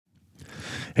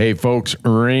Hey folks,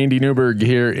 Randy Newberg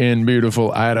here in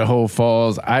beautiful Idaho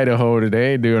Falls, Idaho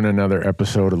today, doing another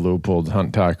episode of Leupold's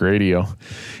Hunt Talk Radio.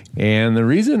 And the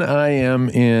reason I am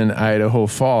in Idaho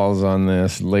Falls on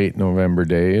this late November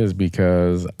day is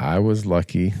because I was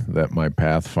lucky that my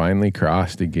path finally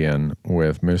crossed again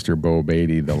with Mr. Bo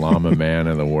Beatty, the llama man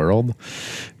of the world.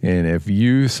 And if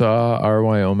you saw our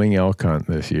Wyoming elk hunt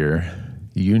this year,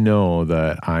 you know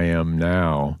that I am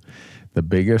now the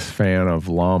biggest fan of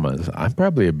llamas. I'm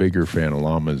probably a bigger fan of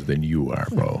llamas than you are,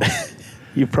 Bo.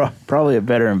 You're probably a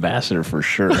better ambassador for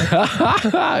sure.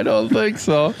 I don't think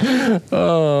so.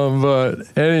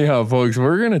 But anyhow, folks,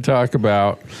 we're going to talk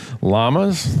about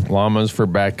llamas for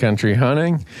backcountry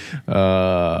hunting,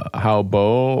 how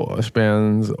Bo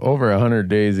spends over 100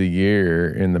 days a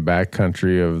year in the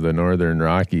backcountry of the Northern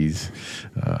Rockies,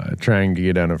 trying to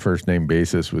get on a first-name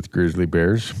basis with grizzly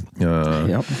bears.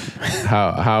 Yep.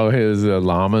 How his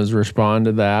llamas respond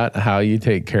to that, how you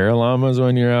take care of llamas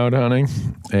when you're out hunting.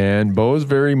 And Bo's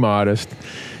very modest.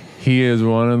 He is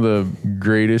one of the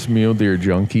greatest mule deer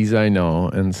junkies I know.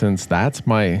 And since that's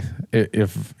my,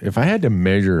 if I had to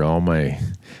measure all my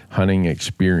hunting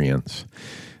experience,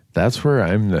 that's where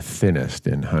I'm the thinnest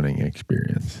in hunting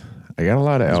experience. I got a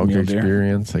lot of elk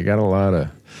experience. I got a lot of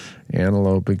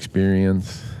antelope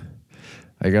experience.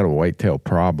 I got a whitetail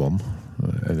problem.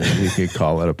 I think we could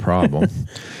call it a problem.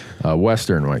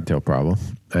 Western whitetail problem.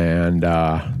 And,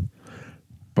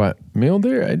 but mule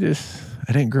deer, I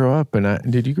didn't grow up.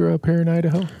 Did you grow up here in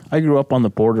Idaho? I grew up on the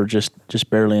border, just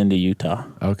barely into Utah.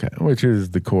 Okay, which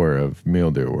is the core of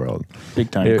mule deer world. Big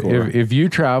time core. If you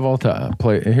travel to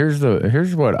play, here's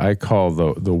what I call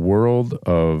the world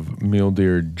of mule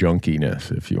deer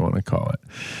junkiness, if you want to call it.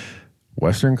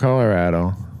 Western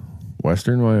Colorado,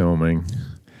 Western Wyoming,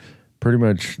 pretty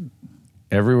much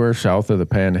everywhere south of the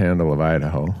Panhandle of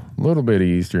Idaho, a little bit of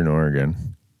Eastern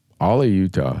Oregon, all of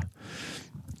Utah,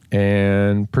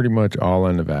 and pretty much all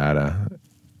of Nevada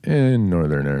and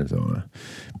northern Arizona.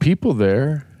 People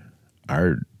there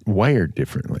are wired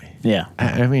differently. Yeah.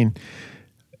 I mean,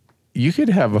 you could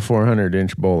have a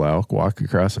 400-inch bull elk walk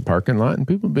across a parking lot, and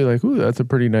people would be like, ooh, that's a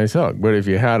pretty nice elk. But if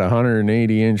you had a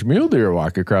 180-inch mule deer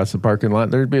walk across the parking lot,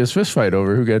 there'd be a fist fight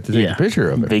over who got to take a picture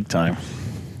of it. Big time.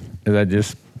 And that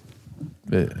just...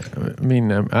 I mean,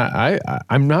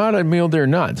 I'm not a mule deer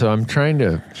nut, so I'm trying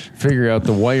to figure out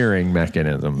the wiring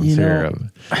mechanisms here.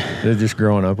 They're just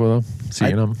growing up with them,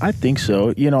 seeing them. I think so.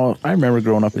 I remember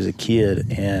growing up as a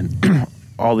kid and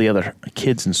all the other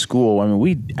kids in school. I mean,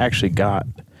 we actually got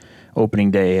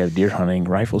opening day of deer hunting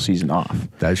rifle season off.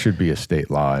 That should be a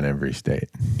state law in every state.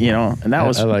 And that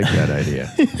was... I like that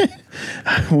idea.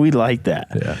 We like that.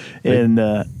 Yeah. And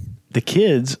the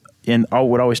kids... And I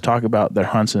would always talk about their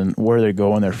hunts and where they're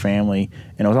going, their family,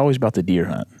 and it was always about the deer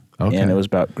hunt. Okay. And it was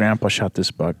about Grandpa shot this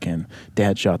buck and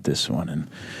Dad shot this one. And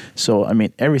so, I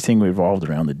mean, everything revolved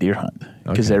around the deer hunt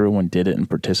because everyone did it and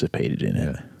participated in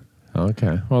it.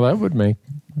 Okay. Well, that would make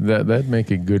that'd make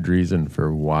a good reason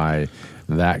for why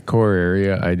that core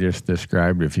area I just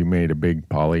described, if you made a big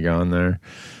polygon there,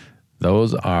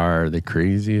 those are the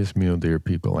craziest mule deer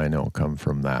people I know come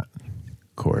from that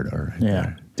corridor. Right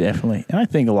there. Definitely. And I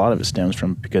think a lot of it stems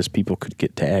from because people could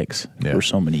get tags for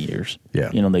so many years.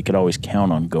 Yeah. They could always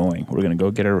count on going. We're going to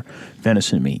go get our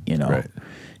venison meat, Right.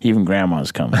 Even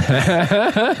grandma's coming.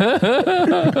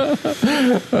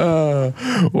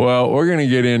 Well, we're going to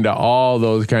get into all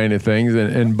those kind of things.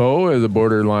 And Bo is a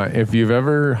borderline. If you've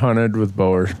ever hunted with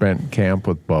Bo or spent camp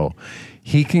with Bo,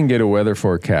 he can get a weather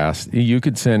forecast. You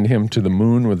could send him to the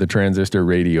moon with a transistor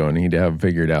radio and he'd have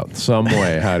figured out some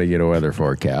way how to get a weather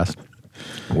forecast.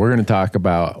 We're going to talk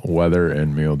about weather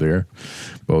and mule deer,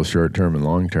 both short-term and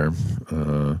long-term,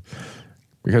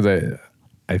 because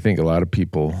I think a lot of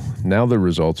people, now the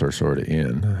results are sort of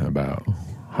in about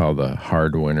how the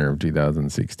hard winter of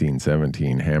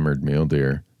 2016-17 hammered mule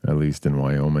deer, at least in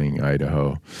Wyoming,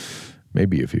 Idaho,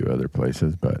 maybe a few other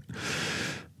places, but...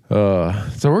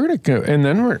 So we're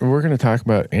gonna talk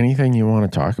about anything you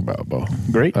want to talk about, Bo.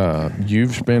 Great.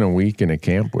 You've spent a week in a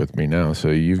camp with me now, so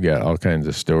you've got all kinds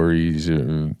of stories,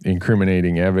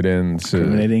 incriminating evidence.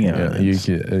 Evidence.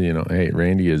 Hey,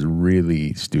 Randy is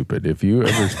really stupid. If you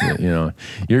ever,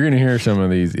 you're gonna hear some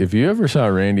of these. If you ever saw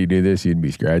Randy do this, you'd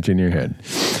be scratching your head.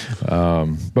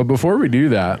 But before we do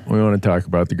that, we want to talk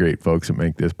about the great folks that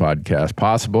make this podcast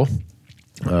possible.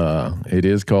 It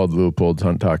is called Leupold's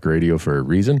Hunt Talk Radio for a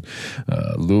reason.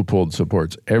 Leupold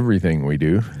supports everything we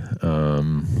do,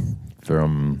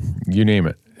 from you name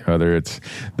it. whether it's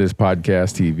this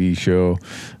podcast, TV show,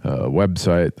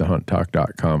 website, the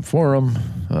hunttalk.com forum.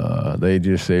 They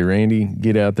just say, Randy,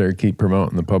 get out there, keep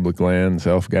promoting the public land,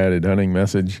 self-guided hunting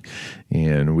message,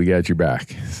 and we got your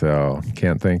back. So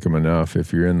can't thank them enough.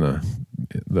 If you're in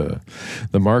the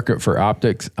market for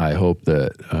optics, I hope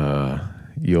that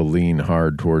you'll lean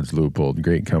hard towards Leupold.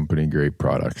 Great company, great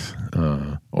products.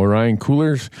 Orion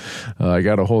coolers, I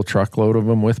got a whole truckload of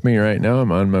them with me right now.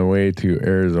 I'm on my way to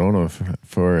Arizona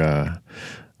for a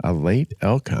late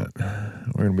elk hunt.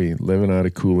 We're going to be living out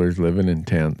of coolers, living in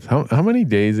tents. How many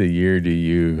days a year do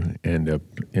you end up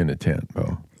in a tent,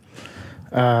 Bo?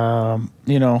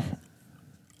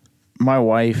 My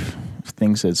wife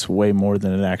thinks it's way more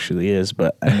than it actually is,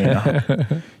 but I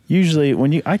mean,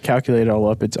 usually I calculate it all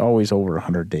up, it's always over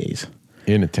 100 days.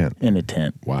 In a tent? In a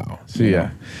tent. Wow. So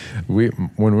yeah, when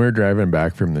we were driving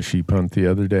back from the sheep hunt the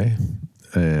other day,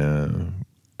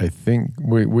 I think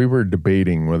we were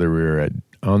debating whether we were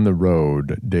on the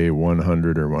road day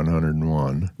 100 or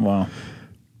 101. Wow.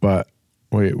 But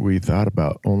we thought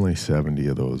about only 70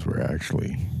 of those were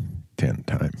actually tent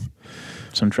time.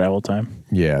 Some travel time?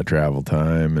 Yeah, travel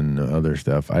time and other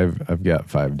stuff. I've got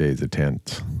 5 days of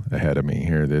tents ahead of me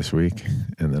here this week,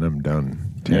 and then I'm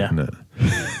done tenting it.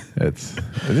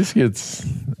 This gets,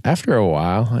 after a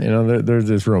while, there's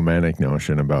this romantic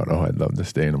notion about, I'd love to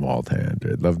stay in a wall tent.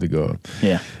 I'd love to go.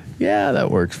 Yeah, that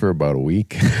works for about a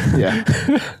week. Yeah.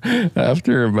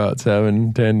 After about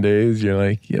 7-10 days, you're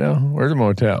like, where's a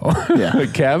motel? Yeah. A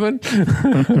cabin?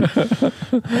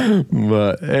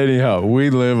 But anyhow,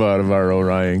 we live out of our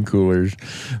Orion coolers.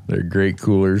 They're great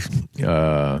coolers.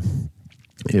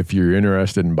 If you're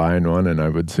interested in buying one, and I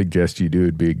would suggest you do,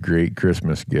 it'd be a great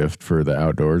Christmas gift for the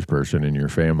outdoors person in your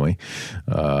family.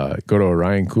 Go to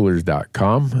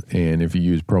orioncoolers.com, and if you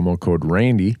use promo code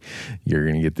Randy, you're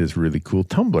going to get this really cool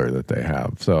tumbler that they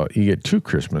have. So you get 2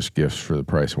 Christmas gifts for the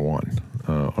price of one.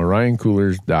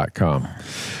 orioncoolers.com.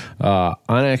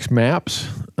 Onyx Maps,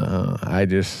 I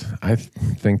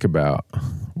think about,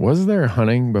 was there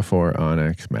hunting before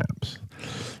Onyx Maps?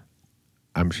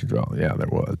 I'm sure, there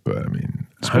was, but I mean,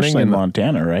 especially in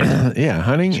Montana, right? Yeah,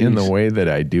 hunting in the way that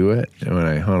I do it, when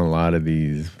I hunt a lot of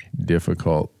these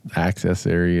difficult access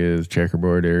areas,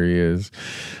 checkerboard areas,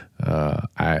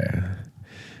 the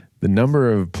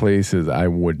number of places I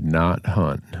would not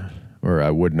hunt, or I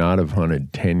would not have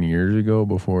hunted 10 years ago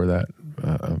before that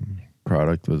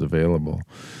product was available,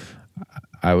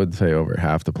 I would say over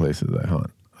half the places I hunt,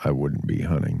 I wouldn't be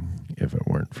hunting if it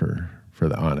weren't for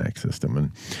the Onyx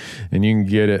system, and you can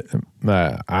get it.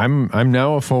 I'm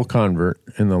now a full convert.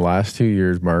 In the last 2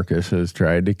 years, Marcus has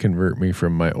tried to convert me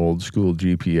from my old school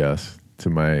GPS to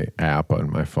my app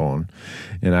on my phone,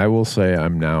 and I will say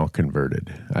I'm now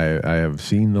converted. I have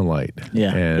seen the light.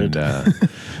 Yeah, and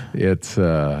it's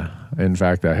in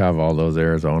fact, I have all those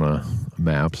Arizona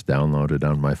maps downloaded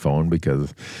on my phone,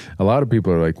 because a lot of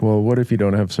people are like, well, what if you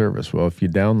don't have service? Well, if you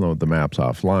download the maps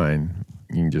offline,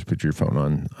 you can just put your phone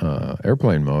on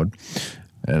airplane mode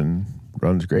and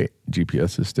runs great.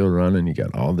 GPS is still running. You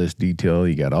got all this detail.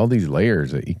 You got all these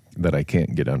layers that I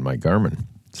can't get on my Garmin.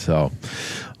 So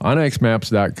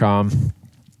onyxmaps.com,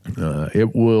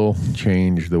 it will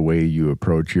change the way you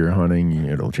approach your hunting.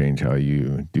 It'll change how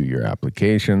you do your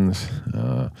applications.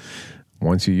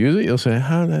 Once you use it, you'll say,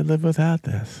 how did I live without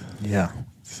this? Yeah.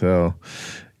 So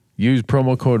use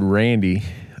promo code Randy,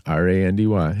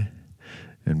 R-A-N-D-Y.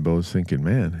 And Bo's thinking,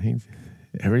 man,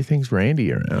 everything's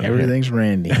Randy around. Everything's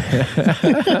Randy.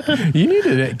 You need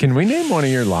to. Can we name one of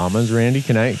your llamas, Randy?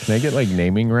 Can I get like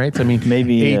naming rights? I mean,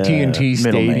 maybe AT&T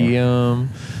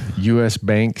Stadium, U.S.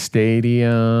 Bank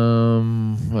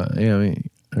Stadium.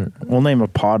 We'll name a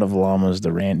pod of llamas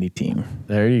the Randy team.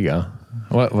 There you go.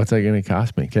 What's that going to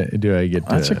cost me? Do I get?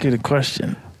 That's a good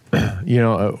question.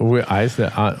 I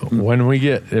said when we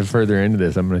get further into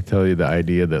this, I'm going to tell you the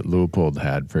idea that Leupold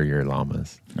had for your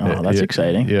llamas. Oh, that's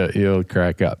exciting. Yeah, you'll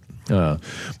crack up.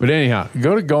 But anyhow,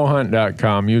 go to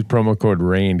gohunt.com, use promo code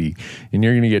Randy, and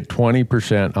you're going to get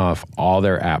 20% off all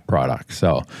their app products.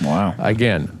 So, wow.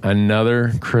 Again,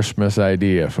 another Christmas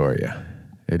idea for you.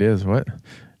 It is what?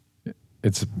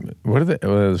 What are they?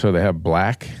 So they have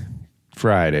Black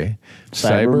Friday,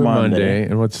 Cyber Monday,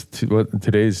 and what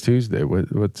today's Tuesday?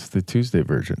 What's the Tuesday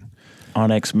version?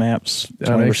 Onyx Maps,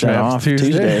 20% off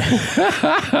Tuesday.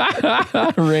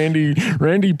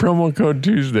 Randy promo code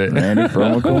Tuesday. Randy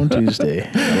promo code Tuesday.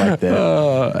 I like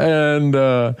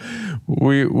that.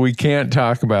 We can't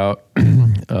talk about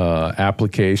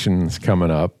applications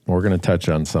coming up. We're going to touch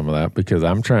on some of that because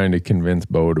I'm trying to convince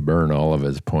Bo to burn all of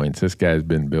his points. This guy's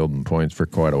been building points for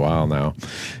quite a while now,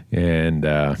 and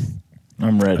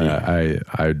I'm ready.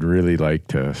 I'd really like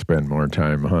to spend more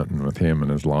time hunting with him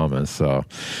and his llamas. So,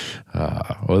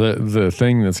 the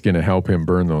thing that's going to help him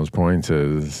burn those points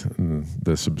is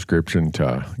the subscription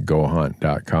to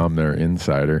GoHunt.com, their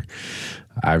insider.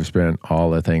 I've spent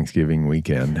all the Thanksgiving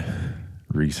weekend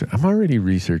I'm already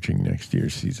researching next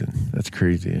year's season. That's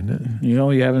crazy, isn't it? You know,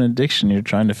 you have an addiction. You're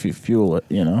trying to fuel it,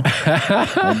 you know.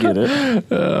 I get it.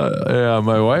 Yeah,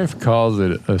 my wife calls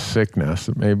it a sickness.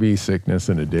 Maybe sickness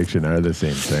and addiction are the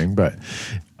same thing. But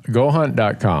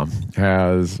GoHunt.com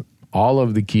has all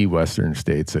of the key Western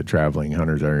states that traveling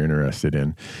hunters are interested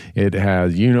in. It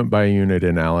has unit-by-unit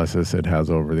analysis. It has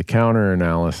over-the-counter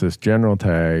analysis, general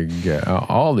tag,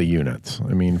 all the units.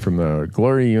 I mean, from the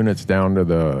glory units down to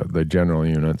the general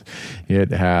units.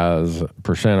 It has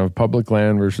percent of public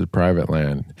land versus private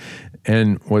land.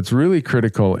 And what's really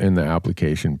critical in the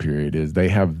application period is they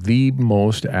have the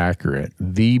most accurate,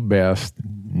 the best,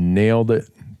 nailed it,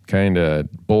 kind of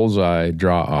bullseye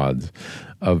draw odds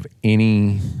of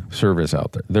any service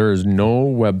out there. There is no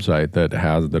website that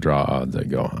has the draw odds that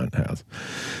GoHunt has.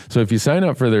 So if you sign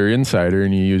up for their insider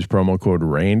and you use promo code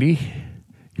Randy,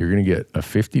 you're going to get a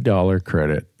 $50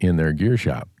 credit in their gear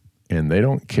shop. And they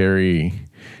don't carry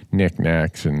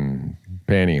knickknacks and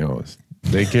pantyhose.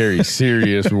 They carry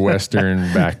serious Western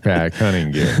backpack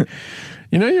hunting gear.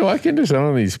 You know, you walk into some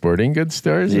of these sporting goods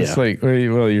stores, it's like,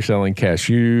 well, you're selling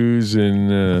cashews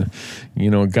and,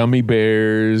 gummy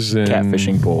bears and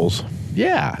catfishing poles.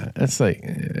 Yeah. It's like,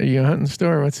 are you a hunting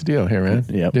store? What's the deal here, man?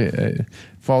 Yep.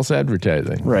 False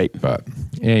advertising. Right. But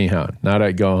anyhow, not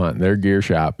at Go Hunt. Their gear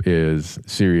shop is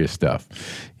serious stuff.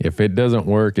 If it doesn't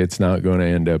work, it's not going to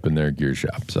end up in their gear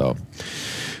shop. So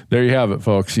there you have it,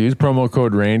 folks. Use promo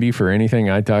code Randy for anything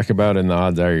I talk about, and the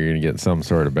odds are you're going to get some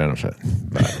sort of benefit.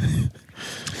 But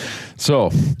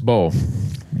so, Bo,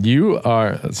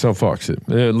 folks, a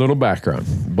little background.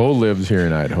 Bo lives here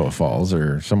in Idaho Falls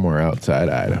or somewhere outside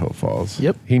Idaho Falls.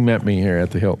 Yep. He met me here at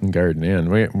the Hilton Garden Inn.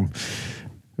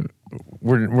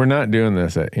 We're not doing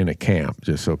this in a camp,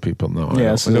 just so people know.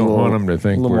 Yeah, I don't want them to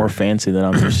think a little more fancy than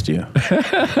I'm used to.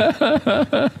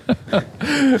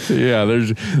 Yeah,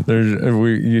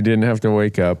 you didn't have to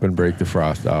wake up and break the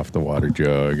frost off the water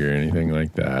jug or anything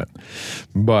like that.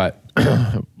 But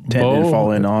Tent didn't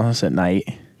fall in on us at night.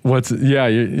 What Bo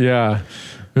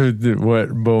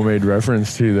made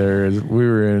reference to there is we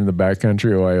were in the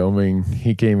backcountry of Wyoming.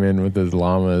 He came in with his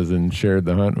llamas and shared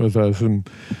the hunt with us. And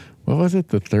what was it,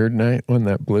 the third night when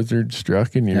that blizzard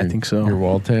struck and I think so. Your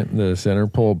wall tent, the center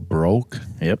pole broke?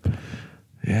 Yep.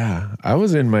 Yeah. I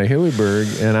was in my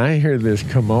Hillyberg and I hear this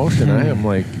commotion. I am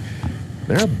like,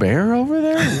 there a bear over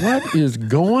there? What is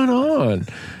going on?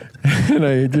 And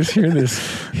I just hear this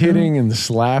hitting and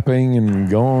slapping and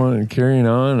going and carrying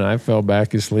on. And I fell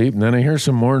back asleep. And then I hear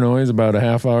some more noise about a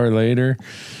half hour later.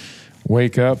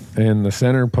 Wake up, and the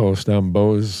center post on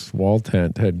Bo's wall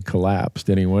tent had collapsed.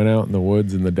 And he went out in the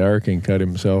woods in the dark and cut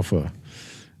himself you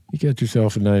got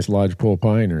yourself a nice lodgepole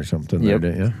pine or something there,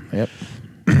 didn't you? Yep.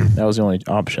 That was the only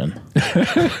option.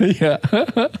 Yeah.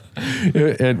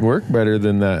 It worked better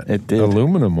than that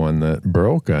aluminum one that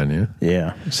broke on you.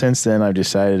 Yeah. Since then, I've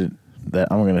decided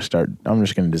that I'm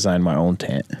just going to design my own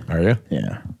tent. Are you?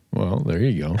 Yeah. Well, there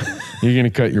you go. You're going to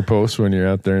cut your posts when you're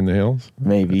out there in the hills?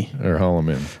 Maybe. Or haul them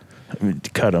in?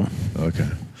 Cut them. Okay.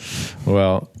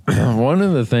 Well, one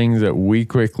of the things that we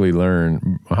quickly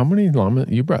learned, how many llamas?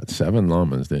 You brought 7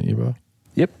 llamas, didn't you, Bo?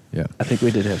 Yep. Yeah. I think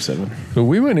we did have 7. So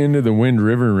we went into the Wind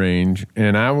River Range,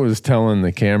 and I was telling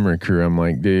the camera crew, I'm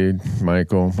like, dude,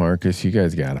 Michael, Marcus, you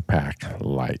guys got to pack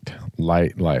light.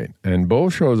 And Bo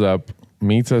shows up,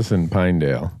 meets us in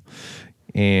Pinedale,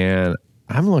 and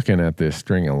I'm looking at this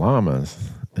string of llamas,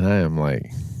 and I am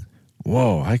like,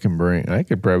 whoa, I could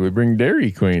probably bring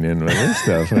Dairy Queen in with this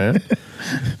stuff, man.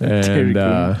 And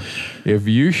if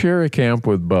you share a camp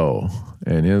with Bo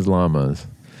and his llamas,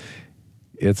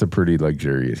 it's a pretty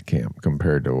luxurious camp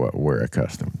compared to what we're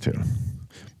accustomed to.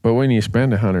 But when you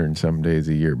spend 100 and some days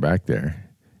a year back there,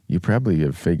 you probably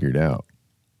have figured out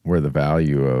where the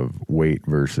value of weight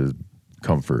versus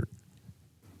comfort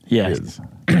is.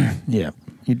 Yeah,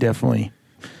 you definitely,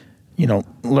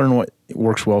 learn what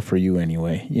works well for you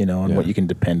anyway, and what you can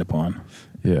depend upon.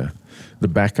 Yeah. The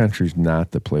backcountry's not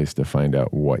the place to find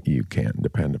out what you can't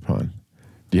depend upon.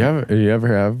 Do you ever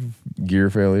have gear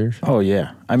failures? Oh,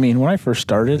 yeah. I mean, when I first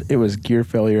started, it was gear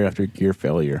failure after gear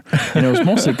failure. And it was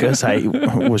mostly because I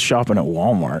was shopping at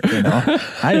Walmart,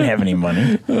 I didn't have any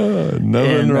money.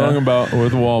 Nothing wrong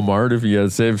with Walmart if you got to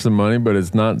save some money, but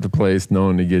it's not the place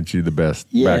known to get you the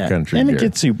best backcountry and gear. It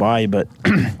gets you by, but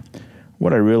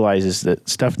what I realized is that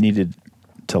stuff needed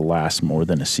to last more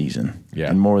than a season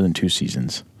and more than 2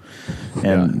 seasons.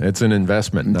 And it's an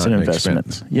investment, it's not an an investment.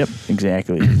 expense. Yep,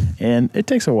 exactly. And it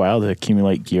takes a while to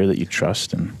accumulate gear that you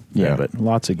trust, and but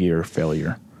lots of gear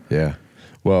failure. Yeah.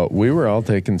 Well, we were all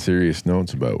taking serious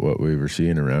notes about what we were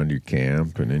seeing around your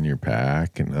camp and in your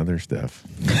pack and other stuff.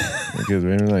 Because we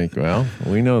were like, well,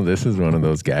 we know this is one of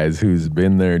those guys who's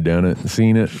been there, done it,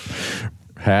 seen it,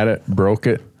 had it, broke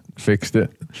it, fixed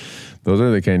it. Those are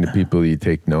the kind of people you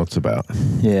take notes about.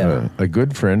 Yeah. A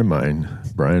good friend of mine,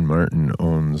 Brian Martin,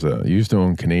 used to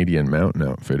own Canadian Mountain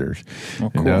Outfitters. Oh,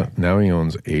 cool. And now he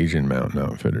owns Asian Mountain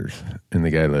Outfitters. And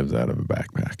the guy lives out of a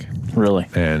backpack. Really?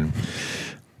 And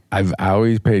I've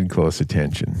always paid close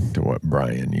attention to what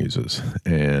Brian uses.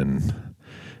 And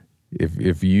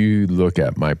if you look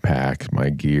at my packs, my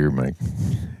gear,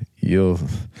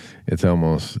 it's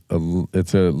almost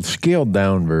it's a scaled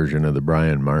down version of the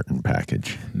Brian Martin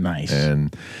package. Nice.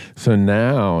 And so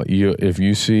now if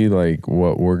you see like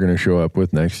what we're going to show up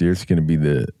with next year, it's going to be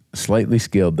the slightly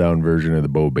scaled down version of the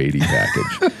Bo Beatty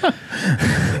package.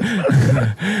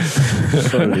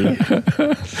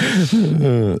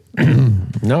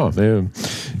 No, man,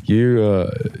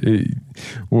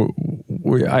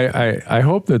 I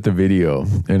hope that the video,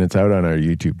 and it's out on our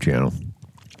YouTube channel,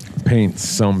 paints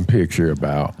some picture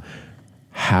about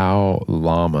how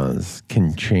llamas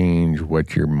can change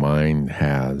what your mind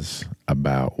has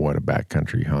about what a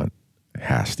backcountry hunt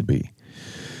has to be.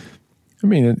 I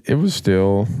mean, it was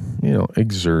still,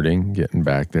 exerting getting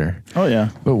back there. Oh, yeah.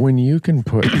 But when you can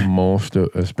put most of,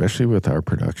 especially with our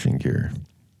production gear,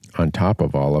 on top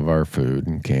of all of our food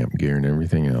and camp gear and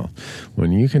everything else,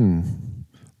 when you can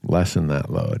lessen that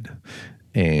load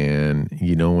and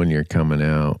when you're coming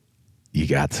out, you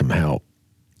got some help.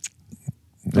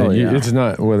 Oh, yeah. It's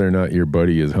not whether or not your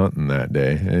buddy is hunting that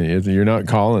day. You're not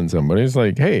calling somebody. It's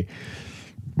like, hey,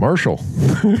 Marshall,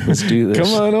 let's do this.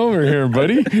 Come on over here,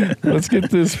 buddy. Let's get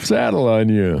this saddle on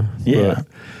you. Yeah.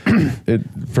 But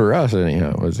for us,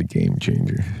 anyhow, it was a game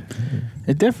changer.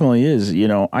 It definitely is.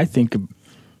 I think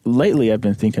lately I've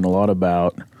been thinking a lot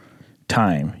about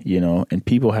time, and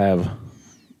people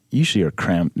usually are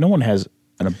cramped. No one has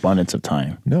an abundance of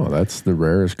time. No, that's the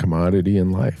rarest commodity in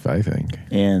life, I think.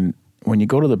 And when you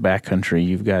go to the backcountry,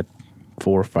 you've got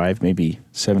 4 or 5, maybe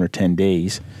 7 or 10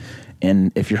 days.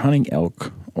 And if you're hunting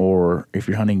elk or if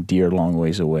you're hunting deer a long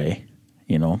ways away,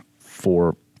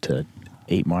 4 to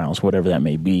 8 miles, whatever that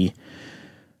may be,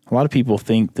 a lot of people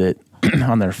think that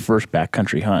on their first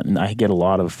backcountry hunt, and I get a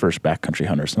lot of first backcountry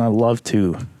hunters, and I love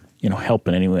to, help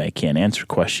in any way I can, answer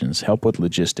questions, help with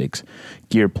logistics,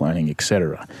 gear planning,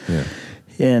 etc. Yeah.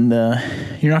 And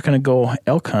you're not going to go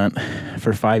elk hunt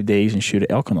for 5 days and shoot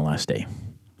an elk on the last day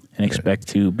and expect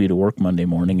to be to work Monday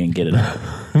morning and get it up.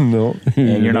 No.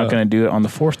 And you're not going to do it on the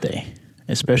 4th day,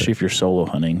 especially if you're solo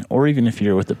hunting or even if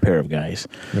you're with a pair of guys.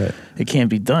 Right. It can't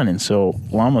be done. And so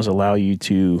llamas allow you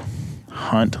to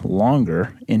hunt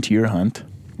longer into your hunt.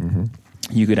 Mm-hmm.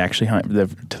 You could actually hunt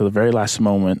to the very last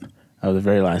moment of the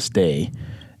very last day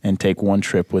and take one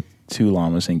trip with 2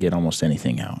 llamas and get almost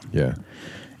anything out. Yeah.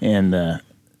 And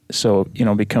so,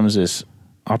 it becomes this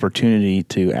opportunity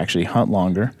to actually hunt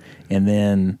longer. And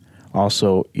then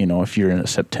also, if you're a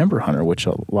September hunter, which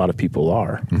a lot of people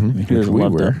are, because we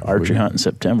love were. to archery hunt in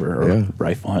September or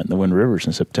rifle hunt in the Wind Rivers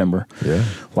in September. Yeah.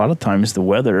 A lot of times the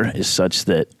weather is such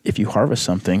that if you harvest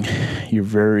something, you're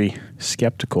very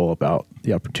skeptical about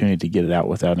the opportunity to get it out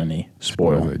without any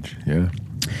Spoilage. Yeah.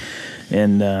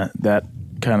 And that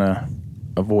kind of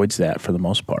avoids that for the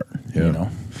most part,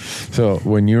 So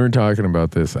when you were talking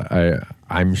about this,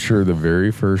 I'm sure the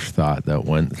very first thought that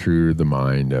went through the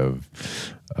mind of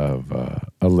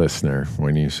a listener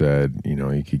when you said,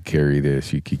 you could carry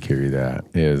this, you could carry that,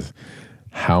 is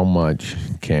how much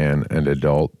can an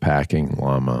adult packing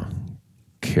llama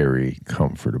carry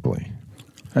comfortably?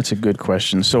 That's a good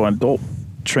question. So an adult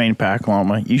trained pack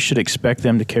llama, you should expect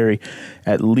them to carry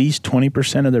at least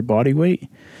 20% of their body weight.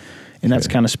 And that's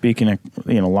kind of speaking of,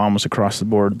 llamas across the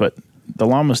board. But the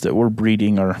llamas that we're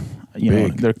breeding are,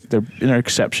 they're an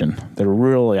exception. They're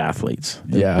really athletes.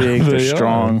 They're big, they're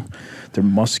strong, they're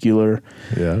muscular.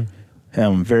 Yeah.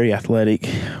 Very athletic.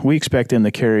 We expect them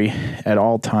to carry at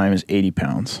all times 80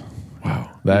 pounds. Wow.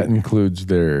 That includes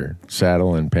their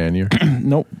saddle and pannier?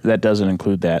 Nope, that doesn't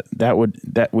include that.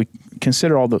 We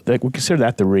consider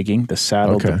that the rigging, the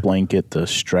saddle, the blanket, the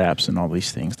straps, and all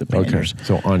these things, the panniers. Okay.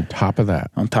 So on top of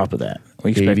that. We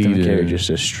expect them to carry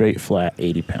just a straight flat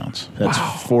 80 pounds. That's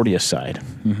 40 a side.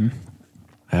 Mm-hmm.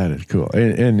 That is cool.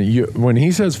 And when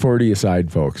he says 40 a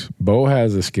side, folks, Bo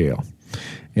has a scale.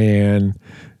 And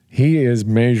he is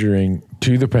measuring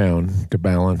to the pound to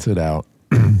balance it out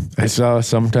I saw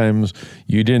sometimes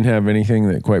you didn't have anything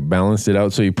that quite balanced it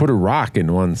out, so you put a rock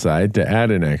in one side to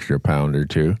add an extra pound or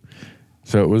two,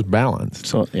 so it was balanced.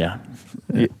 So yeah,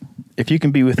 if you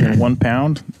can be within 1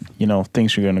 pound,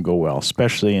 things are going to go well,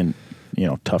 especially in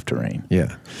tough terrain.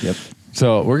 Yeah. Yep.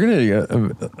 So we're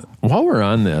gonna while we're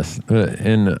on this,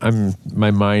 and my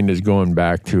mind is going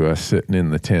back to us sitting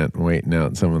in the tent waiting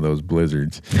out some of those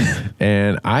blizzards,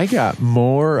 and I got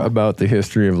more about the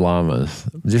history of llamas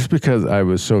just because I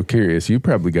was so curious. You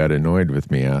probably got annoyed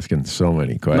with me asking so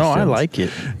many questions. No, I like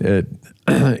it.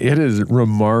 It is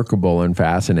remarkable and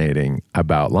fascinating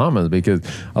about llamas because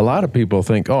a lot of people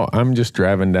think, oh, I'm just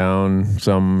driving down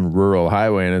some rural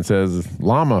highway and it says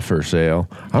llama for sale.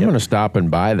 I'm going to stop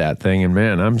and buy that thing, and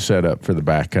man, I'm set up for the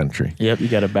backcountry. Yep, you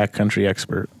got a backcountry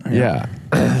expert. Yeah.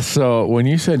 So when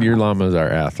you said your llamas are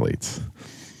athletes,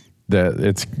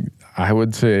 I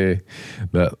would say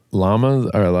that llamas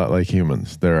are a lot like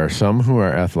humans. There are some who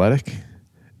are athletic,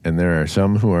 and there are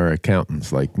some who are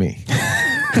accountants like me.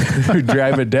 Who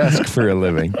drive a desk for a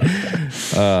living.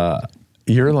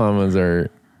 Your llamas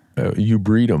you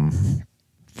breed them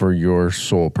for your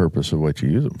sole purpose of what you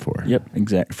use them for. Yep,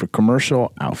 exactly. For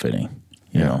commercial outfitting,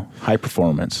 you know, high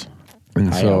performance.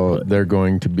 And high so output. they're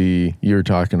going to be, you're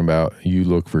talking about, you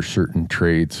look for certain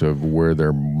traits of where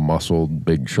they're muscled,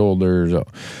 big shoulders.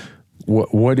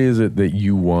 What is it that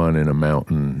you want in a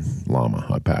mountain llama,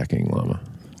 a packing llama?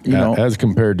 As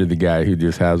compared to the guy who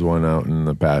just has one out in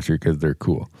the pasture because they're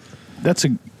cool. That's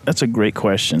a great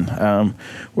question.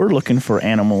 We're looking for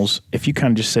animals. If you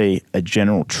kind of just say a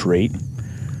general trait,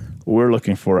 we're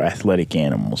looking for athletic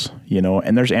animals.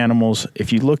 And there's animals.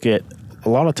 If you look at a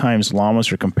lot of times,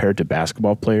 llamas are compared to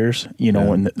basketball players.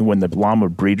 When the llama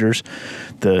breeders,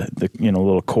 the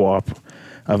little co-op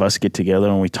of us get together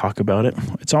and we talk about it,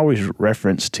 it's always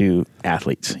reference to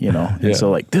athletes, And so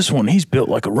like this one, he's built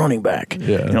like a running back.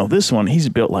 Yeah. This one, he's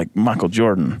built like Michael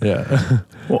Jordan. Yeah.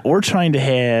 Well, we're trying to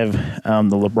have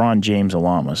the LeBron James of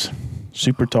llamas.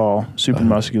 Super tall, super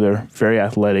muscular, very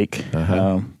athletic.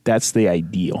 That's the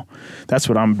ideal. That's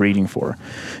what I'm breeding for.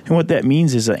 And what that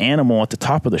means is an animal at the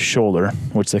top of the shoulder,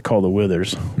 which they call the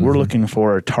withers, we're looking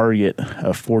for a target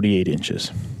of 48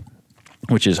 inches,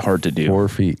 which is hard to do. 4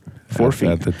 feet. 4 feet.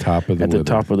 At the top of the At the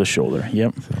top of the shoulder,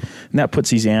 yep. So. And that puts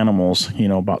these animals,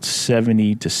 about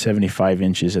 70 to 75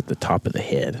 inches at the top of the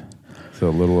head. So a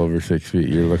little over 6 feet.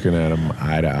 You're looking at them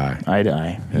eye to eye. Eye to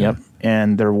eye, yep.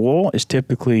 And their wool is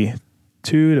typically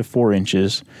 2 to 4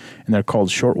 inches, and they're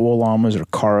called short wool llamas or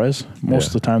caras. Most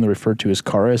of the time they're referred to as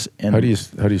caras. And how do you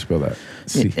spell that?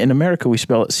 In America, we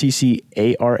spell it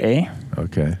C-C-A-R-A.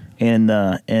 Okay.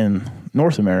 In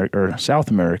North America or South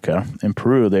America, in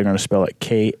Peru, they're going to spell it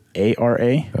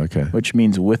K-A-R-A, okay, which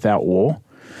means without wool.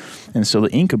 And so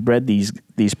the Inca bred these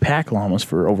pack llamas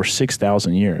for over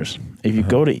 6,000 years. If you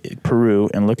go to Peru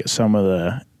and look at some of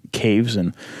the caves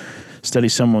and study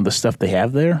some of the stuff they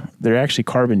have there, they're actually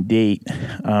carbon date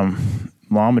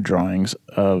llama drawings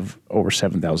of over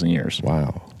 7,000 years.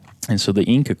 Wow. And so the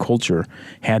Inca culture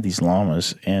had these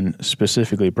llamas and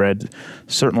specifically bred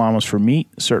certain llamas for meat,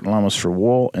 certain llamas for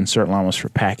wool, and certain llamas for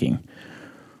packing.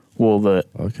 Well, the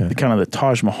kind of the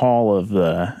Taj Mahal of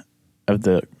the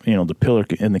the pillar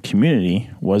in the community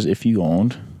was if you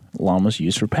owned llamas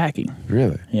used for packing.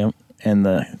 Really? Yep. And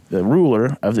the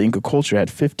ruler of the Inca culture had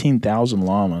 15,000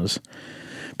 llamas,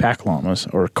 pack llamas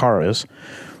or caras,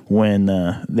 when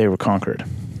they were conquered.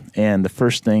 And the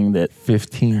first thing that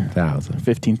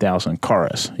 15,000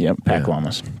 caras, pack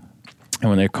llamas. And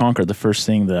when they conquered, the first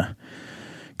thing the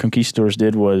conquistadors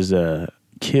did was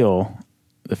kill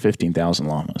the 15,000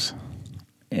 llamas.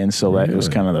 And so that was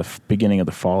kind of the beginning of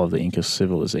the fall of the Inca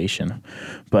civilization.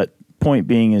 But point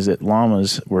being is that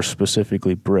llamas were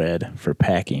specifically bred for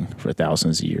packing for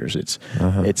thousands of years.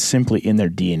 It's simply in their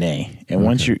DNA. And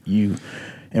once you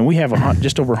and we have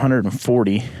just over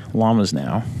 140 llamas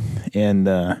now. And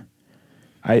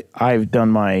I've done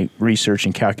my research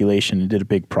and calculation and did a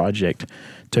big project.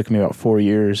 It took me about 4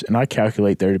 years, and I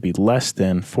calculate there to be less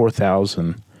than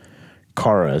 4,000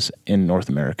 caras in North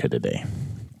America today.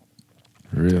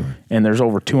 Really? And there's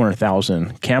over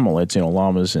 200,000 camelids,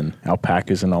 llamas and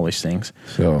alpacas and all these things.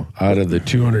 So out of the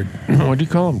 200, what do you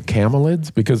call them?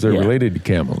 Camelids? Because they're related to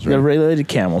camels, right? They're related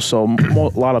to camels. So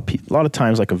a lot of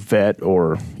times, like a vet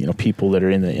or people that are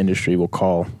in the industry will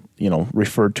call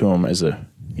refer to them as a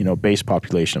base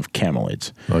population of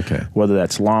camelids. Okay. Whether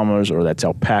that's llamas or that's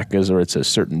alpacas or it's a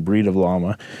certain breed of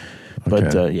llama.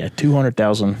 But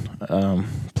 200,000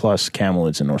 plus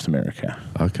camelids in North America.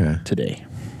 Okay. Today.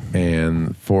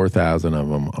 And 4,000 of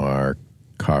them are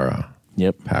cara.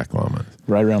 Yep. Pack llamas.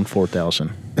 Right around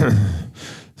 4,000.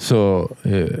 So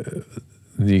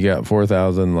you got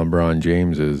 4,000 LeBron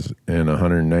Jameses and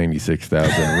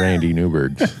 196,000 Randy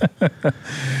Newbergs.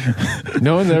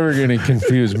 No one's ever going to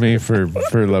confuse me for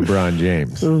LeBron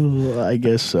James. I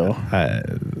guess so. I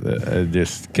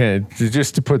just can't.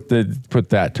 Just to put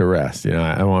that to rest.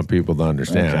 I want people to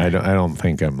understand. Okay. I don't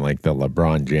think I'm like the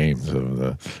LeBron James of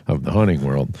the hunting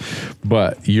world,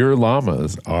 but your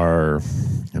llamas are,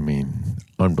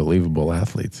 unbelievable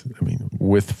athletes.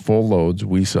 With full loads,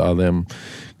 we saw them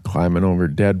climbing over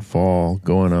deadfall,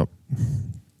 going up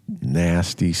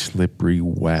nasty, slippery,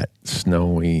 wet,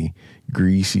 snowy,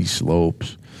 greasy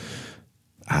slopes.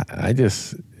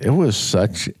 It was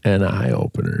such an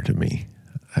eye-opener to me.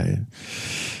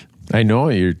 I know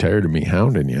you're tired of me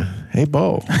hounding you. Hey,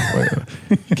 Bo,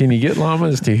 can you get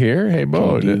llamas to here? Hey,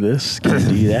 Bo. Can you do this? Can you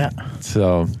do that?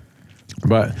 So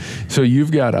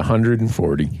you've got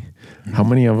 140. How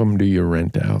many of them do you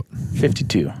rent out?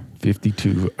 52.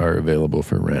 52 are available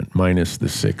for rent, minus the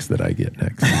 6 that I get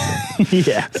next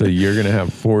season. Yeah. So you're going to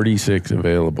have 46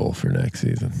 available for next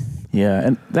season. Yeah,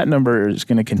 and that number is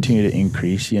going to continue to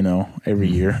increase, every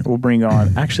year. We'll bring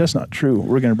on, actually, that's not true.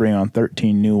 We're going to bring on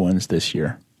 13 new ones this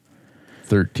year.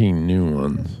 13 new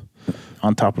ones.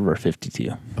 On top of our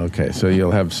 52. Okay, so you'll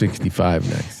have 65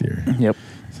 next year. Yep.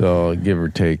 So give or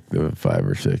take the 5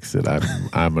 or 6 that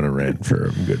I'm going to rent for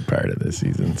a good part of this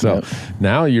season. So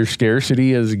now your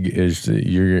scarcity is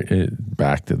you're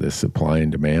back to the supply and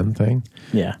demand thing.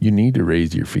 Yeah. You need to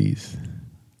raise your fees.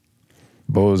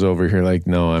 Bo's over here like,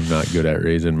 no, I'm not good at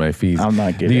raising my fees. I'm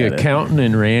not good The at it. accountant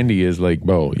and Randy is like,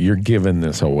 Bo, you're giving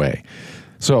this away.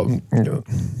 So we're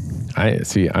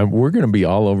going to be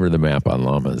all over the map on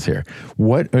llamas here.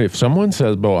 What if someone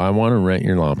says, Bo, I want to rent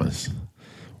your llamas?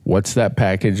 What's that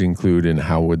package include, and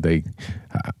how would they?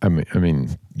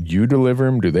 You deliver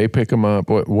them? Do they pick them up?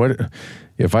 What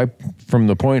if from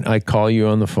the point I call you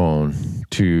on the phone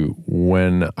to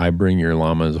when I bring your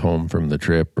llamas home from the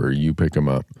trip, or you pick them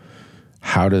up?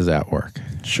 How does that work?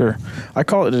 Sure. I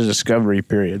call it a discovery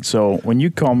period. So when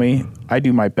you call me, I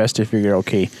do my best to figure,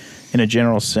 okay, in a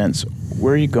general sense,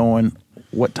 where are you going?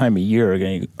 What time of year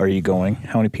are you going?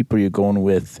 How many people are you going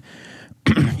with?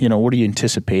 What are you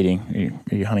anticipating?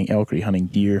 Are you hunting elk? Are you hunting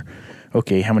deer?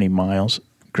 Okay, how many miles?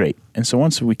 Great. And so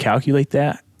once we calculate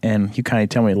that, and you kind of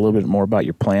tell me a little bit more about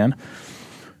your plan,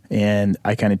 and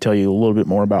I kind of tell you a little bit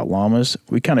more about llamas,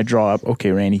 we kind of draw up,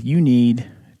 okay, Randy, you need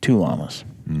 2 llamas.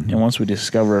 Mm-hmm. And once we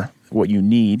discover what you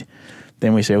need,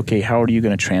 then we say, okay, how are you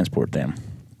going to transport them?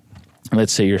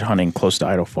 Let's say you're hunting close to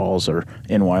Idaho Falls or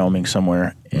in Wyoming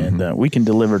somewhere, and we can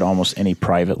deliver to almost any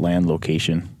private land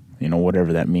location,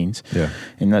 whatever that means. Yeah.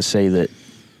 And let's say that,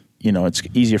 it's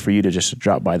easier for you to just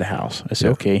drop by the house. I say,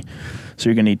 okay, so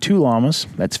you're going to need 2 llamas.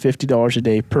 That's $50 a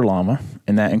day per llama,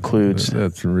 and that includes...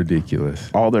 That's ridiculous.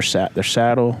 All their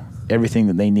saddle, everything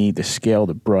that they need, the scale,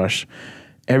 the brush,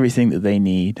 everything that they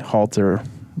need, halter,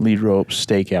 lead ropes,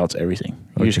 stakeouts, everything.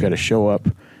 You just got to show up,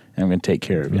 and I'm going to take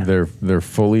care of you. They're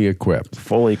fully equipped.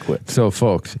 Fully equipped. So,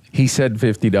 folks, he said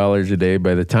 $50 a day.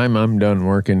 By the time I'm done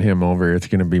working him over, it's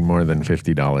going to be more than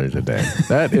 $50 a day.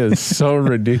 That is so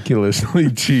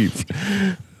ridiculously cheap.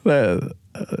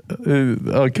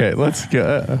 Okay, let's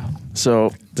go.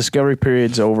 So, discovery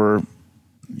period's over.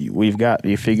 We've got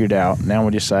you figured out. Now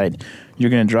we decide you're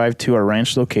going to drive to our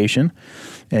ranch location.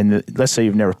 And let's say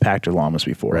you've never packed your llamas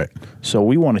before. Right. So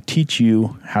we want to teach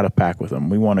you how to pack with them.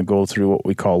 We want to go through what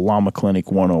we call Llama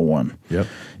Clinic 101. Yep. It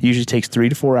usually takes 3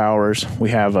 to 4 hours. We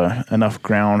have enough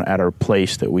ground at our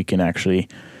place that we can actually,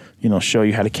 show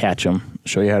you how to catch them,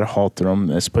 show you how to halter them.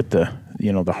 Let's put the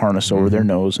harness over their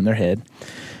nose and their head,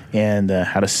 and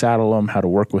how to saddle them, how to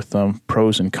work with them,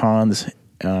 pros and cons,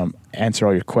 answer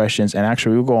all your questions. And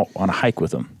actually, we'll go on a hike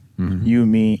with them. You,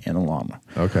 me, and a llama.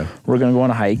 Okay. We're going to go on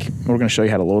a hike. We're going to show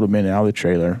you how to load them in and out of the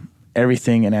trailer,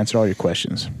 everything, and answer all your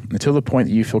questions until the point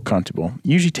that you feel comfortable.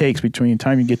 Usually takes between the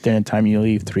time you get there and the time you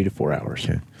leave 3 to 4 hours.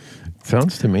 Okay.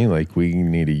 Sounds to me like we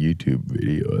need a YouTube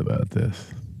video about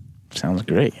this. Sounds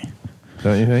great.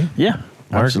 Don't you think? Yeah,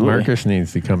 absolutely. Marcus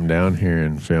needs to come down here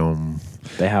and film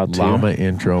the how-to. Llama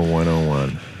Intro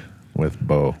 101 with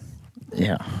Bo.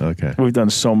 Yeah. Okay. We've done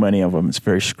so many of them. It's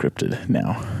very scripted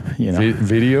now.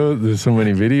 Video? There's so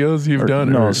many videos you've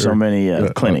done? No, so many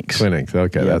clinics. Clinics.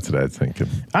 Okay, that's what I was thinking.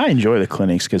 I enjoy the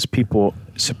clinics because people,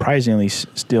 surprisingly,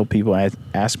 still people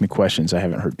ask me questions I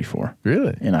haven't heard before.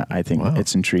 Really? And I think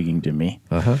it's intriguing to me.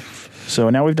 Uh-huh. So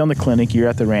now we've done the clinic. You're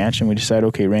at the ranch, and we decide,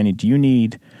 okay, Randy, do you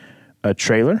need a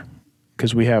trailer?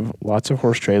 Because we have lots of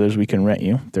horse trailers we can rent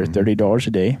you. They're $30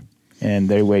 a day, and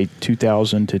they weigh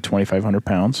 2,000 to 2,500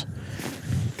 pounds.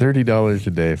 $30 a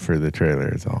day for the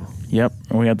trailer is all. Yep.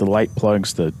 And we have the light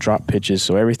plugs, the drop pitches,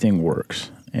 so everything works.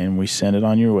 And we send it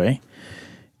on your way.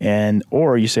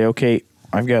 Or you say, okay,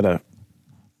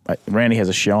 Randy has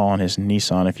a shell on his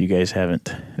Nissan. If you guys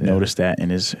haven't noticed that in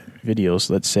his videos,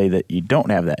 let's say that you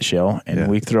don't have that shell, and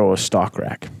we throw a stock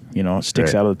rack. It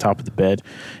sticks out of the top of the bed,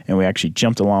 and we actually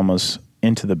jump the llamas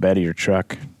into the bed of your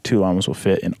truck. 2 llamas will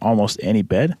fit in almost any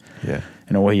bed,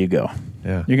 and away you go.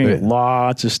 Yeah. You're going to get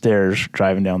lots of stairs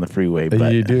driving down the freeway.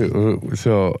 But you do.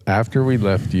 So after we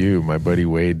left you, my buddy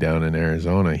Wade down in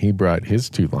Arizona, he brought his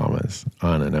 2 llamas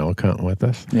on an elk hunt with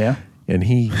us. Yeah. And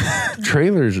he not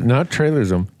trailers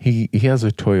them. He has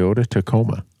a Toyota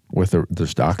Tacoma with the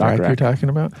stock rack you're talking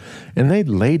about. And they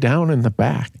lay down in the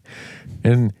back.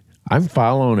 And I'm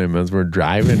following him as we're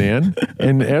driving in,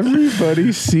 and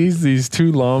everybody sees these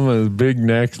 2 llamas, big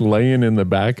necks, laying in the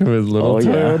back of his little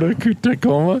Toyota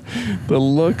Tacoma. The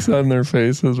looks on their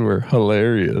faces were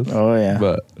hilarious. Oh, yeah.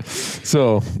 But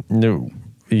so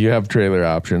you have trailer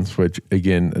options, which,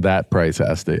 again, that price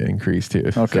has to increase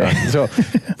too. Okay. So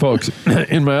folks,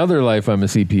 in my other life, I'm a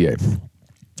CPA.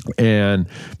 And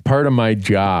part of my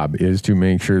job is to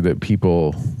make sure that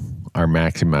people are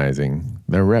maximizing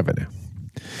their revenue.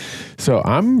 So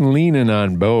I'm leaning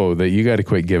on Bo that you got to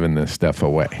quit giving this stuff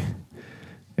away.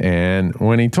 And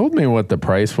when he told me what the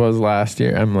price was last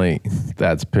year, I'm like,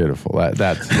 that's pitiful.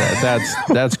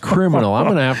 That's criminal.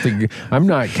 I'm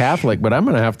not Catholic, but I'm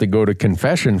going to have to go to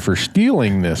confession for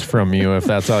stealing this from you if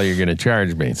that's all you're going to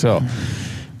charge me. So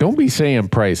don't be saying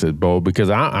prices, Bo,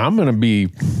 because I'm going to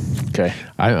be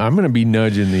I'm going to be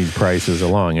nudging these prices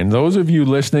along. And those of you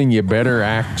listening, you better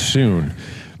act soon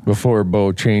before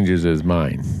Bo changes his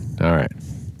mind. All right.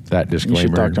 That disclaimer. You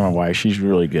should talk to my wife. She's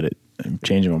really good at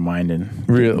changing my mind and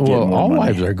well, all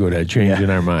wives are good at changing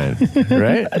our mind,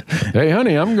 right? Hey,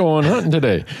 honey, I'm going hunting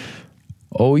today.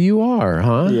 Oh, you are,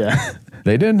 huh? Yeah.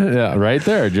 They didn't, right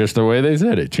there, just the way they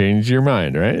said it. Changed your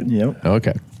mind, right? Yep.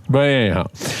 Okay. But anyhow,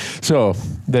 so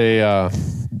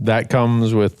that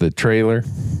comes with the trailer.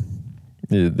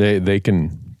 They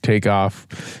can take off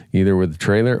either with the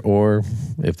trailer, or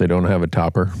if they don't have a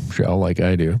topper shell like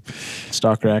I do,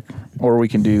 stock rack, or we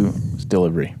can do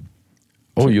delivery.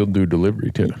 Oh, you'll do delivery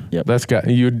too. Yep. That's got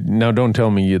you. Now, don't tell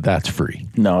me that's free.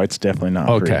 No, it's definitely not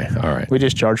free. Okay, all right. We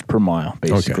just charge per mile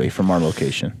basically from our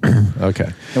location. Okay.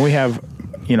 And we have,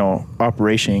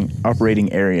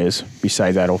 operating areas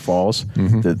besides Idaho Falls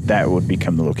that would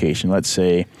become the location. Let's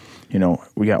say,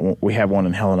 we have one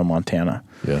in Helena, Montana.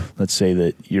 Yeah. Let's say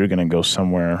that you're going to go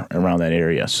somewhere around that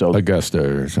area. So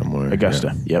Augusta or somewhere.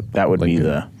 Augusta. Yeah. Yep. That would be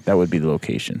the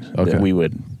location that we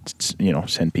would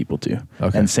send people to.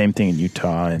 Okay. And same thing in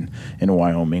Utah and in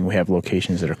Wyoming. We have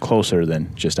locations that are closer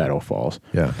than just Idaho Falls.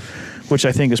 Yeah. Which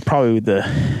I think is probably the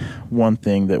one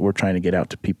thing that we're trying to get out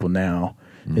to people now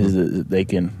is that they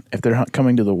can, if they're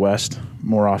coming to the West,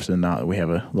 more often than not, we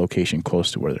have a location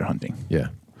close to where they're hunting. Yeah.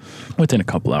 Within a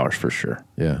couple hours for sure.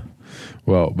 Yeah.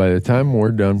 Well, by the time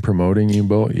we're done promoting you,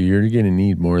 Bo, you're going to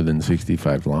need more than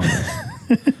 65 llamas.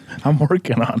 I'm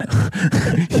working on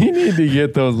it. You need to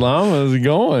get those llamas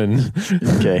going.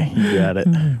 Okay, you got it.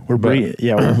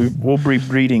 We'll be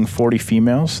breeding 40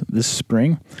 females this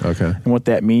spring. Okay. And what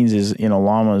that means is,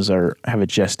 llamas have a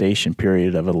gestation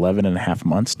period of 11 and a half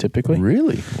months typically.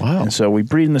 Really? Wow. And so we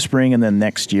breed in the spring, and then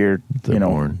next year, they're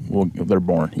born. They're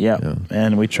born. Yeah.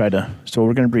 And we so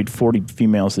we're going to breed 40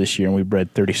 females this year, and we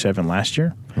bred 37 last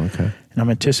year. Okay. And I'm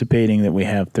anticipating that we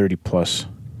have 30 plus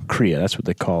cria. That's what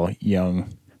they call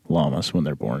young llamas when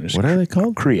they're born. What are they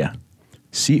called? Cria.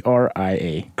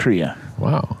 C-R-I-A. Cria.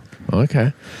 Wow.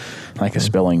 Okay. Like a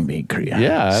spelling bee, cria.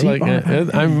 Yeah,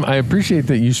 I appreciate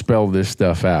that you spell this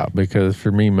stuff out, because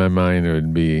for me, my mind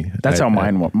would be. That's how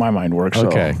my mind works.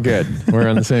 Okay, so. Good. We're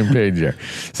on the same page there.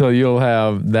 So you'll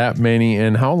have that many,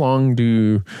 and how long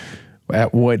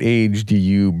at what age do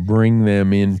you bring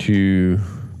them into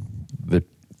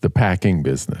the packing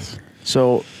business?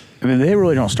 So, they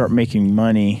really don't start making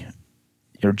money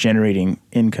or generating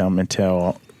income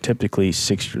until typically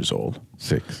 6 years old.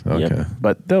 6, okay. Yep.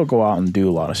 But they'll go out and do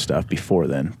a lot of stuff before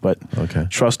then. But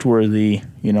trustworthy,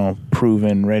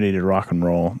 proven, ready to rock and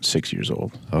roll, 6 years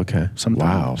old. Okay.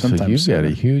 Sometimes so you've got a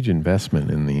 7. huge investment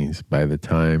in these by the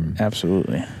time.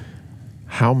 Absolutely.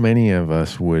 How many of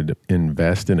us would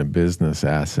invest in a business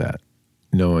asset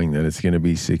knowing that it's going to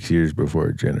be 6 years before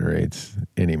it generates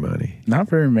any money? Not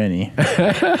very many.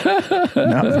 Not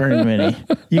very many.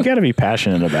 You got to be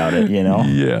passionate about it,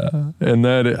 Yeah. And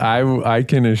that I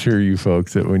can assure you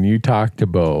folks that when you talk to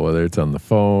Bo, whether it's on the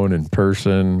phone, in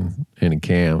person, in a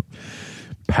camp,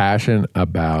 passion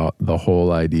about the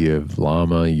whole idea of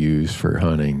llama use for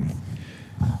hunting,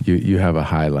 you have a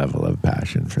high level of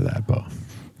passion for that, Bo.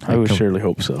 I would surely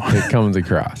hope so. It comes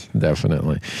across,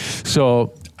 definitely.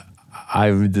 So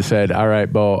I've said, all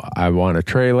right, Bo, I want a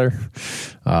trailer.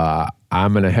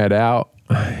 I'm going to head out.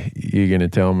 You're going to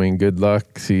tell me good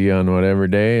luck, see you on whatever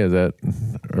day? Is that,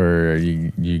 or are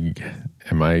you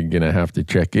am I going to have to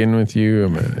check in with you?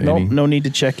 No need to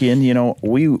check in. You know,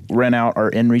 we rent out our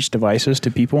InReach devices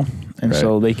to people, and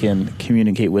so they can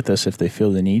communicate with us if they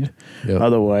feel the need. Yep.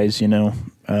 Otherwise, you know,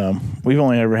 we've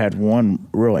only ever had one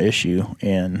real issue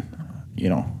in,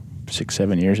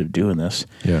 6-7 years of doing this.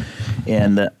 Yeah.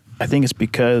 And I think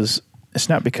it's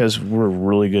not because we're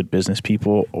really good business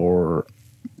people or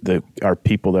our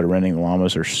people that are renting the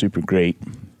llamas are super great,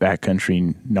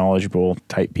 backcountry, knowledgeable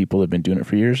type people that have been doing it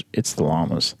for years. It's the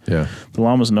llamas. Yeah. The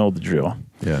llamas know the drill.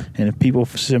 Yeah. And if people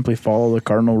simply follow the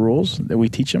cardinal rules that we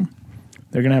teach them,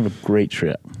 they're going to have a great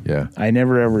trip. Yeah. I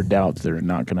never ever doubt they're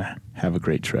not going to have a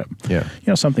great trip. Yeah.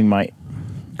 Something might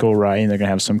go right and they're going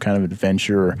to have some kind of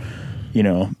adventure or,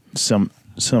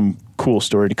 some cool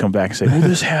story to come back and say, well,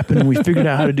 this happened and we figured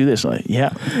out how to do this. Like, yeah,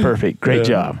 perfect. Great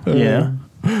job. Yeah.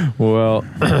 Well,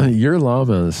 your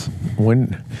llamas,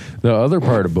 when the other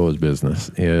part of Bo's business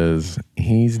is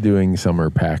he's doing summer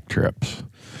pack trips.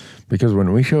 Because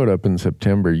when we showed up in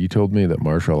September, you told me that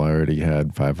Marshall already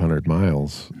had 500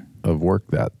 miles of work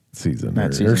that season,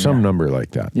 or some number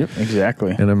like that. Yep,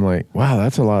 exactly. And I'm like, wow,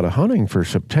 that's a lot of hunting for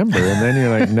September. And then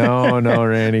you're like, no,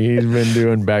 Randy, he's been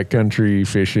doing backcountry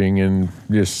fishing and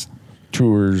just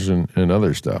tours and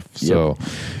other stuff. Yep. So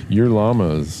your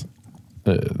llamas,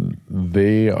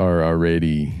 they are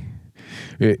already,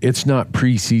 it's not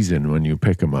preseason when you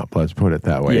pick them up. Let's put it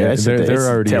that way. Yeah, they're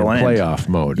already in playoff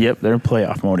mode. Yep, they're in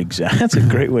playoff mode. Exactly. That's a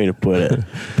great way to put it.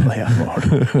 Playoff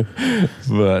mode.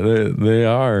 But they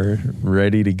are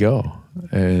ready to go.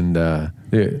 And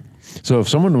so if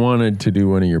someone wanted to do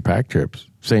one of your pack trips,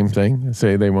 same thing.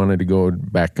 Say they wanted to go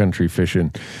backcountry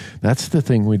fishing. That's the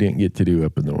thing we didn't get to do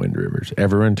up in the Wind Rivers.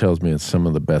 Everyone tells me it's some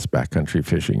of the best backcountry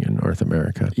fishing in North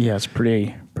America. Yeah, it's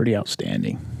pretty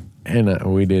outstanding. And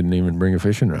we didn't even bring a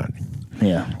fishing rod.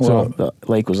 Yeah. Well, the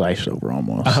lake was iced over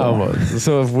almost. So. Almost.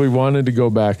 So if we wanted to go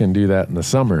back and do that in the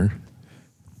summer,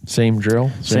 same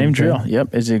drill? Same drill.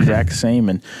 Yep. It's the exact same.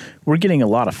 And we're getting a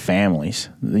lot of families,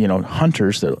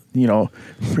 hunters that, I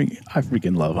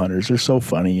freaking love hunters. They're so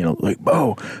funny, like,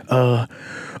 Bo, I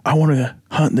want to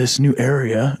hunt this new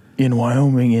area in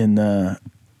Wyoming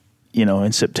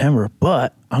in September,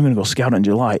 but I'm going to go scout in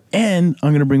July, and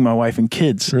I'm going to bring my wife and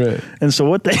kids. Right. And so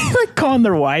what they calling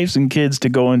their wives and kids to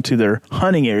go into their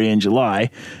hunting area in July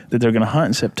that they're going to hunt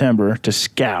in September to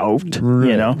scout,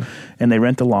 right. And they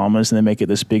rent the llamas and they make it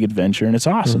this big adventure, and it's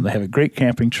awesome. They have a great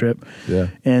camping trip. Yeah.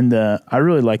 And I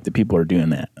really like that people are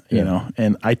doing that,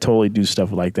 and I totally do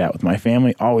stuff like that with my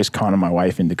family, always conning my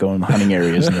wife into going hunting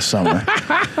areas in the summer.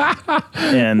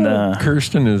 And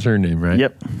Kirsten is her name, right?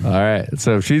 Yep. All right.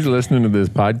 So if she's listening to this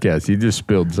podcast, you just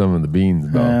spilled some of the beans,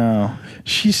 Bo. No,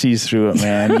 she sees through it,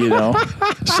 man.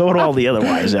 So do all the other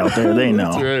wives out there. They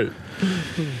know. That's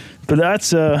right. But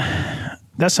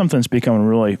that's something that's becoming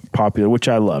really popular, which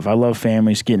I love. I love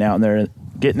families getting out in there,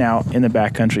 getting out in the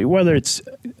backcountry, whether it's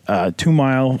a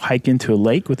 2-mile hike into a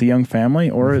lake with a young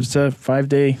family or it's a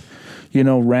 5-day,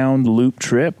 round loop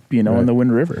trip, in the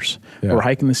Wind Rivers or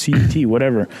hiking the CET,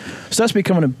 whatever. So that's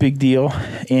becoming a big deal,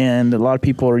 and a lot of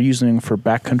people are using it for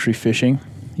backcountry fishing.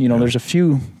 There's a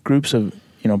few groups of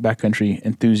backcountry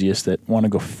enthusiasts that want to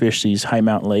go fish these high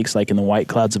mountain lakes, like in the White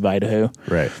Clouds of Idaho,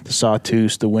 right? The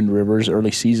Sawtooth, the Wind Rivers,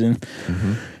 early season,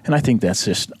 and I think that's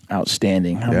just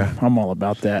outstanding. I'm all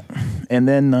about that. And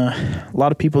then a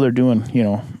lot of people are doing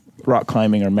rock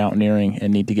climbing or mountaineering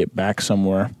and need to get back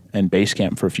somewhere and base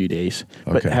camp for a few days,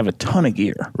 but have a ton of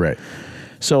gear. Right.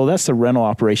 So that's the rental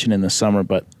operation in the summer.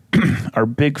 But our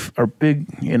big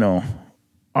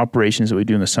operations that we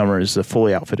do in the summer is the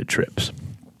fully outfitted trips.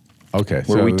 Okay.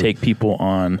 Where we take people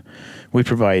on, we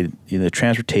provide the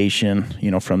transportation,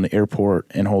 from the airport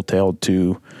and hotel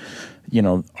to,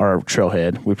 our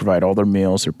trailhead. We provide all their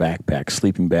meals, their backpacks,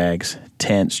 sleeping bags,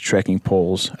 tents, trekking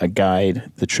poles, a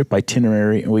guide, the trip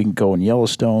itinerary, and we can go in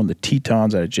Yellowstone, the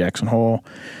Tetons out of Jackson Hole,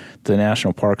 the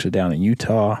national parks are down in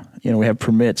Utah. We have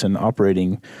permits and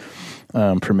operating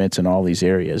permits in all these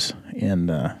areas. And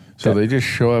so they just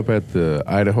show up at the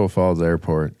Idaho Falls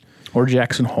Airport. Or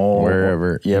Jackson Hole.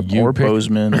 Wherever. Or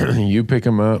Bozeman. You pick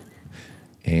them up,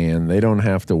 and they don't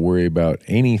have to worry about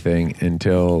anything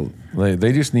until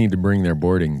they just need to bring their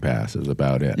boarding pass is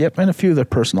about it. Yep, and a few of their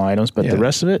personal items, but the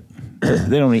rest of it,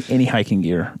 They don't need any hiking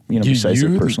gear, besides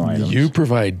their personal items. You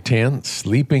provide tents,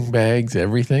 sleeping bags,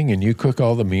 everything, and you cook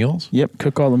all the meals? Yep,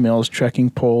 cook all the meals,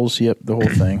 trekking poles, yep, the whole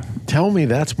thing. Tell me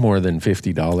that's more than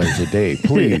 $50 a day,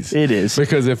 please. It is.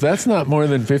 Because if that's not more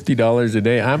than $50 a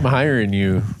day, I'm hiring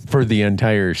you for the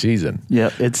entire season.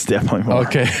 Yep, it's definitely more.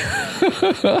 Okay.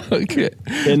 Okay.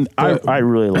 And I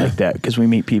really like that because we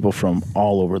meet people from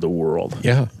all over the world.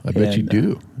 Yeah, I bet you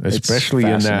do. Especially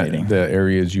in the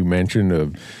areas you mentioned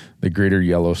of the greater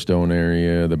Yellowstone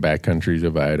area, the backcountries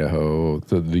of Idaho,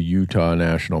 the Utah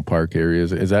National Park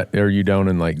areas. Are you down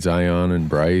in like Zion and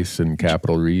Bryce and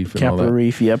Capitol Reef and all that? Capitol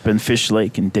Reef, yep, and Fish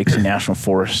Lake and Dixie National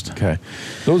Forest. Okay.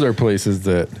 Those are places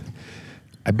that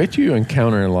I bet you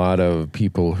encounter a lot of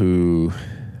people who,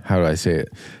 how do I say it,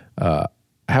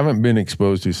 haven't been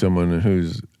exposed to someone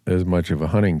who's as much of a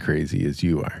hunting crazy as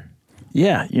you are.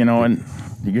 Yeah, and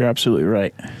you're absolutely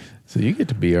right. So you get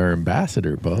to be our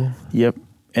ambassador, Bo. Yep.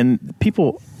 And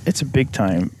people, it's a big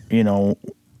time,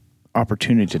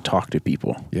 opportunity to talk to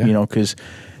people, because,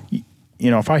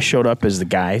 if I showed up as the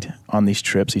guide on these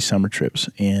trips, these summer trips,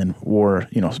 and wore,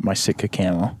 my Sitka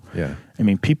camo, I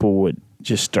mean, people would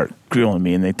just start grilling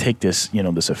me, and they take this,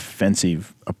 this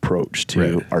offensive approach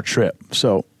to our trip.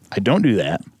 So I don't do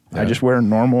that. Yeah. I just wear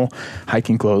normal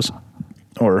hiking clothes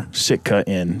or Sitka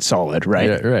in solid, right?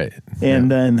 Yeah, right. And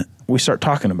then we start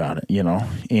talking about it,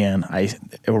 and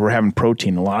we're having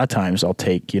protein. A lot of times I'll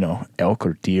take, elk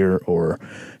or deer or,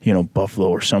 buffalo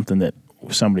or something that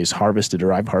somebody's harvested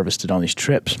or I've harvested on these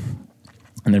trips.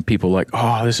 And then people are like,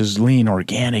 oh, this is lean,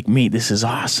 organic meat. This is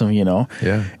awesome,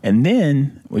 Yeah. And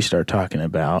then we start talking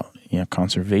about,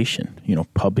 conservation,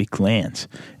 public lands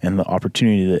and the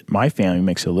opportunity that my family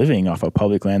makes a living off of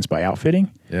public lands by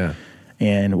outfitting. Yeah.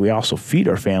 And we also feed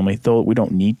our family, though we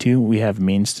don't need to. We have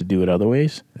means to do it other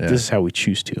ways. Yeah. This is how we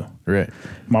choose to. Right.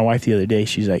 My wife the other day,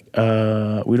 she's like,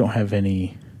 we don't have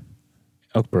any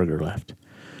elk burger left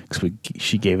because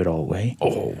she gave it all away.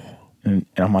 Oh. And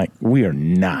I'm like, we are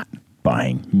not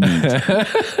buying meat.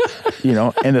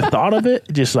 And the thought of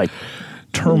it, just like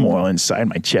turmoil inside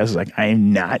my chest, is like, I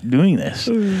am not doing this.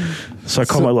 So I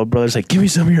called my little brother, like, give me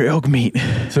some of your elk meat.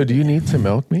 So do you need some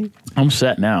elk meat? I'm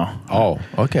set now. Oh,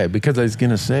 okay. Because I was going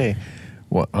to say,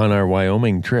 on our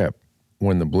Wyoming trip,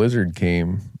 when the blizzard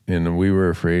came and we were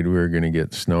afraid we were going to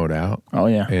get snowed out. Oh,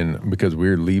 yeah. And because we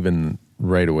were leaving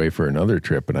right away for another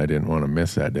trip and I didn't want to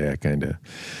miss that day,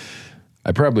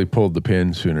 I probably pulled the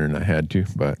pin sooner than I had to,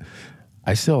 but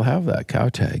I still have that cow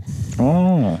tag.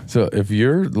 Oh. So if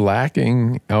you're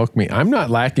lacking elk meat, I'm not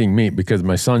lacking meat because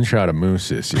my son shot a moose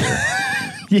this year.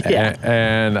 Yeah.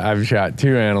 And I've shot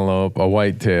 2 antelope, a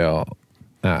whitetail.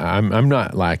 I'm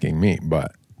not lacking meat,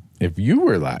 but if you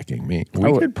were lacking meat,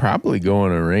 we could probably go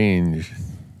on a range,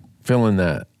 fill in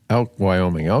that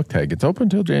Wyoming elk tag. It's open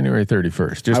until January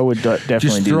 31st. I would definitely do that.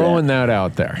 Just throwing that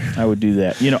out there. I would do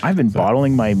that. I've been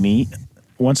bottling my meat.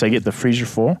 Once I get the freezer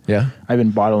full, I've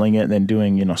been bottling it and then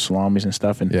doing, salamis and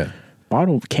stuff. And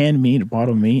canned meat,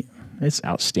 bottled meat, it's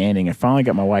outstanding. I finally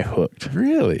got my wife hooked.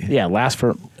 Really? Yeah, lasts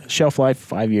for shelf life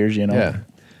 5 years, Yeah.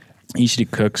 Easy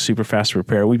to cook, super fast to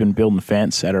prepare. We've been building a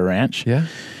fence at our ranch. Yeah.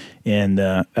 And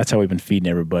that's how we've been feeding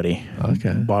everybody.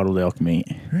 Okay. Bottled elk meat.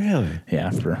 Really? Yeah,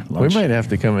 for lunch. We might have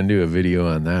to come and do a video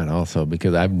on that also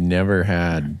because I've never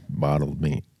had bottled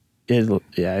meat.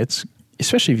 It's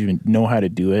especially if you know how to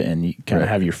do it and you kind of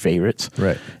have your favorites.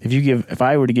 Right. If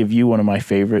I were to give you one of my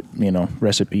favorite,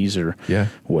 recipes or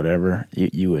whatever,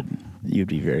 you'd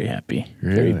be very happy,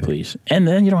 very pleased. And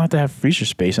then you don't have to have freezer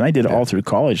space. And I did it all through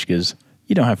college because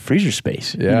you don't have freezer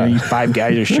space. Yeah. You 5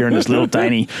 guys are sharing this little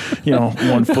tiny,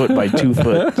 1 foot by 2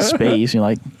 foot space. You're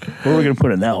like, where are we going to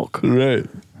put an elk? Right.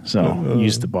 So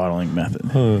use the bottling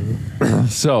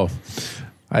method. So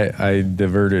I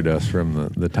diverted us from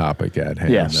the topic at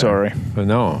hand. Yeah, sorry. But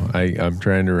no, I'm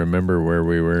trying to remember where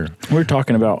we were. We're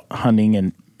talking about hunting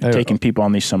and taking people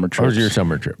on these summer trips. Those are your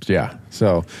summer trips, yeah.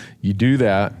 So you do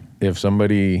that. If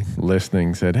somebody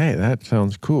listening said, hey, that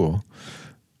sounds cool,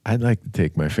 I'd like to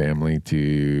take my family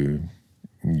to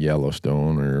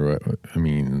Yellowstone or,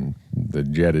 the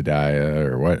Jedediah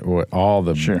or what all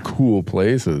the cool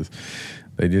places.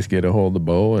 They just get a hold of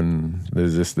Bo, and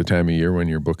is this the time of year when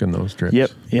you're booking those trips?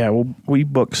 Yep. Yeah, well, we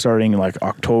book starting like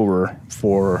October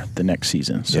for the next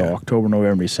season. So October,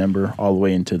 November, December, all the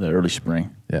way into the early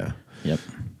spring. Yeah. Yep.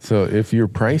 So if your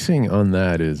pricing on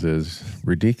that is as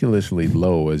ridiculously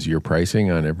low as your pricing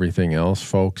on everything else,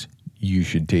 folks, you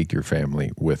should take your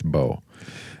family with Bo.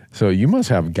 So you must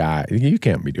have guides. You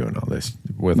can't be doing all this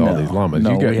with all these llamas.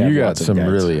 No, you got some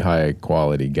really high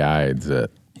quality guides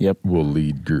that will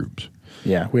lead groups.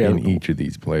 Yeah, we have in each of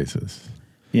these places.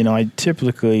 I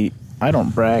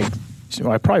don't brag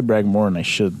I probably brag more than I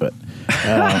should, but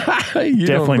You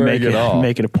definitely don't brag at all.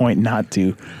 make it a point not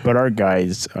to. But our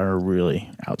guides are really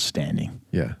outstanding.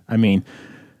 Yeah. I mean,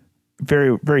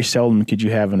 very, very seldom could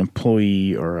you have an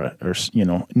employee or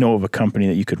know of a company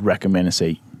that you could recommend and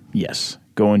say, yes,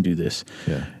 go and do this.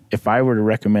 Yeah. If I were to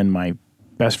recommend my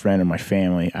best friend or my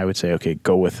family, I would say, okay, if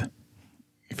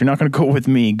you're not going to go with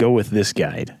me, go with this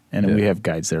guide. And we have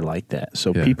guides that are like that.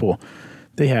 So people,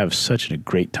 they have such a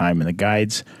great time. And the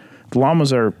guides, the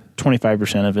llamas are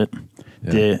 25% of it.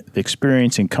 Yeah. The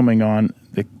experience in coming on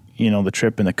the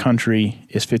trip in the country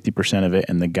is 50% of it,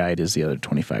 and the guide is the other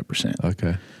 25%.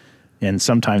 Okay. And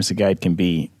sometimes the guide can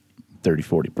be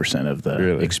 30-40% of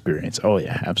the experience. Oh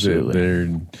yeah, absolutely.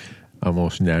 They're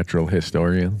almost natural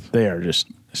historians. They are just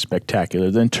spectacular.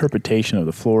 The interpretation of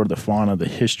the flora, the fauna, the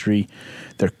history,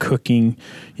 their cooking,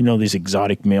 these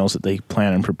exotic meals that they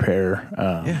plan and prepare.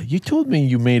 You told me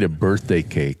you made a birthday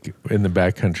cake in the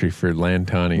backcountry for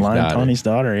Lantani's daughter. Lantani's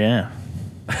daughter, yeah.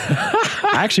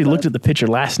 I actually looked at the picture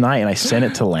last night and I sent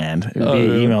it to Land via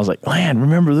email. I was like, Land,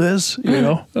 remember this?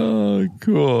 Oh,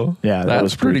 cool. Yeah, that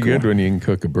was pretty cool. good when you can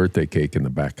cook a birthday cake in the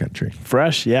backcountry.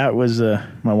 Fresh, yeah. It was.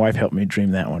 My wife helped me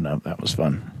dream that one up. That was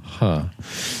fun. Huh.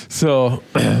 So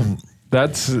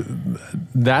that's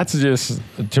just,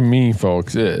 to me,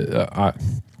 folks.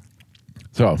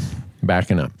 So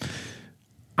backing up,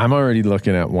 I'm already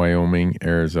looking at Wyoming,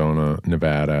 Arizona,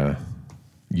 Nevada,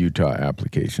 Utah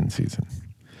application season.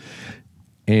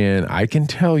 And I can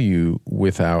tell you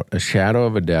without a shadow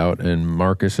of a doubt, and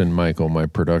Marcus and Michael, my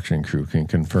production crew, can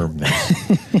confirm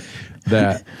this,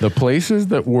 that the places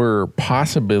that were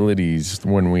possibilities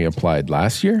when we applied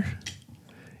last year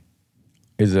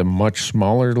is a much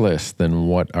smaller list than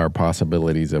what are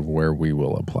possibilities of where we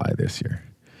will apply this year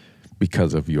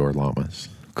because of your llamas.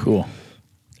 Cool.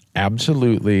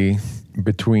 Absolutely.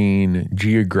 Between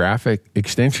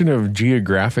extension of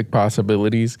geographic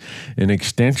possibilities and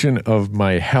extension of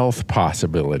my health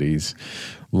possibilities,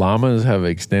 llamas have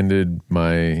extended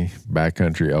my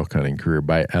backcountry elk hunting career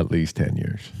by at least 10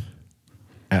 years.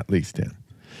 At least 10.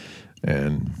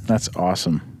 And that's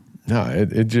awesome. No,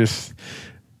 it just,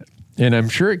 and I'm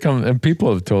sure it comes, and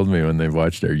people have told me when they've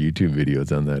watched our YouTube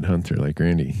videos on that hunt, they're like,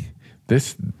 Randy,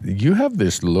 you have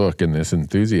this look and this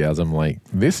enthusiasm, like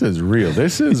this is real.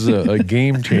 This is a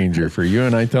game changer for you.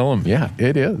 And I tell them, yeah,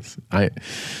 it is.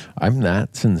 I'm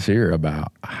that sincere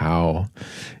about how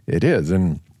it is.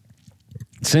 And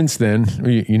since then,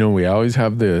 we always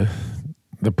have the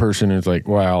person who's like,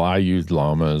 well, I used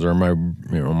llamas, or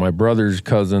my brother's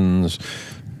cousin's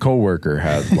coworker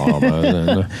has llamas,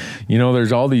 and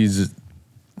there's all these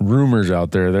rumors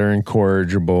out there. They're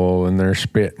incorrigible and they're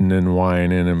spitting and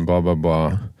whining and blah, blah,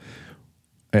 blah.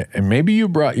 And maybe you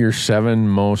brought your 7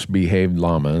 most behaved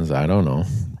llamas. I don't know.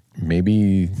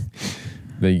 Maybe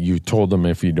you told them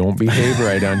if you don't behave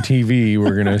right on TV,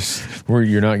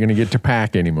 you're not going to get to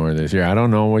pack anymore this year. I don't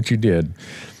know what you did,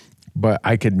 but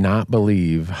I could not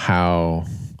believe how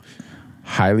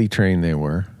highly trained they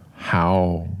were,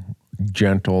 how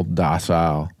gentle,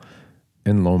 docile,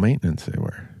 and low maintenance they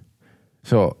were.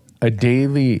 So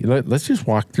let's just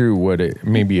walk through what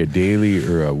maybe a daily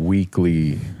or a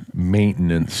weekly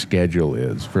maintenance schedule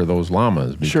is for those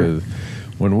llamas. Because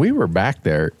when we were back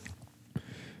there,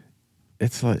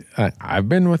 it's like I've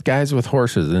been with guys with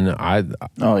horses, and I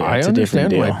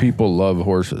understand why people love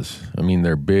horses. I mean,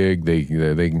 they're big, they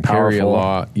can carry a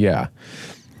lot, yeah.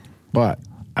 But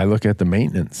I look at the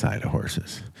maintenance side of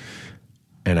horses.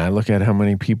 And I look at how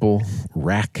many people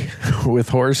wreck with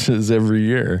horses every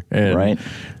year. And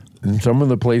in some of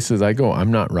the places I go, I'm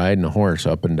not riding a horse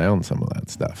up and down some of that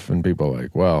stuff. And people are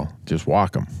like, well, just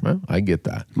walk them. Well, I get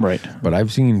that. Right. But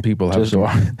I've seen people have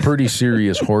some pretty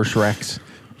serious horse wrecks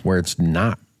where it's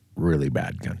not really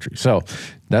bad country. So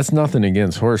that's nothing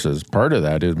against horses. Part of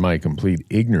that is my complete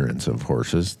ignorance of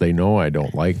horses. They know I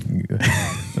don't like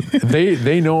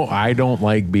they know I don't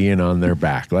like being on their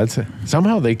back.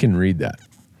 Somehow they can read that.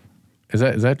 Is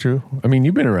that true? I mean,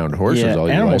 you've been around horses all your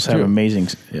life. Animals have amazing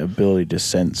ability to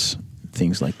sense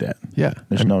things like that. Yeah.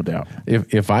 There's no doubt.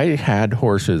 If I had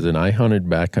horses and I hunted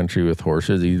backcountry with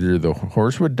horses, either the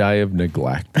horse would die of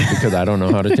neglect because I don't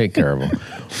know how to take care of them,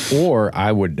 or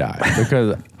I would die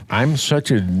because I'm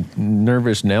such a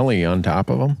nervous Nelly on top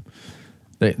of them.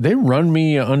 They run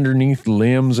me underneath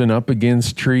limbs and up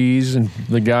against trees, and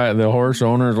the horse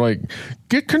owner's like,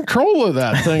 get control of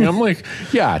that thing. I'm like,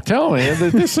 yeah, tell me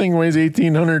that this thing weighs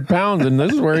 1,800 pounds and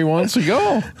this is where he wants to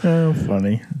go. Oh,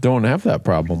 funny. Don't have that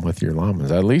problem with your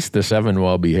llamas. At least the 7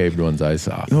 well-behaved ones I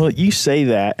saw. Well, you say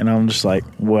that, and I'm just like,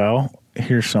 well,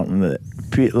 here's something a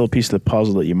little piece of the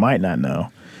puzzle that you might not know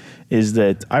is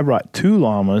that I brought 2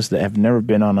 llamas that have never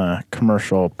been on a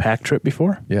commercial pack trip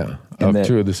before. Yeah. And Of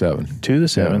 2 of the 7. 2 of the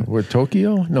 7. Yeah. With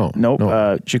Tokyo? No. Nope.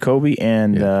 No. Jacoby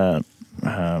and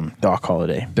Doc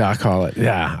Holiday. Doc Holiday.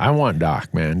 Yeah. I want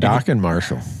Doc, man. Doc and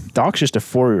Marshall. Doc's just a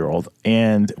 4-year-old,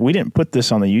 and we didn't put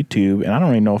this on the YouTube, and I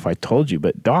don't even know if I told you,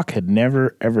 but Doc had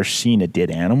never, ever seen a dead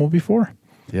animal before.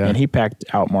 Yeah. And he packed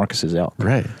out Marcus's elk.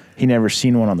 Right. He never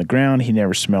seen one on the ground. He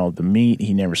never smelled the meat.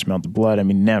 He never smelled the blood. I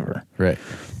mean, never. Right.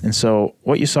 And so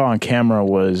what you saw on camera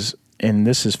was, and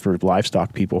this is for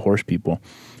livestock people, horse people,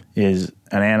 is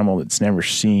an animal that's never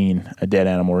seen a dead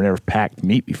animal or never packed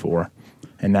meat before.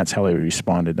 And that's how he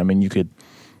responded. I mean, you didn't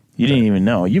even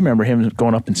know. You remember him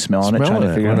going up and smelling it, trying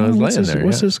to figure out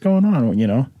what's this going on, you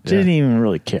know? Didn't even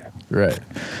really care. Right.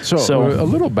 So a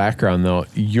little background, though.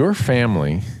 Your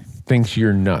family thinks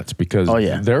you're nuts because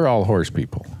they're all horse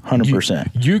people.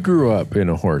 100%. You grew up in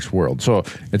a horse world. So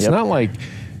it's not like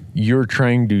you're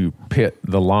trying to pit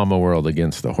the llama world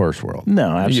against the horse world.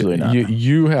 No, absolutely not.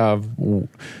 You have,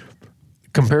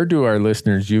 compared to our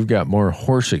listeners, you've got more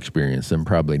horse experience than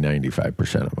probably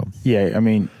 95% of them. Yeah, I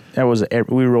mean,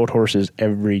 we rode horses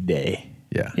every day.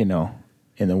 Yeah. You know,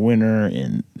 in the winter,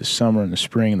 in the summer, in the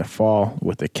spring, in the fall,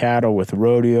 with the cattle, with the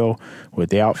rodeo, with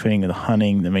the outfitting of the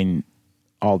hunting. I mean,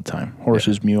 all the time.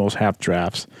 Horses, mules, half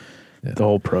drafts, the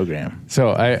whole program.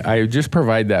 So I just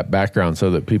provide that background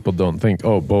so that people don't think,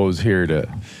 oh, Bo's here to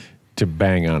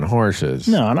bang on horses.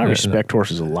 No, and I respect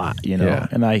horses a lot, you know,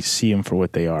 and I see them for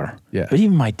what they are. Yeah. But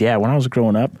even my dad, when I was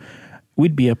growing up,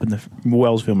 we'd be up in the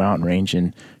Wellsville Mountain Range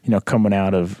and, you know, coming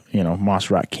out of, you know, Moss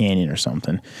Rock Canyon or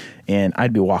something, and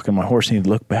I'd be walking my horse and he'd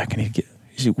look back and he'd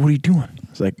say, what are you doing?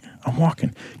 It's like, I'm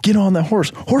walking. Get on that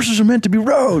horse. Horses are meant to be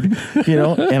rode, you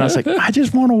know? And I was like, I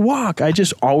just want to walk. I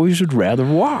just always would rather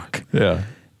walk. Yeah.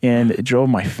 And it drove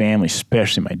my family,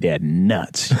 especially my dad,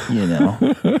 nuts, you know?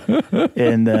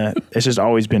 And it's just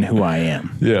always been who I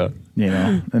am. Yeah. You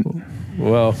know?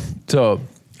 Well, so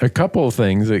a couple of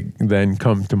things that then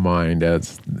come to mind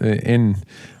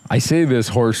I say this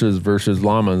horses versus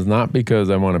llamas, not because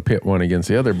I want to pit one against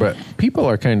the other, but people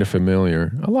are kind of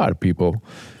familiar. A lot of people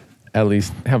at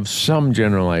least have some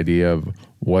general idea of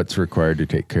what's required to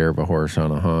take care of a horse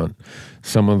on a hunt.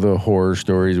 Some of the horror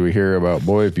stories we hear about,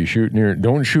 boy, if you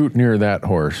don't shoot near that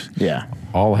horse. Yeah.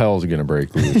 All hell's going to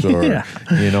break loose. Or,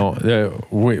 you know,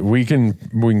 we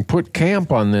can put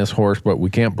camp on this horse, but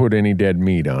we can't put any dead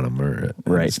meat on him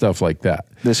or stuff like that.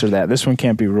 This or that. This one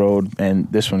can't be rode,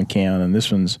 and this one can, and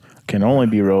this one's can only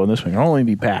be rode, and this one can only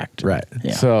be packed. Right.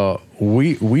 Yeah. So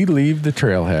we leave the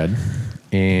trailhead,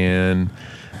 and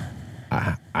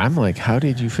I'm like, how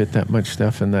did you fit that much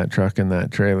stuff in that truck and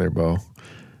that trailer, Bo?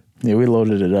 Yeah, we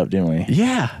loaded it up, didn't we?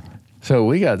 Yeah. So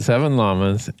we got 7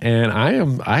 llamas, and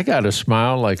I got a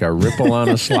smile like a ripple on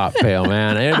a slop pail,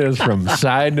 man. It is from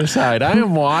side to side. I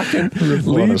am walking,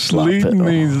 leading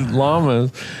these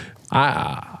llamas.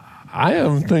 I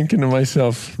am thinking to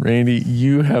myself, Randy,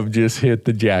 you have just hit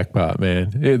the jackpot,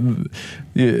 man.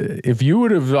 If you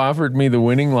would have offered me the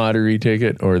winning lottery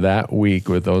ticket or that week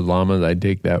with those llamas, I'd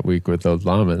take that week with those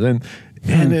llamas.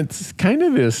 And it's kind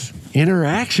of this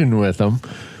interaction with them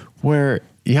where,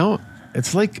 you know,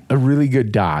 it's like a really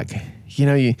good dog. You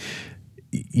know,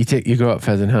 you go out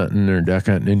pheasant hunting or duck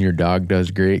hunting and your dog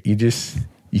does great.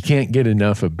 You can't get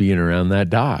enough of being around that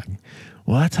dog.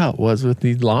 Well, that's how it was with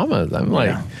these llamas. I'm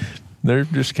like, they're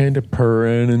just kind of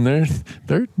purring and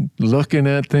they're looking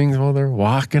at things while they're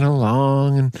walking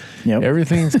along and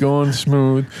everything's going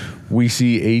smooth. We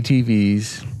see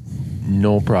ATVs,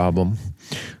 no problem.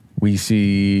 We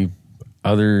see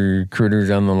other critters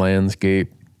on the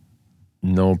landscape,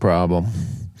 no problem.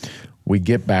 We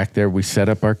get back there, we set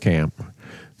up our camp.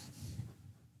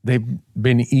 They've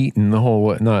been eating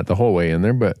not the whole way in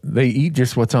there, but they eat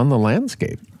just what's on the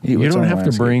landscape. You don't have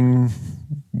to bring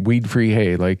weed-free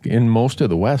hay. Like in most of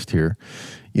the West here,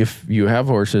 if you have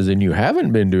horses and you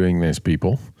haven't been doing this,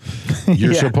 people,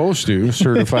 you're supposed to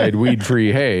certified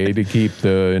weed-free hay to keep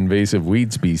the invasive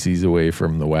weed species away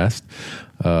from the West.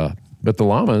 But the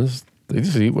llamas, they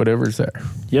just eat whatever's there.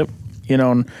 Yep. You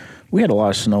know, we had a lot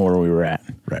of snow where we were at.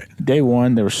 Right. Day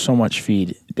 1, there was so much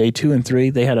feed. Day 2 and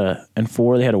 3, and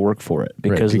 4, they had to work for it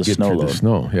because of the snow load. The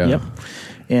snow, yeah. Yep.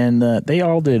 And they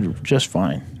all did just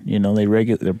fine. You know,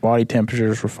 their body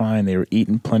temperatures were fine. They were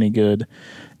eating plenty good.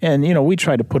 And, you know, we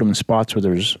tried to put them in spots where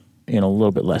there's, you know, a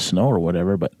little bit less snow or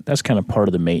whatever, but that's kind of part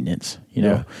of the maintenance, you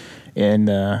know. Yeah.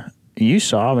 And you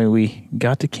saw, I mean, we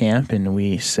got to camp and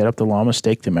we set up the llamas,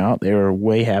 staked them out. They were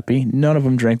way happy. None of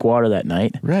them drank water that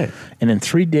night. Right. And in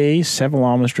 3 days, 7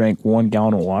 llamas drank 1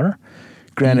 gallon of water.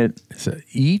 Granted,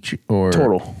 each or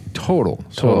total.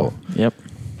 So Yep.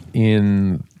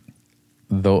 in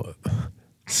though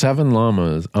 7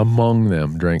 llamas among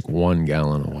them drank 1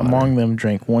 gallon of water. Among them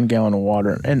drank 1 gallon of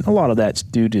water. And a lot of that's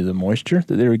due to the moisture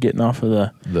that they were getting off of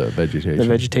the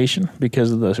vegetation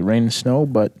because of the rain and snow.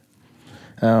 But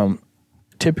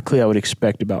typically I would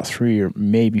expect about 3 or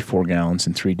maybe 4 gallons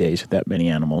in 3 days with that many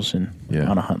animals on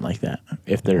a hunt like that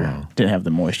if they didn't have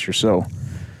the moisture. So,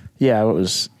 yeah,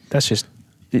 it's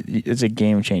a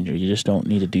game changer. You just don't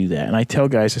need to do that. And I tell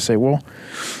guys, I say, well,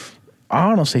 I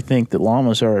honestly think that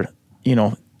llamas are,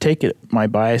 take my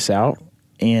bias out.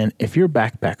 And if you're a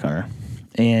backpack hunter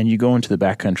and you go into the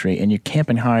backcountry and you're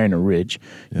camping high on a ridge,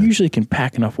 you usually can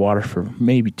pack enough water for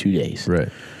maybe 2 days. Right.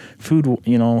 Food,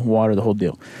 water, the whole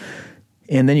deal.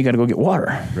 And then you got to go get water.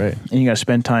 Right. And you got to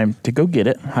spend time to go get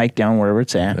it, hike down wherever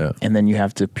it's at, and then you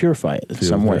have to purify it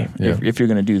some way if you're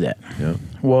going to do that. Yeah.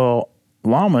 Well,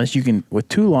 llamas, with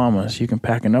 2 llamas, you can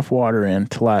pack enough water in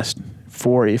to last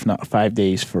 4, if not 5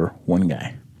 days for one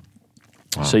guy.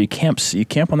 Wow. So you camp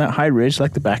on that high ridge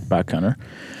like the backpack hunter.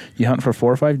 You hunt for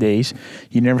 4 or 5 days.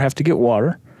 You never have to get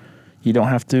water. You don't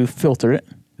have to filter it.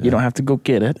 Yeah. You don't have to go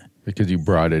get it. Because you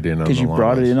brought it in on the llamas. Because you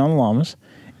brought it in on the llamas.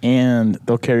 And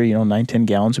they'll carry, 9, 10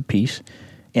 gallons apiece.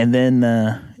 And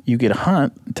then you get a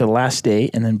hunt to the last day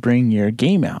and then bring your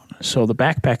game out. So the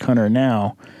backpack hunter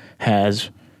now has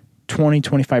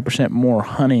 20-25% more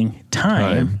hunting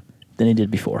time than he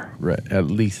did before. Right, at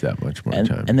least that much more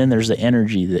time. And then there's the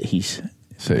energy that he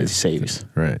saves.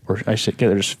 Right. Or I should get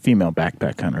there's female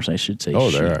backpack hunters, I should say. Oh,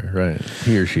 there are, right.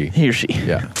 He or she.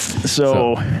 Yeah.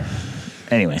 So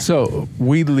anyway. So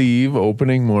we leave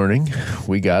opening morning.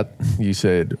 You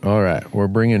said, all right, we're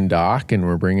bringing Doc and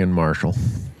we're bringing Marshall.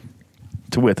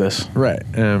 With us. Right.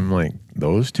 And I'm like,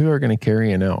 those 2 are going to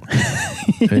carry an elk.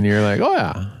 And you're like, oh,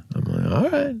 yeah. I'm like, all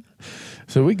right.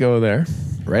 So we go there.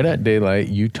 Right at daylight,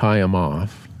 you tie them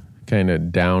off, kind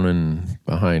of down and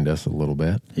behind us a little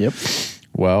bit. Yep.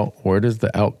 Well, where does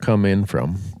the elk come in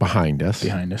from? Behind us.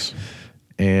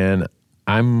 And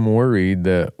I'm worried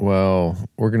that, we're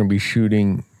going to be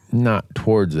shooting not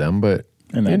towards them, but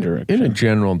in that direction. In a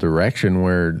general direction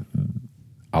where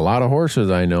a lot of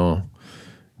horses I know,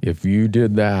 if you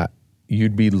did that,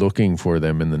 you'd be looking for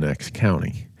them in the next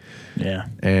county. Yeah.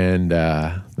 And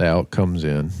the elk comes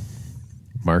in.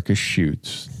 Marcus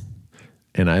shoots.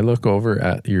 And I look over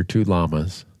at your 2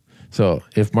 llamas. So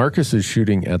if Marcus is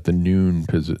shooting at the noon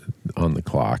on the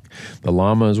clock, the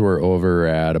llamas were over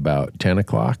at about 10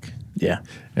 o'clock. Yeah.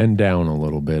 And down a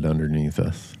little bit underneath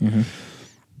us. Mm-hmm.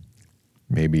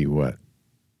 Maybe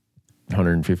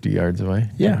 150 yards away?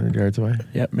 Yeah. 100 yards away?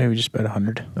 Yeah, maybe just about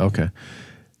 100. Okay.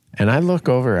 And I look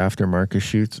over after Marcus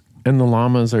shoots, and the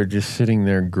llamas are just sitting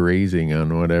there grazing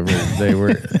on whatever they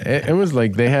were. It was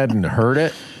like they hadn't heard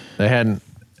it. They hadn't,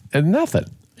 and nothing.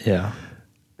 Yeah.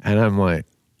 And I'm like,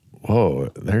 whoa,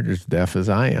 they're just deaf as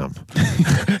I am.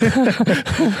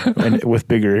 And with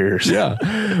bigger ears. Yeah.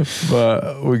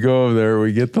 But we go over there,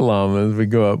 we get the llamas, we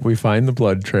go up, we find the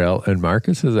blood trail, and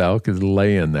Marcus's elk is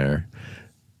laying there.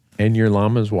 And your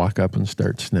llamas walk up and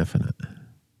start sniffing it.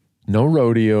 No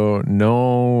rodeo,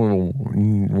 no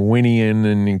whinnying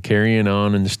and carrying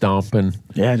on and stomping.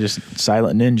 Yeah, just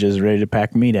silent ninjas ready to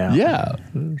pack meat out. Yeah.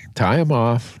 Tie them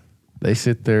off. They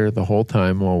sit there the whole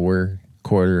time while we're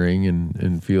quartering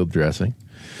and field dressing.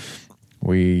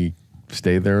 We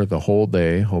stay there the whole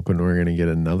day, hoping we're going to get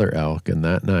another elk. And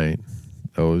that night,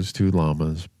 those 2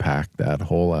 llamas packed that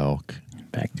whole elk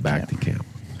back to camp.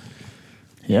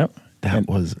 Yep. That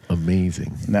was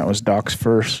amazing. And that was Doc's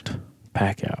first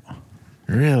pack out.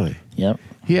 Really? Yep.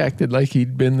 He acted like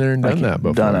he'd been there and done that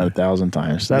before. Done it 1,000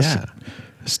 times. That's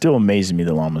still amazing me,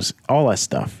 the llamas. All that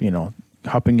stuff,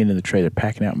 hopping into the trailer,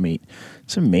 packing out meat.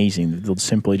 It's amazing that they'll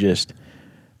simply just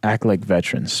act like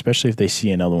veterans, especially if they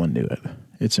see another one do it.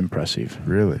 It's impressive.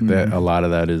 Really? Mm-hmm. That a lot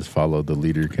of that is follow the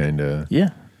leader kind of.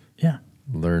 Yeah.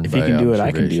 Learn if by he can do it,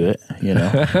 I can do it.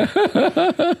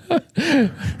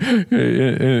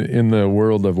 In the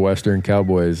world of Western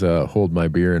cowboys, hold my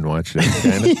beer and watch it.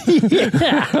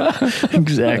 Yeah,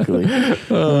 exactly.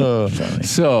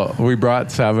 So we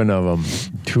brought 7 of them.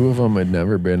 2 of them had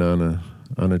never been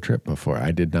on a trip before.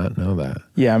 I did not know that.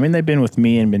 Yeah, I mean they've been with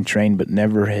me and been trained, but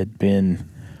never had been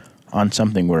on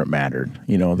something where it mattered.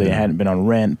 They hadn't been on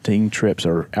renting trips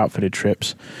or outfitted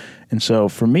trips, and so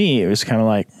for me it was kind of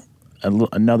like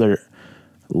another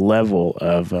level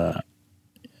of,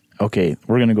 okay,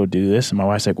 we're going to go do this. And my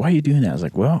wife's like, why are you doing that? I was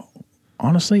like, well,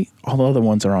 honestly, all the other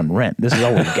ones are on rent. This is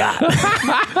all we got.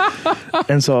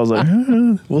 And so I was like,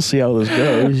 we'll see how this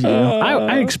goes.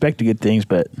 I expect to get things,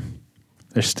 but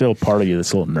there's still part of you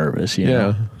that's a little nervous,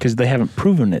 because they haven't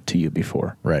proven it to you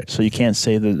before. Right. So you can't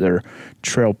say that they're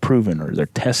trail proven or they're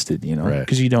tested, Right.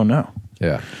 because you don't know.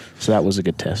 Yeah. So that was a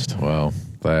good test. Well,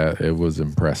 it was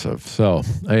impressive. So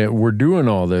we're doing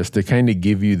all this to kind of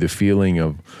give you the feeling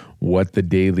of what the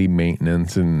daily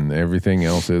maintenance and everything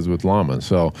else is with llamas.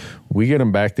 So we get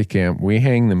them back to camp. We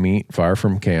hang the meat far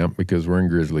from camp because we're in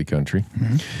grizzly country.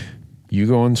 Mm-hmm. You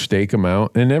go and stake them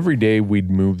out. And every day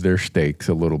we'd move their stakes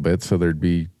a little bit so there'd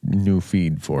be new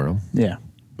feed for them. Yeah.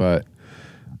 But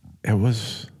it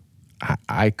was...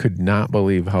 I could not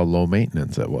believe how low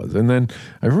maintenance it was. And then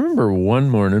I remember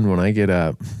one morning when I get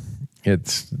up,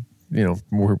 it's,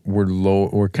 we're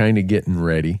low, we're kind of getting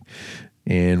ready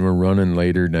and we're running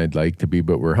later than I'd like to be,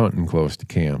 but we're hunting close to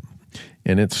camp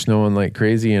and it's snowing like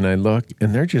crazy. And I look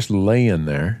and they're just laying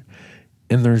there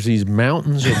and there's these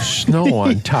mountains of snow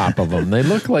on top of them. They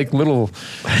look like little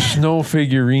snow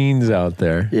figurines out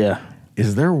there. Yeah.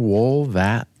 Is their wool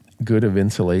that good of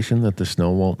insulation that the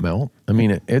snow won't melt? I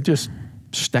mean, it just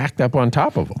stacked up on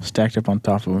top of them. Stacked up on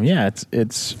top of them. Yeah,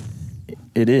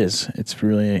 it is. It's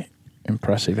really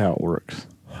impressive how it works.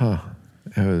 Huh.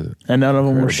 And none of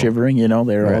them were shivering. They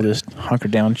were all just hunkered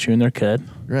down, chewing their cud.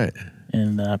 Right.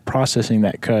 And processing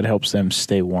that cud helps them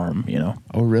stay warm.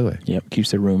 Oh, really? Yep. Keeps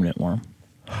their ruminant warm.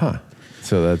 Huh.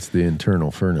 So that's the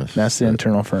internal furnace. That's the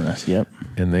internal furnace. Yep.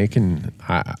 And they can.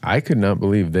 I could not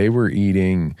believe they were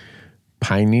eating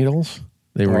pine needles.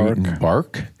 They were eating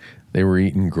bark. They were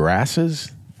eating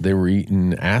grasses. They were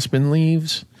eating aspen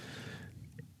leaves.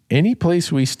 Any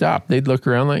place we stopped, they'd look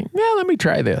around like, yeah, let me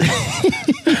try this.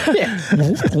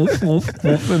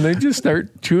 And they just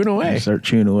start chewing away.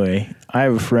 I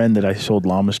have a friend that I sold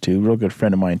llamas to, a real good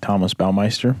friend of mine, Thomas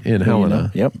Baumeister. In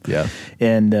Helena. Yep. Yeah.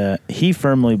 And he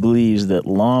firmly believes that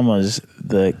llamas,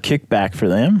 the kickback for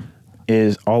them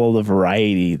is all of the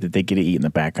variety that they get to eat in the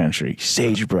backcountry.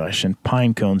 Sagebrush and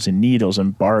pine cones and needles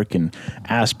and bark and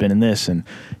aspen and this and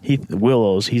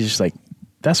willows. He's just like,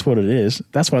 that's what it is.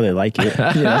 That's why they like it.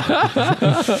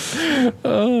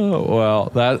 Oh,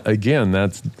 well,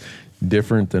 that's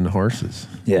different than horses.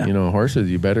 Yeah. Horses,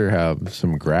 you better have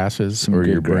some grasses or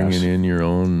you're bringing in your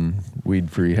own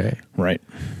weed-free hay. Right.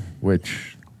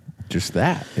 Which, just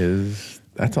that's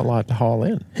a lot to haul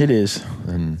in. It is.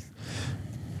 And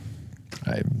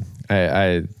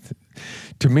I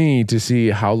to me, to see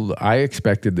how I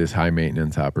expected this high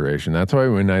maintenance operation. That's why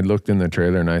when I looked in the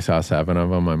trailer and I saw 7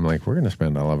 of them, I'm like, we're going to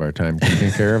spend all of our time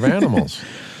taking care of animals.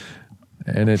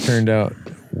 And it turned out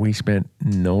we spent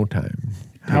no time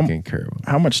taking care of them.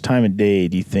 How much time a day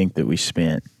do you think that we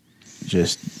spent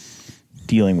just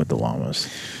dealing with the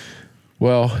llamas?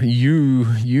 Well,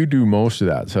 you do most of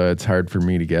that, so it's hard for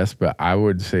me to guess, but I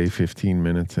would say 15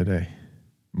 minutes a day.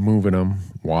 Moving them,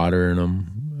 watering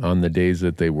them. On the days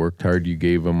that they worked hard, you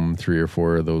gave them 3 or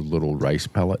 4 of those little rice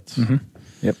pellets. Mm-hmm.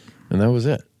 Yep. And that was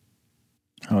it.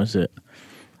 That was it.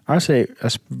 I would say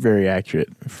that's very accurate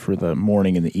for the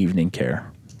morning and the evening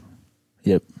care.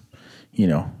 Yep.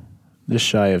 Just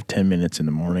shy of 10 minutes in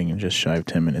the morning and just shy of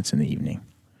 10 minutes in the evening.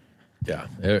 Yeah,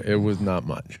 it was not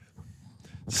much.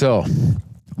 So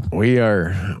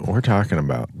we're talking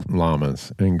about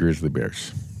llamas and grizzly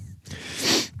bears.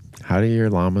 How do your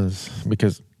llamas,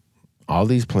 because all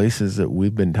these places that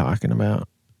we've been talking about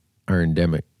are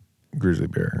endemic grizzly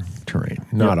bear terrain.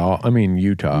 Not all. I mean,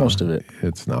 Utah. Most of it.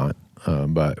 It's not.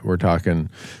 But we're talking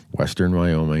western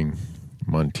Wyoming,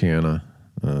 Montana,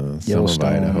 some of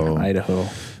Idaho.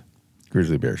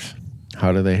 Grizzly bears.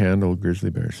 How do they handle grizzly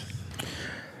bears?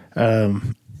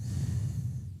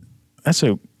 That's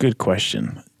a good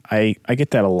question. I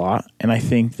get that a lot, and I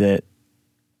think that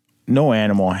no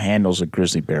animal handles a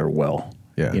grizzly bear well.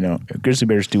 Yeah. Grizzly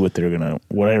bears do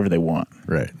whatever they want.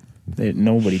 Right.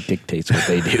 Nobody dictates what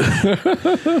they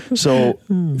do. So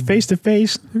face to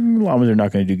face, llamas are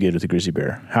not going to do good with a grizzly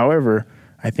bear. However,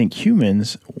 I think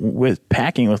humans with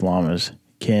packing with llamas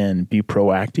can be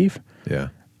proactive. Yeah.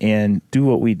 And do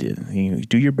what we did. You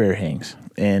do your bear hangs.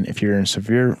 And if you're in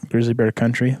severe grizzly bear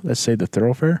country, let's say the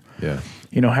thoroughfare,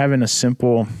 having a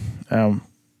simple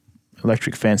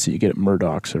electric fence that you get at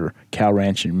Murdoch's or Cow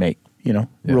Ranch and make,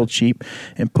 real cheap,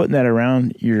 and putting that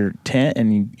around your tent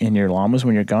and your llamas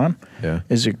when you're gone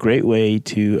is a great way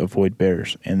to avoid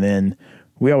bears. And then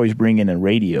we always bring in a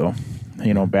radio,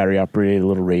 battery operated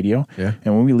little radio. Yeah.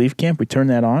 And when we leave camp, we turn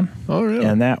that on. Oh, really?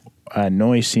 And that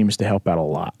noise seems to help out a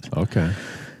lot. Okay.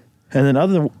 And then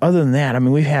other than that, I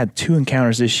mean, we've had 2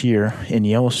 encounters this year in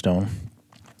Yellowstone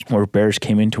where bears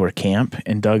came into our camp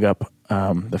and dug up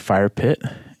the fire pit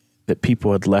that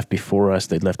people had left before us.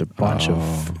 They'd left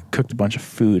cooked a bunch of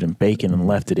food and bacon and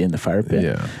left it in the fire pit.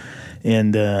 Yeah.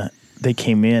 And they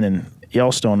came in, and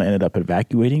Yellowstone ended up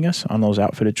evacuating us on those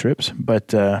outfitted trips.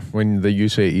 But when you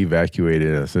say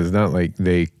evacuated us, it's not like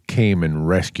they came and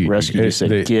rescued you. They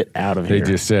said, get out of here. They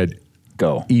just said,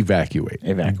 go. Evacuate.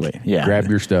 Yeah. Grab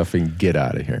your stuff and get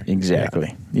out of here.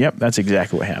 Exactly. Yep, that's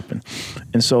exactly what happened.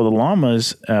 And so the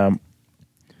llamas,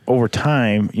 over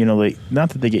time, they not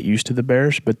that they get used to the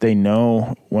bears, but they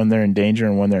know when they're in danger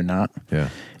and when they're not. Yeah.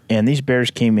 And these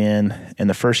bears came in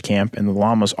the first camp, and the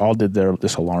llamas all did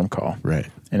this alarm call. Right.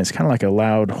 And it's kind of like a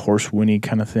loud horse whinny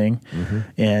kind of thing. Mm-hmm.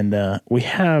 And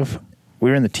we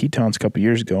were in the Tetons a couple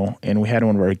years ago, and we had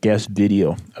one of our guests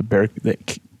video a bear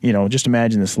that, just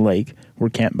imagine this lake. We're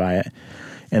camped by it,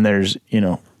 and there's,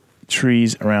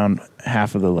 trees around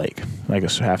half of the lake, like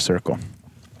a half circle.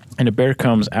 And a bear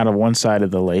comes out of one side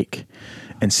of the lake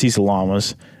and sees the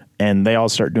llamas, and they all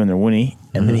start doing their whinny,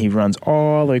 and then he runs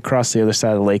all the way across the other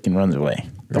side of the lake and runs away.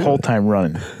 The whole time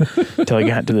running until he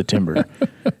got to the timber.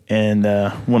 And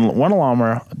when one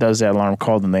llama does that alarm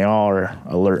call, then they all are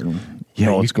alert and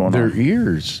know what's going on. Their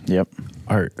ears Yep.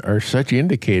 are such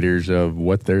indicators of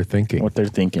what they're thinking.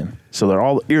 So their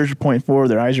ears are pointing forward,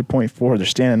 their eyes are pointing forward, they're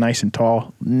standing nice and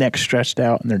tall, neck stretched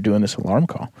out, and they're doing this alarm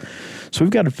call. So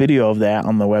we've got a video of that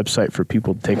on the website for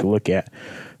people to take a look at.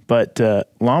 But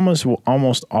llamas will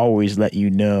almost always let you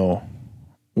know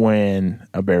when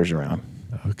a bear's around.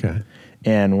 Okay.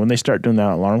 And when they start doing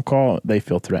that alarm call, they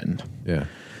feel threatened. Yeah.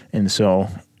 And so,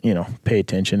 pay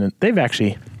attention. And they've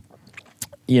actually,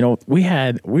 we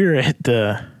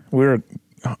were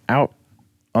out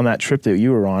on that trip that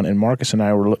you were on, and Marcus and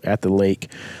I were at the lake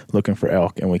looking for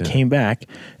elk, and we came back,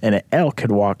 and an elk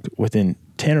had walked within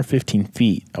 10 or 15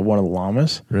 feet of one of the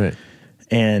llamas. Right.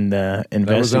 And investigated.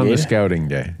 That was on the scouting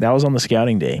day. That was on the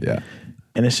scouting day. Yeah.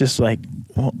 And it's just like,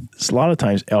 it's a lot of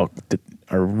times elk that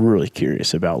are really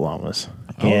curious about llamas.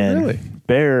 Oh, and really?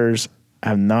 Bears,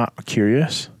 I'm not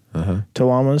curious to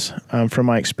llamas from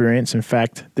my experience. In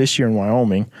fact, this year in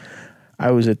Wyoming,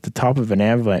 I was at the top of an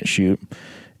avalanche chute,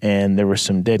 and there were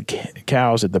some dead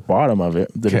cows at the bottom of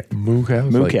it. Moo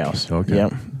cows? Moo cows. Okay.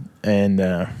 Yep. And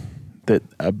that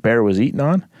a bear was eating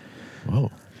on.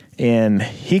 Whoa. And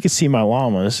he could see my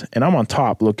llamas, and I'm on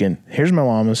top looking, here's my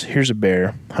llamas, here's a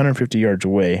bear, 150 yards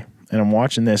away, and I'm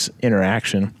watching this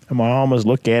interaction. And my llamas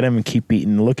look at him and keep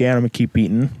eating, look at him and keep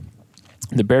eating.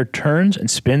 The bear turns and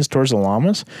spins towards the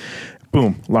llamas.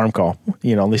 Boom, alarm call.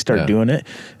 They start doing it.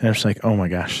 And I'm just like, oh my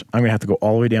gosh, I'm going to have to go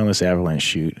all the way down this avalanche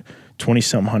chute,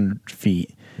 20-something hundred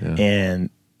feet, and,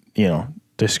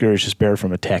 discourage this bear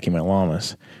from attacking my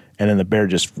llamas. And then the bear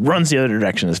just runs the other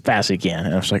direction as fast as he can.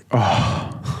 And I was like, and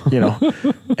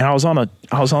I was on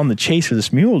the chase for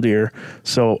this mule deer.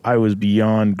 So I was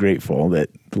beyond grateful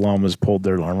that the llamas pulled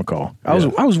their alarm call. I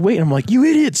was waiting. I'm like, you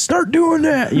idiots, start doing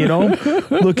that.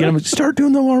 Look at them, start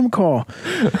doing the alarm call.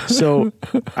 So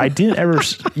I didn't ever,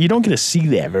 you don't get to see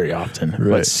that very often,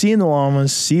 but seeing the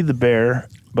llamas, see the bear.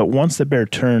 But once the bear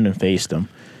turned and faced them,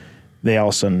 they all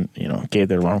of a sudden, gave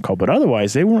their alarm call. But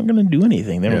otherwise, they weren't going to do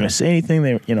anything. They weren't going to say anything.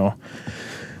 They,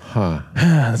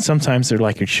 sometimes they're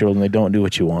like your children. They don't do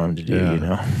what you want them to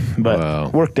do,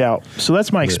 But worked out. So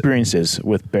that's my experiences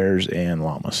with bears and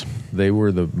llamas. They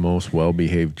were the most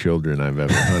well-behaved children I've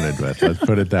ever hunted with. Let's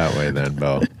put it that way then,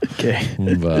 Bo. Okay.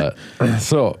 But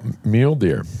so mule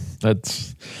deer.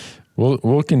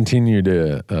 We'll continue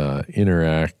to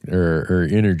interact or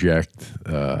interject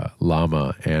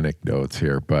llama anecdotes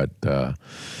here, but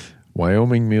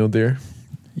Wyoming mule deer.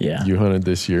 Yeah. You hunted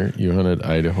this year. You hunted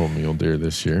Idaho mule deer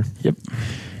this year. Yep.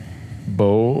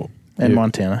 Bo and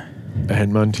Montana.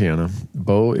 And Montana.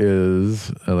 Bo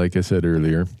is, like I said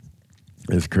earlier,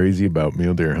 as crazy about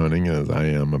mule deer hunting as I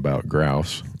am about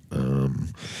grouse.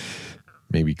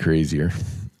 Maybe crazier.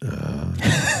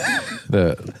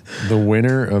 The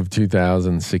winter of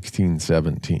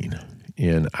 2016-17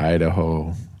 in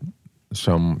Idaho,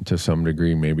 to some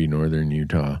degree, maybe northern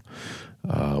Utah,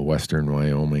 western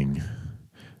Wyoming,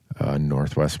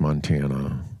 northwest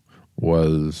Montana,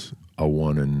 was a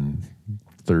 1 in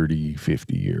 30,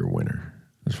 50 year winter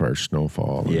as far as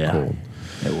snowfall and cold.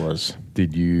 It was.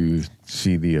 Did you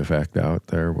see the effect out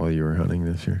there while you were hunting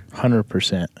this year?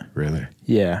 100%. Really?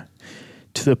 Yeah.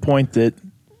 To the point that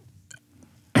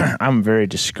I'm very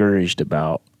discouraged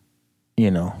about,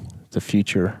 the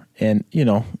future. And,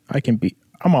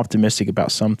 I'm optimistic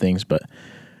about some things, but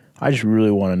I just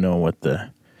really want to know what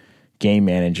the game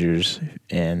managers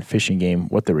and fishing game,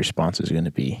 what the response is going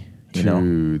to be,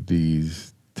 to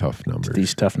these tough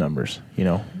numbers.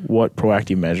 What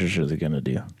proactive measures are they going to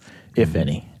do, if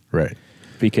any? Right.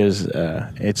 Because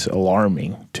it's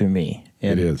alarming to me.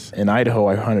 And it is. In Idaho,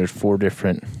 I hunted 4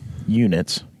 different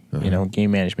units,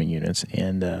 game management units,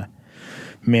 and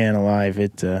man alive,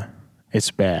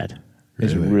 it's bad.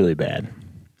 It's really bad.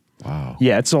 Wow.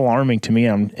 Yeah, it's alarming to me,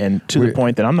 and to the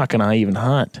point that I'm not going to even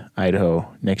hunt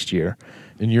Idaho next year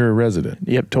And you're a resident.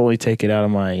 Yep, totally take it out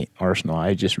of my arsenal.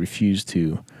 I just refuse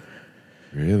to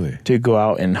Really? go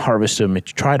out and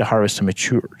try to harvest a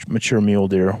mature mule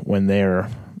deer when they're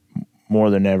more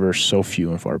than ever so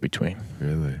few and far between.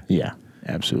 Really? Yeah,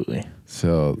 absolutely.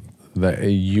 So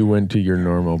you went to your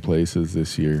normal places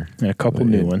this year. And a couple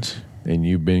new ones. And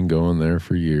you've been going there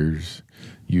for years.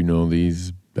 You know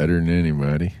these better than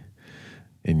anybody.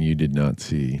 And you did not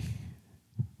see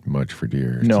much for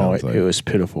deer. No, it was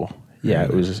pitiful. Yeah,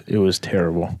 it was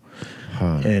terrible.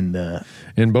 Huh.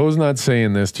 And Bo's not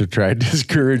saying this to try to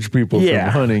discourage people from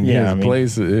hunting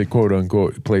places, quote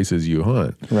unquote, places you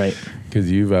hunt. Right.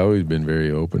 Because you've always been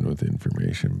very open with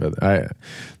information. But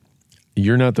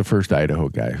you're not the first Idaho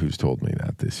guy who's told me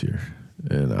that this year.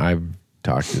 And I've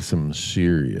talked to some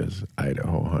serious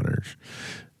Idaho hunters.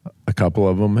 A couple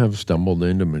of them have stumbled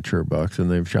into mature bucks and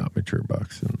they've shot mature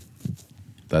bucks. And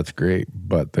that's great.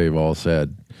 But they've all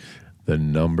said the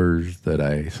numbers that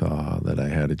I saw that I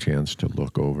had a chance to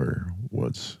look over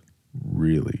was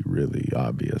really, really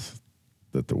obvious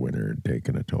that the winter had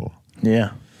taken a toll.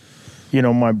 Yeah. You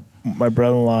know, my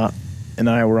brother-in-law and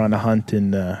I were on a hunt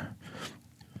and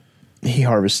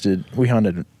we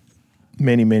hunted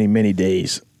many, many, many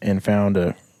days and found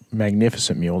a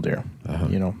magnificent mule deer,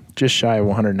 just shy of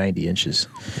 190 inches.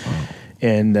 Wow.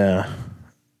 And,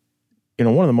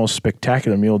 one of the most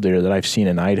spectacular mule deer that I've seen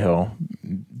in Idaho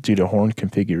due to horn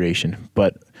configuration,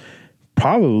 but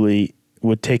probably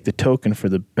would take the token for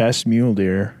the best mule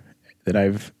deer that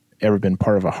I've ever been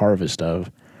part of a harvest of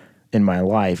in my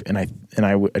life. And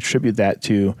I would attribute that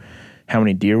to how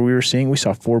many deer we were seeing. We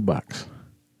saw 4 bucks.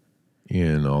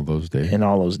 In all those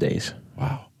days?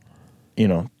 Wow.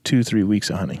 2-3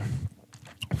 weeks of hunting.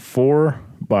 4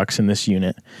 bucks in this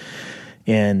unit.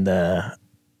 And,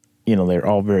 they're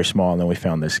all very small. And then we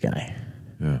found this guy.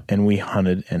 Yeah. And we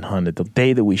hunted and hunted. The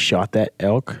day that we shot that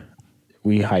elk,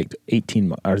 we hiked 18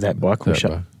 miles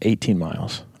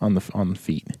on the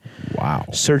feet. Wow.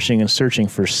 Searching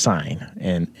for sign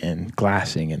and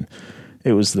glassing, and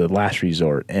it was the last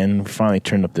resort. And we finally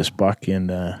turned up this buck,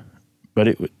 and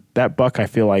that buck, I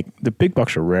feel like the big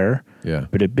bucks are rare. Yeah.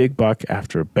 But a big buck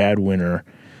after a bad winter,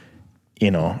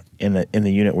 in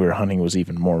the unit we were hunting was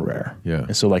even more rare. Yeah.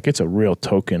 And so it's a real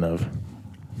token of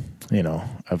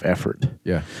effort.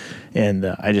 Yeah. And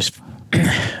I just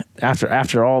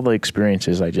after all the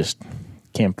experiences, I just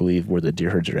can't believe where the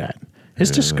deer herds are at. It's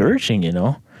discouraging,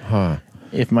 Huh.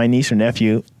 If my niece or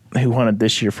nephew who hunted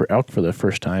this year for elk for the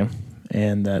first time,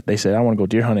 and they said, I want to go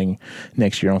deer hunting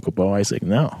next year, Uncle Bo, I was like,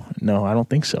 no, I don't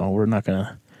think so. We're not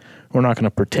gonna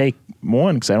partake.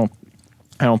 One, because I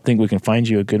don't think we can find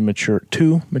you a good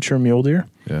mature mule deer.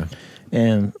 Yeah.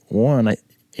 And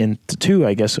two,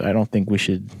 I guess I don't think we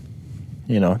should,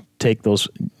 take those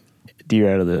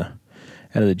deer out of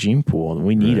the gene pool.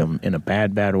 We need them in a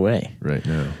bad way. Right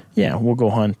now. Yeah, we'll go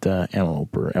hunt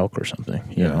antelope or elk or something,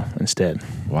 instead.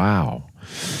 Wow.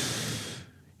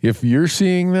 If you're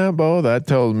seeing that, Bo, that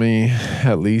tells me,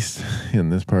 at least in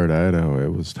this part of Idaho,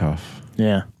 it was tough.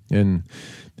 Yeah. And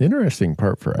the interesting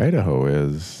part for Idaho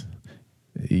is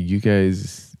you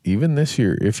guys, even this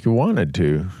year, if you wanted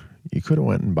to, you could have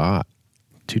went and bought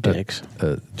 2 tags.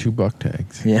 2 buck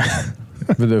tags. Yeah.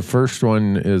 The first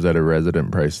one is at a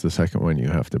resident price. The second one, you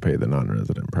have to pay the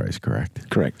non-resident price, correct?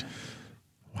 Correct.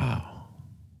 Wow.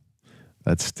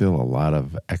 That's still a lot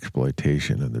of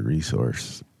exploitation of the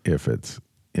resource if it's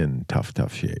in tough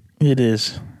shape. It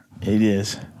is.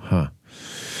 Huh.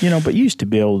 But you used to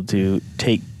be able to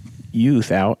take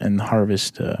youth out and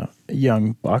harvest a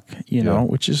young buck,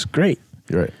 which is great.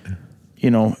 Right.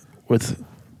 With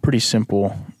pretty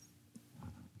simple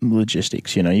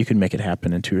logistics, you can make it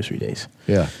happen in 2 or 3 days.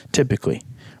 Yeah. Typically.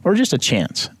 Or just a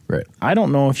chance. Right. I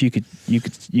don't know if you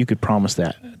could promise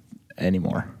that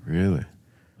anymore. Really?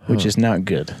 Which is not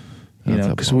good.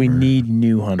 Because we bummer. need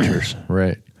new hunters.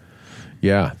 Right.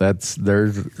 Yeah,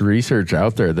 there's research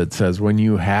out there that says when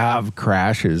you have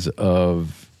crashes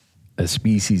of a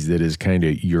species that is kind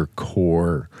of your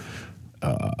core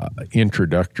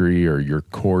introductory or your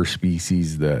core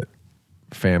species that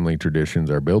family traditions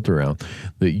are built around,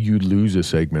 that you lose a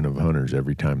segment of hunters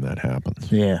every time that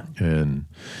happens. Yeah. And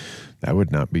that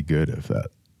would not be good if that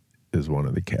is one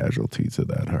of the casualties of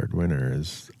that hard winter,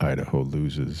 is Idaho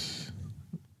loses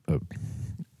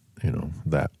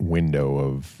that window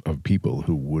of people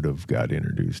who would have got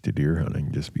introduced to deer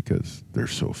hunting just because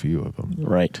there's so few of them.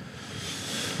 Right.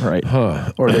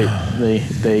 Huh. Or they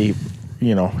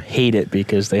hate it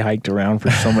because they hiked around for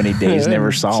so many days,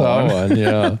 never saw one.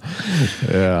 Yeah.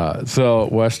 Yeah. So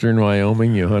Western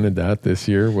Wyoming, you hunted that this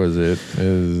year. Was it?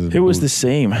 It was the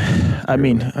same. I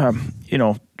mean,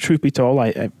 truth be told,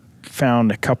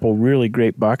 found a couple really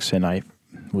great bucks, and I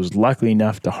was lucky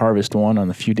enough to harvest one on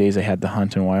the few days I had to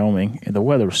hunt in Wyoming. And the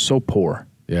weather was so poor.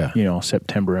 Yeah.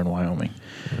 September in Wyoming.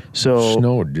 So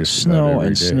snowed just snow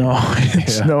and snow and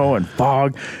snow and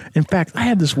fog. In fact, I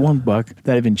had this one buck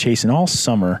that I've been chasing all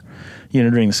summer,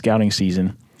 during the scouting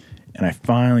season, and I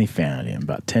finally found him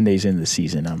about 10 days into the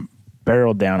season. I'm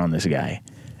barreled down on this guy,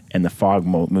 and the fog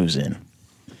moves in.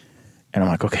 And I'm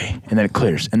like, okay. And then it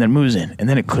clears, and then it moves in, and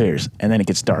then it clears, and then it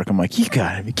gets dark. I'm like, you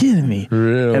gotta be kidding me.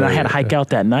 Really? And I had to hike out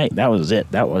that night. That was it.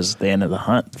 That was the end of the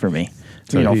hunt for me,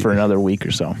 for another week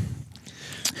or so.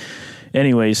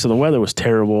 Anyway, so the weather was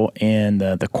terrible, and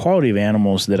the quality of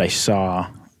animals that I saw,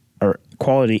 or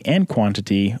quality and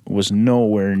quantity, was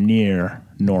nowhere near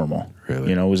normal.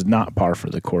 Really? It was not par for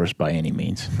the course by any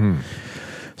means.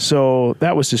 So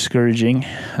that was discouraging,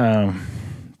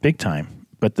 big time.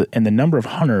 But the number of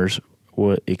hunters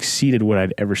exceeded what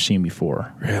I'd ever seen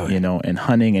before. Really? And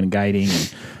hunting and guiding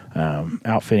and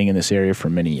outfitting in this area for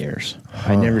many years.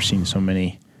 I'd never seen so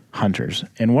many hunters.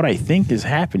 And what I think is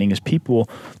happening is people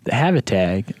that have a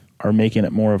tag are making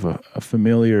it more of a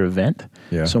familiar event.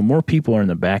 Yeah. So more people are in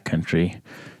the backcountry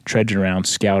trudging around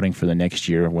scouting for the next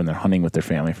year when they're hunting with their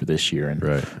family for this year. And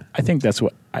right. I think that's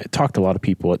what I talked to a lot of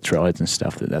people at trailheads and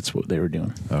stuff that's what they were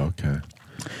doing. Okay.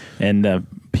 And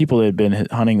people that had been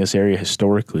hunting this area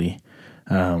historically,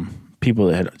 people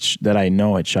that I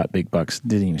know had shot big bucks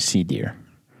didn't even see deer.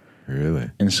 Really?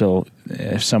 And so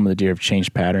some of the deer have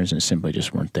changed patterns and simply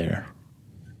just weren't there.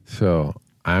 So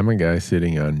I'm a guy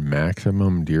sitting on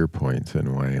maximum deer points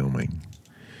in Wyoming.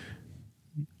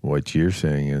 What you're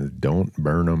saying is don't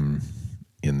burn them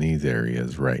in these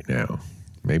areas right now.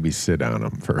 Maybe sit on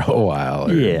them for a while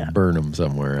or burn them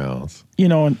somewhere else.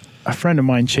 And a friend of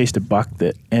mine chased a buck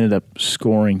that ended up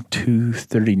scoring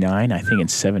 239, I think, in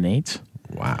 7/8.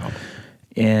 Wow.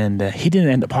 And he didn't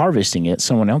end up harvesting it.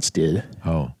 Someone else did.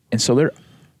 Oh. And so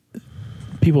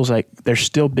people's like, there's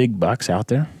still big bucks out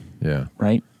there. Yeah.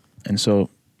 Right? And so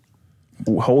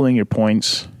holding your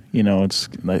points, it's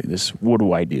like this, what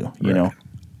do I do?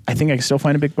 I think I can still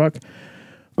find a big buck,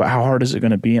 but how hard is it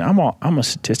going to be? And I'm a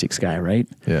statistics guy, right?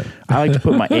 Yeah. I like to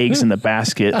put my eggs in the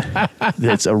basket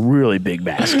that's a really big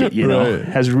basket, Right.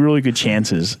 has really good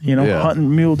chances.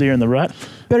 Hunting mule deer in the rut,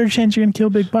 better chance you're going to kill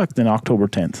a big buck than October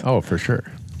 10th. Oh, for sure.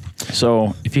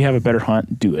 So if you have a better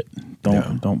hunt, do it.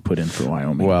 Don't put in for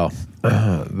Wyoming. Well,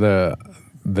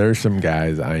 there's some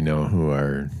guys I know who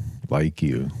are like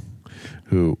you,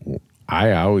 who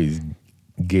I always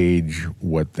gauge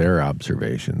what their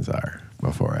observations are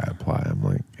before I apply. I'm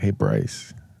like, hey,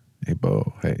 Bryce, hey,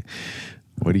 Bo, hey,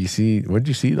 what did you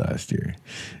see last year?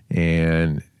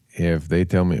 And if they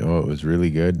tell me, oh, it was really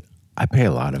good, I pay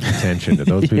a lot of attention to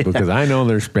those people because I know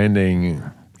they're spending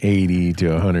 80 to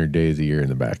 100 days a year in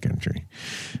the backcountry.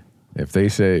 If they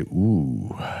say,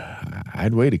 ooh,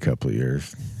 I'd wait a couple of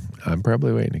years, I'm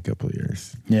probably waiting a couple of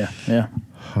years. Yeah.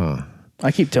 Huh.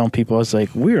 I keep telling people, I was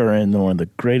like, we are in one of the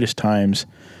greatest times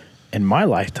in my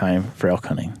lifetime for elk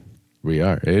hunting. We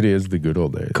are. It is the good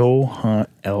old days. Go hunt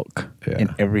elk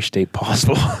in every state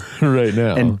possible. Right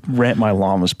now. And rent my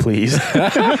llamas, please.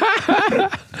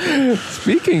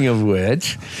 Speaking of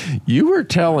which, you were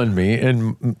telling me,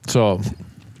 and so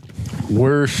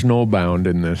we're snowbound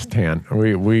in this tent.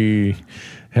 We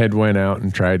had went out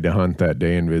and tried to hunt that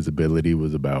day, and visibility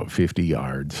was about 50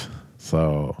 yards.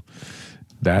 So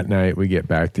that night we get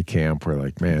back to camp. We're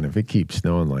like, man, if it keeps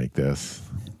snowing like this,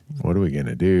 what are we going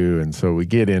to do? And so we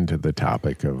get into the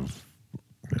topic of,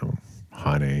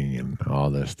 hunting and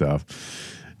all this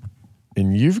stuff.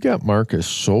 And you've got Marcus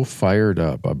so fired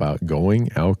up about going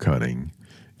elk hunting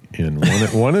in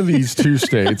one of these two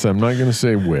states, I'm not going to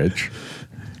say which,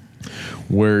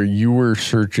 where you were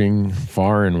searching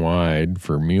far and wide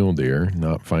for mule deer,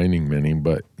 not finding many,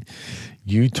 but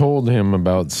you told him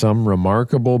about some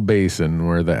remarkable basin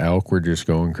where the elk were just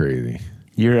going crazy.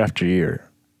 Year after year.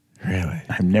 Really?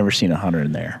 I've never seen a hunter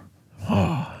in there.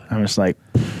 Oh. I'm just like,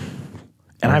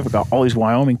 and I've got all these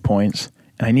Wyoming points,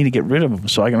 and I need to get rid of them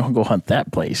so I can go hunt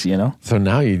that place, So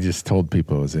now you just told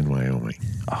people it was in Wyoming.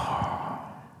 Oh.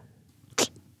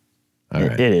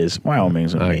 It is.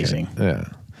 Wyoming's amazing. Okay. Yeah.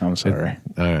 I'm sorry.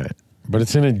 All right. But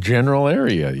it's in a general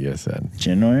area, you said.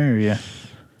 General area.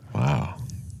 Wow.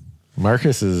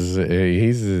 Marcus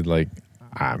he's like,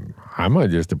 I'm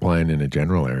just applying in a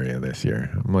general area this year.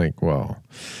 I'm like, well,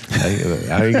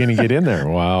 how are you going to get in there?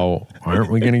 Well, aren't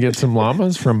we going to get some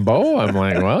llamas from Bo? I'm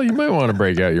like, well, you might want to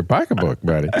break out your pocketbook,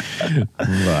 buddy.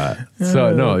 But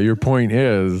so no, your point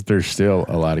is there's still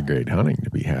a lot of great hunting to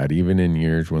be had, even in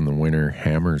years when the winter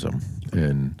hammers them.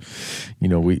 And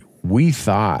we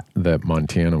thought that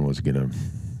Montana was going to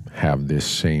have this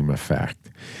same effect,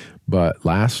 But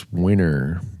last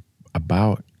winter,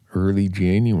 about early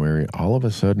January, all of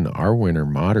a sudden our winter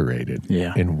moderated.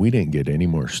 Yeah. And we didn't get any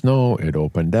more snow. It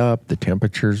opened up. The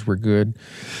temperatures were good.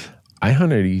 I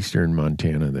hunted eastern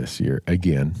Montana this year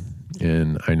again.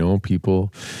 And I know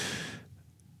people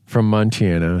from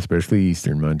Montana, especially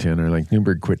eastern Montana, are like,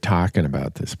 Newberg, quit talking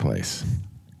about this place.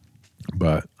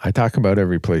 But I talk about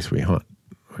every place we hunt.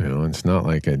 You know, it's not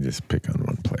like I just pick on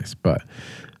one place. But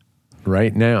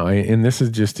right now, and this is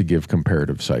just to give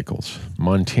comparative cycles,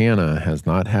 Montana has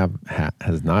not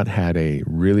had a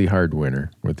really hard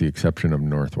winter, with the exception of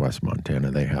northwest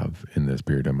Montana. They have in this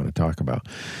period I'm going to talk about.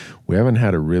 We haven't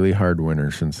had a really hard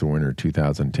winter since the winter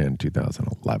 2010,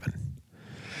 2011.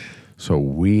 So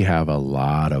we have a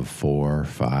lot of 4,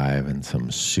 5, and some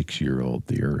 6-year-old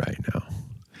deer right now.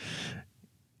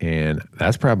 And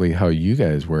that's probably how you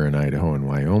guys were in Idaho and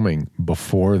Wyoming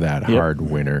before that hard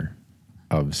winter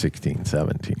of 16,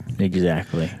 17.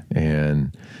 Exactly.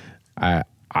 And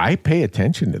I pay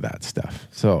attention to that stuff.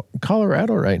 So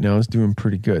Colorado right now is doing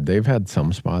pretty good. They've had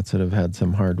some spots that have had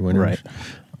some hard winters.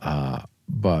 Right.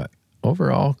 But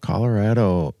overall,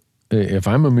 Colorado, if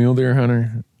I'm a mule deer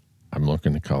hunter, I'm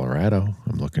looking to Colorado.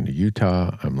 I'm looking to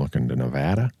Utah. I'm looking to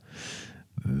Nevada.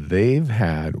 They've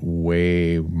had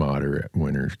way moderate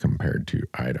winters compared to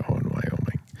Idaho and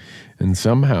Wyoming. And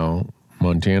somehow,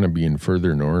 Montana being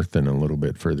further north and a little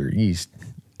bit further east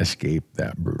escaped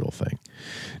that brutal thing.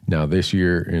 Now, this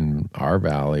year in our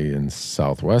valley in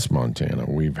southwest Montana,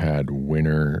 we've had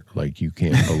winter like you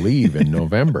can't believe in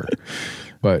November.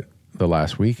 But the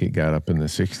last week, it got up in the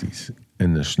 60s.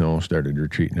 And the snow started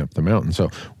retreating up the mountain. So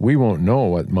we won't know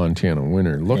what Montana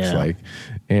winter looks like.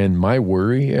 And my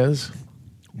worry is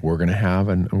we're going to have,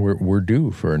 we're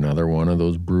due for another one of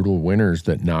those brutal winters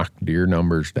that knock deer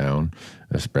numbers down,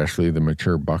 especially the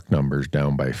mature buck numbers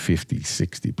down by 50,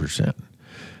 60%.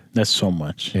 That's so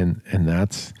much. And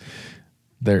that's,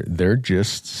 they're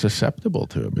just susceptible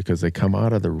to it because they come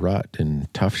out of the rut in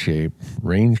tough shape.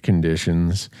 Range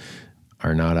conditions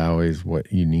are not always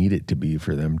what you need it to be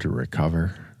for them to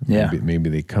recover. Yeah. Maybe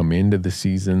they come into the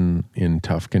season in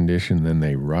tough condition, then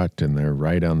they rut and they're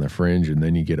right on the fringe, and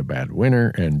then you get a bad winter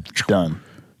and done.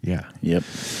 Yeah. Yep.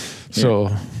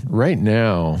 So right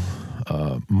now,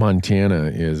 Montana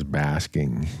is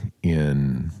basking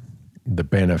in the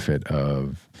benefit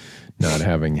of not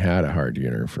having had a hard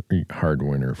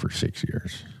winter for 6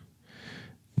 years.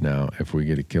 Now, if we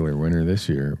get a killer winter this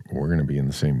year, we're going to be in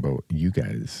the same boat you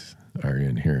guys are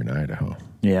in here in Idaho.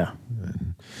 Yeah.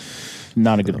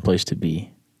 Not a good place to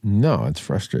be. No, it's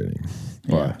frustrating.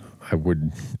 Yeah. But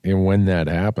and when that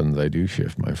happens, I do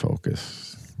shift my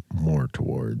focus more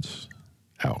towards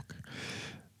elk.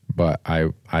 But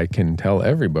I can tell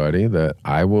everybody that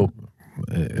I will,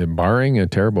 barring a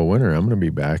terrible winter, I'm going to be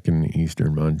back in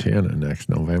eastern Montana next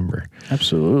November.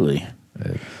 Absolutely.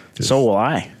 So will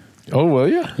I. Oh, will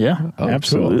you? Yeah,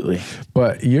 absolutely. Cool.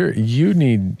 But you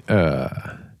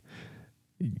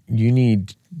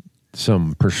need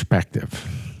some perspective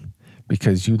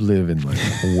because you live in like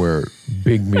where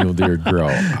big mule deer grow.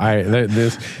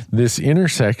 This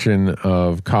intersection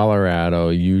of Colorado,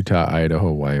 Utah,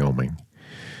 Idaho, Wyoming.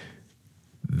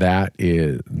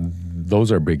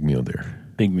 Those are big mule deer.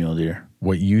 Big mule deer.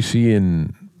 What you see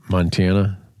in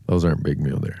Montana, those aren't big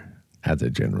mule deer. As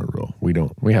a general rule,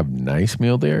 we have nice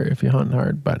mule deer if you hunt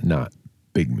hard, but not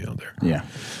big mule deer. Yeah.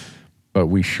 But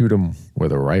we shoot them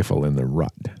with a rifle in the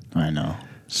rut. I know.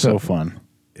 So fun.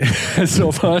 It's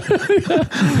so fun.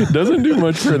 Doesn't do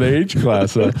much for the age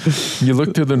class. You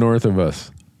look to the north of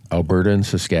us, Alberta and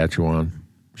Saskatchewan,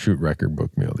 shoot record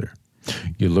book mule deer.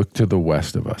 You look to the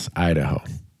west of us, Idaho,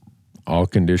 all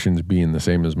conditions being the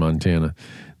same as Montana,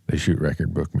 they shoot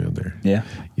record book mule deer. Yeah.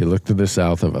 You look to the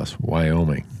south of us,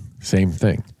 Wyoming, same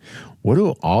thing. What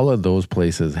do all of those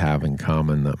places have in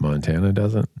common that Montana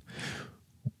doesn't?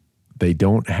 They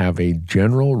don't have a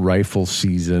general rifle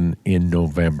season in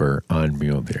November on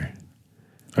mule deer.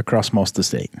 Across most of the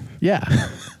state. Yeah.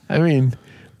 I mean,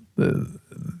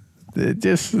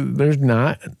 there's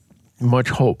not much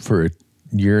hope for a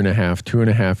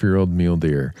 2.5-year-old mule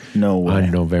deer No way.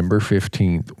 on November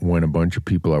 15th when a bunch of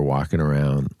people are walking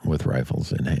around with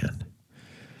rifles in hand.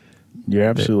 You're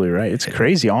absolutely right. It's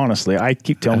crazy, honestly. I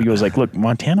keep telling people, like, look,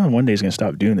 Montana one day is going to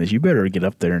stop doing this. You better get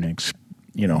up there and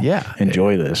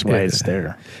enjoy this while it's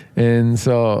there. And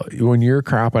so when you're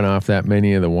cropping off that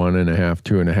many of the 1.5,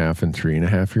 2.5, and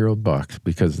 3.5-year-old bucks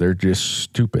because they're just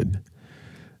stupid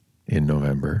in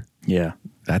November,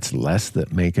 that's less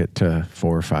that make it to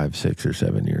 4, 5, 6, or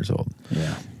 7 years old.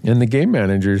 Yeah. And the game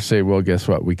managers say, well, guess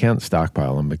what? We can't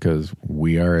stockpile them because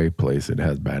we are a place that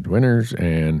has bad winters,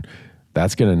 and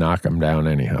that's going to knock them down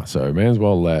anyhow. So I may as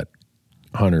well let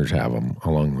hunters have them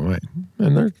along the way.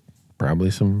 And there's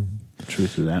probably some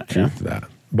Truth to that. truth to that.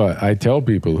 But I tell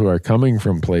people who are coming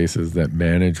from places that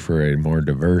manage for a more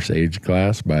diverse age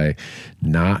class by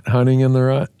not hunting in the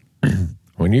rut,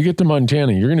 when you get to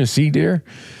Montana, you're going to see deer.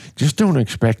 Just don't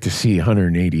expect to see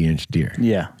 180-inch deer.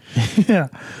 Yeah. Yeah.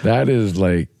 That is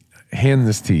like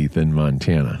hen's teeth in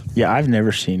Montana. Yeah, I've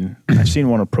seen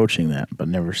one approaching that, but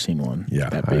never seen one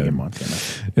that big in Montana.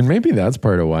 And maybe that's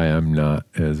part of why I'm not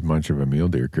as much of a mule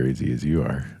deer crazy as you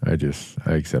are. I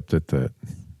accept it that,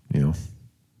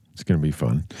 it's going to be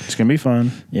fun. It's going to be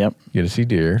fun. Yep. You get to see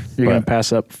deer. You're going to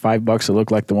pass up $5 to look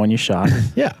like the one you shot.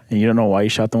 Yeah. And you don't know why you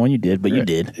shot the one you did, but you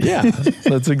did. Yeah.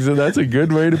 That's a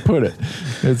good way to put it.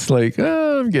 It's like,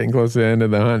 I'm getting close to the end of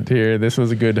the hunt here. This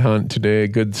was a good hunt today, a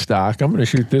good stock. I'm going to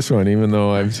shoot this one, even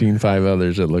though I've seen 5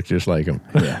 others that look just like him.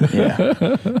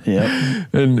 Yeah. Yeah.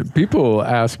 And people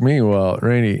ask me, well,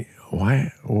 Randy,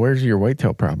 where's your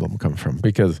whitetail problem come from?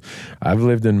 Because I've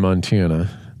lived in Montana.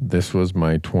 This was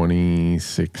my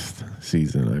 26th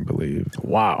season, I believe.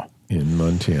 Wow. In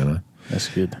Montana. That's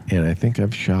good. And I think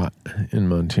I've shot in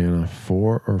Montana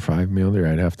 4 or 5 mule deer.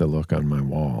 I'd have to look on my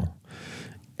wall.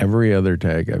 Every other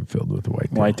tag I've filled with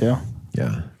whitetail. Whitetail?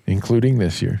 Yeah, including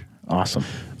this year. Awesome.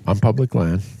 On public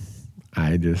land.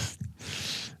 I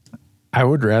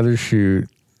would rather shoot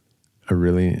a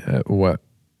really, what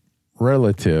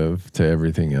relative to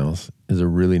everything else is a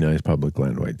really nice public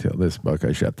land whitetail. This buck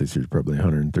I shot this year is probably a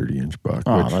 130-inch buck.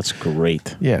 Oh, that's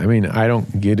great. Yeah, I mean, I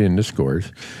don't get into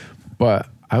scores, but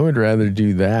I would rather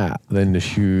do that than to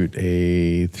shoot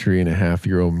a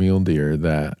 3.5-year-old mule deer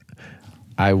that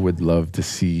I would love to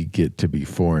see get to be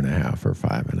 4.5 or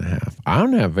 5.5. I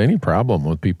don't have any problem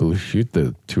with people who shoot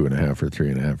the 2.5 or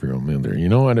 3.5-year-old mule deer. You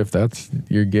know what? If that's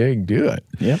your gig, do it.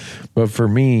 Yeah. But for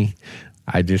me,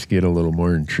 I just get a little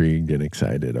more intrigued and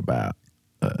excited about.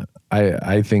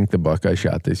 I think the buck I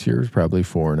shot this year is probably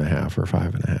 4.5 or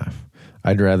 5.5.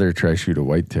 I'd rather try shoot a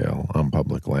whitetail on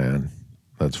public land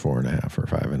that's 4.5 or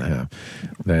 5.5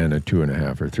 than a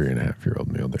 2.5 or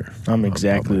 3.5-year-old mule deer. I'm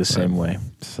exactly the same way.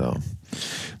 So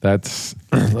that's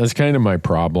kind of my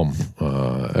problem,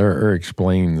 or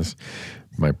explains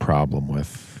my problem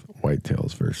with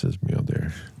whitetails versus mule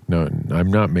deer. No,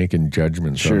 I'm not making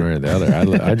judgments one way or the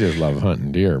other. I just love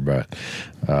hunting deer, but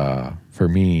for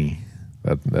me,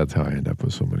 that's how I end up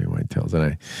with so many whitetails.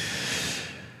 And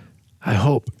I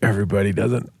hope everybody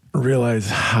doesn't realize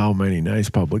how many nice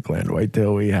public land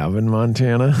whitetail we have in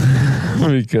Montana,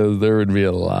 because there would be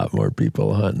a lot more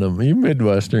people hunting them. You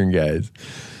Midwestern guys,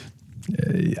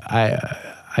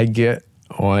 I get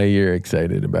why you're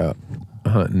excited about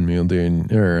hunting mule deer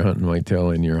or hunting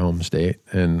whitetail in your home state,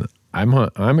 and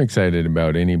I'm excited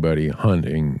about anybody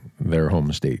hunting their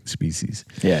home state species.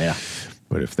 Yeah.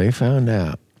 But if they found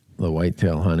out the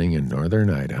whitetail hunting in northern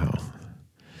Idaho,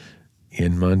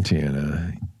 in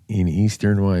Montana, in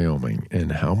eastern Wyoming,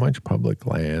 and how much public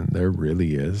land there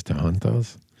really is to hunt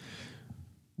those,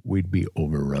 we'd be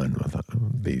overrun with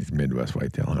these Midwest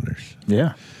whitetail hunters.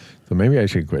 Yeah. So maybe I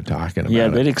should quit talking about it. Yeah,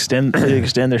 they'd extend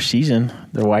their season.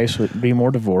 Their wives would be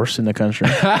more divorced in the country.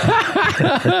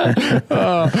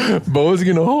 Bo's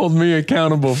going to hold me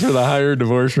accountable for the higher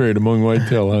divorce rate among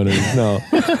whitetail hunters. No.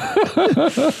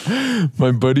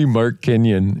 My buddy Mark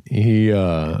Kenyon, he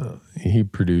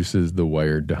produces the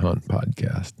Wired to Hunt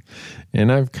podcast. And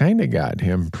I've kind of got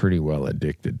him pretty well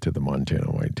addicted to the Montana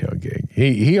whitetail gig.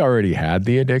 He already had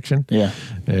the addiction,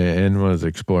 and was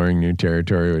exploring new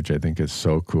territory, which I think is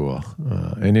so cool.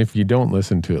 And if you don't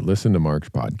listen to it, listen to Mark's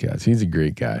podcast. He's a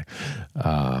great guy.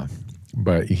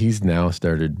 But he's now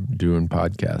started doing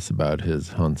podcasts about his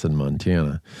hunts in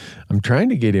Montana. I'm trying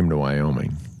to get him to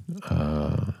Wyoming.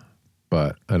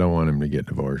 But I don't want him to get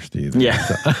divorced either. Yeah.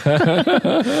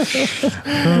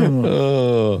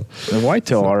 The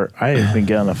whitetail I have been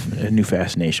getting a new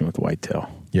fascination with whitetail.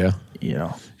 Yeah.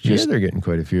 They're getting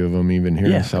quite a few of them even here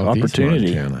in southeast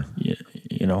Montana.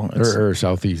 Or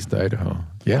southeast Idaho.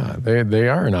 Yeah, they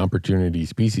are an opportunity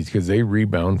species because they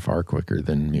rebound far quicker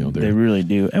than mule deer. They really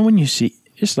do. And when you see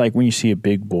a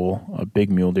big bull, a big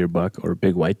mule deer buck, or a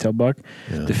big whitetail buck,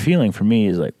 the feeling for me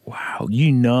is like, wow,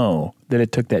 that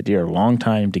it took that deer a long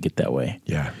time to get that way.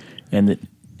 Yeah. And that,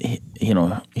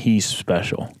 he's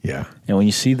special. Yeah. And when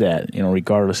you see that,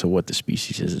 regardless of what the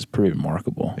species is, it's pretty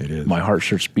remarkable. It is. My heart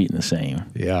starts beating the same.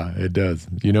 Yeah, it does.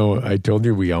 I told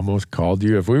you we almost called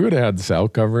you. If we would have had cell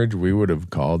coverage, we would have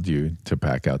called you to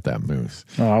pack out that moose.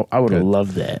 Oh, I would have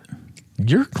loved that.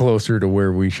 You're closer to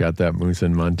where we shot that moose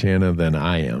in Montana than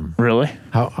I am. Really?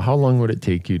 How long would it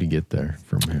take you to get there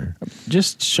from here?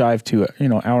 Just shy of 2,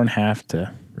 hour and a half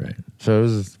to right. So it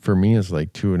was, for me, it's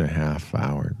like 2.5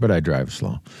 hours, but I drive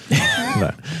slow.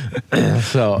 But,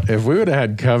 so if we would have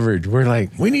had coverage, we're like,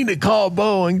 we need to call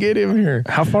Bo and get him here.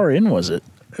 How far in was it?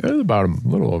 It was about a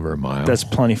little over a mile. That's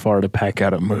plenty far to pack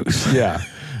out a moose. Yeah.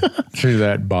 Through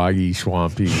that boggy,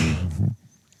 swampy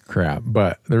crap.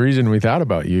 But the reason we thought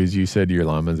about you is you said your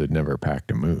llamas had never packed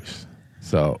a moose.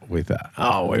 So we thought,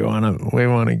 we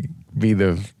want to be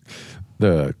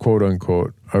the quote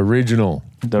unquote original.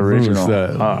 The original. Moose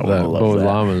that both that.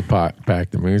 llamas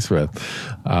packed the moose with.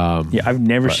 Yeah, I've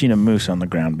never seen a moose on the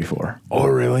ground before. Oh,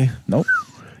 really? Nope.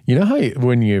 You know how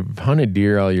when you've hunted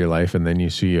deer all your life and then you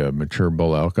see a mature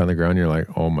bull elk on the ground, you're like,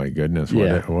 oh my goodness,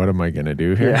 what am I going to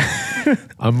do here? Yeah.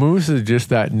 A moose is just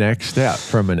that next step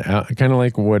from an elk, kind of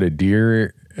like what a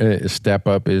deer step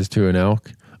up is to an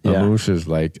elk. A moose is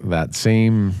like that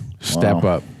same step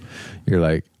up. You're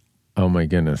like, oh my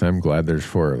goodness, I'm glad there's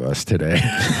 4 of us today.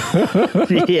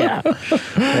 Yeah.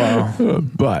 Wow.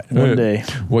 But One day.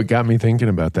 What got me thinking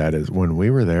about that is when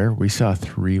we were there, we saw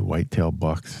 3 whitetail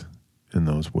bucks in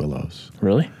those willows.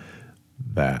 Really?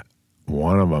 That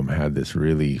one of them had this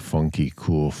really funky,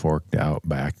 cool, forked out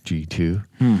back G2.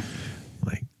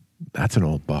 Like, that's an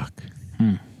old buck.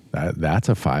 That's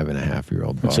a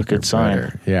 5.5-year-old buck. That's a good sign.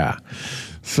 Better. Yeah.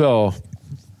 So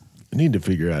I need to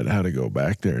figure out how to go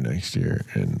back there next year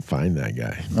and find that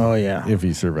guy. Oh, yeah. If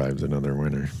he survives another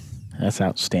winter. That's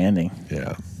outstanding.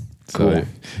 Yeah. Cool. So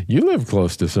you live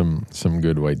close to some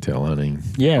good whitetail hunting.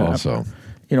 Yeah. Also.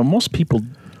 You know, most people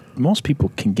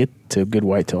can get to good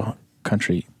whitetail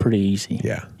country pretty easy.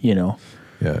 Yeah. You know.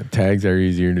 Yeah, tags are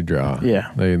easier to draw.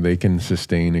 Yeah. They can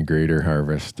sustain a greater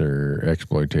harvest or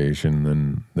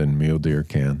exploitation than mule deer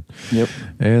can. Yep.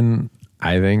 And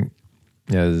I think,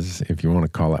 as if you want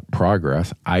to call it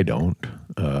progress, I don't.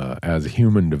 As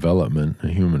human development,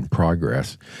 human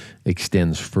progress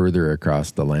extends further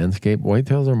across the landscape,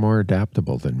 whitetails are more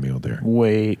adaptable than mule deer.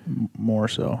 Way more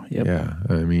so. Yep. Yeah,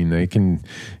 I mean they can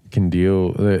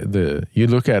deal. You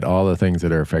look at all the things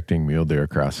that are affecting mule deer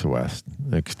across the West: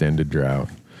 extended drought,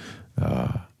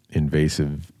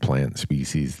 invasive plant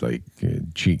species like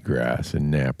cheatgrass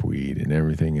and knapweed and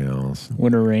everything else.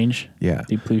 Winter range. Yeah,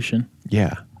 Depletion.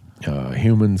 yeah.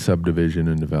 Human subdivision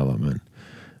and development.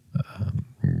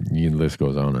 The list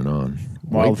goes on and on.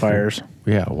 Wildfires.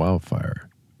 Wildfire.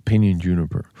 Pinyon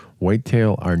juniper.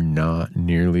 Whitetail are not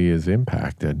nearly as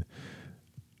impacted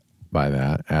by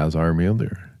that as are mule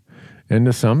deer. And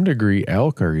to some degree,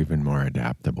 elk are even more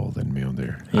adaptable than mule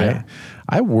deer. Yeah.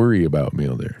 I worry about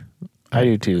mule deer. I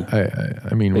do too.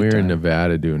 I mean, we were in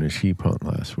Nevada doing a sheep hunt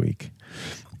last week.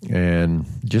 And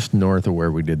just north of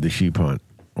where we did the sheep hunt,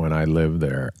 when I lived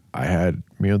there, I had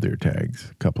mule deer tags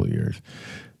a couple of years.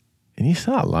 And you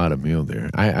saw a lot of mule deer.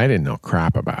 I didn't know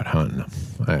crap about hunting them.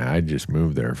 I just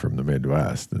moved there from the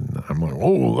Midwest. And I'm like,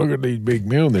 oh, look at these big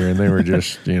mule deer. And they were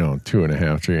just, 2.5,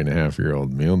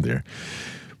 3.5-year-old mule deer.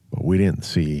 But we didn't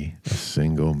see a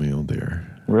single mule deer.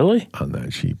 Really? On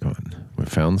that sheep hunt. We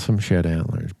found some shed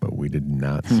antlers, but we did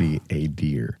not see a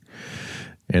deer.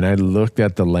 And I looked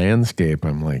at the landscape.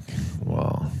 I'm like,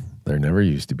 well, there never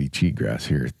used to be cheatgrass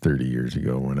here 30 years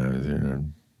ago when I was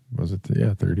in. Was it?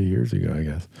 30 years ago, I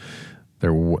guess.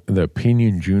 The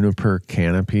pinyon juniper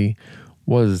canopy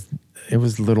was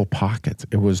little pockets.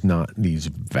 It was not these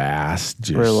vast,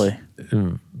 just really,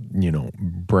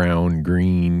 brown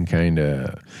green kind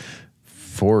of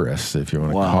forests, if you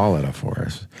want to call it a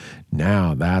forest.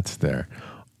 Now that's there.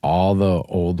 All the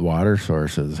old water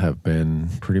sources have been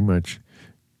pretty much.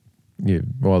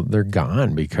 They're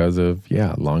gone because of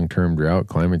long-term drought,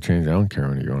 climate change. I don't care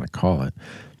what you want to call it.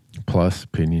 Plus,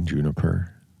 pinyon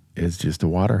juniper is just a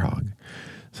water hog.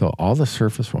 So all the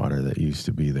surface water that used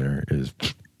to be there is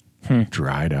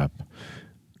dried up.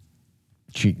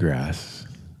 Cheatgrass,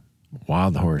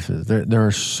 wild horses. There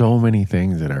are so many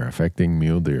things that are affecting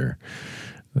mule deer.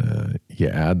 You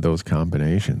add those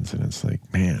combinations, and it's like,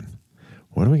 man,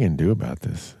 what are we going to do about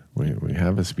this? We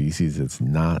have a species that's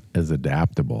not as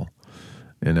adaptable.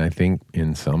 And I think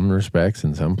in some respects,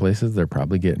 in some places, they're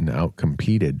probably getting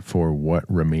out-competed for what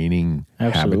remaining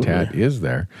habitat is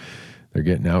there. They're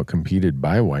getting out-competed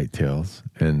by whitetails.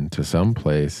 And to some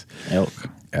place,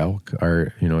 elk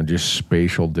are, just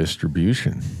spatial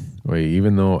distribution.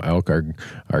 Even though elk are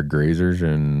grazers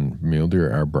and mule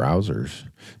deer are browsers,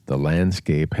 the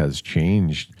landscape has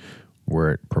changed where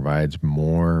it provides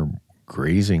more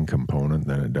grazing component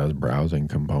than it does browsing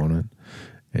component.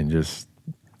 And just...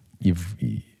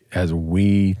 as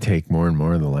we take more and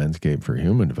more of the landscape for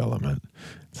human development,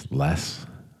 it's less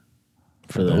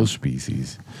for those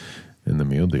species, and the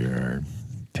mule deer are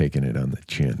taking it on the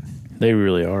chin. They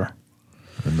really are.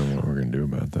 I don't know what we're going to do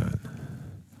about that.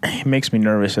 it makes me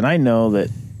nervous. And I know that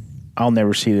I'll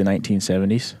never see the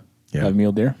 1970s of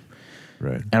mule deer.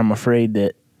 Right. And I'm afraid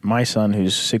that my son,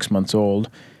 who's 6 months old,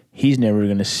 he's never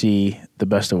going to see the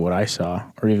best of what I saw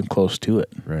or even close to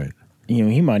it. Right. You know,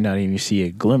 he might not even see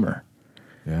a glimmer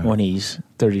when he's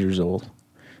 30 years old.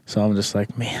 So I'm just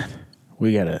like, man,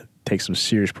 we got to take some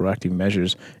serious proactive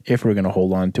measures if we're going to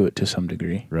hold on to it to some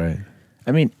degree. Right.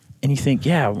 I mean, and you think,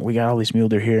 yeah, we got all these mule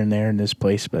deer here and there in this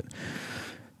place, but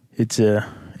it's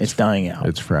dying out.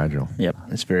 It's fragile. Yep,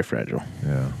 it's very fragile.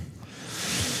 Yeah.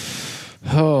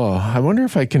 Oh, I wonder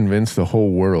if I convince the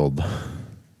whole world,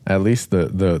 at least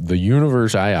the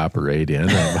universe I operate in,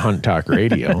 Hunt Talk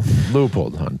Radio,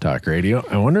 Leupold Hunt Talk Radio.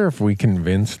 I wonder if we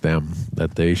convince them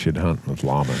that they should hunt with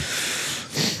llamas.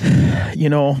 You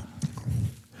know,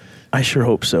 I sure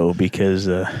hope so, because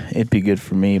it'd be good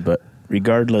for me. But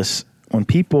regardless, when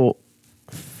people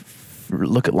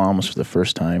look at llamas for the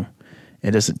first time,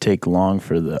 it doesn't take long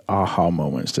for the aha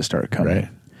moments to start coming. Right.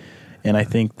 And I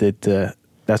think that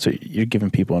that's what you're giving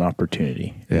people an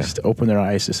opportunity, is to open their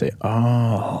eyes to say,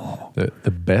 oh.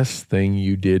 The best thing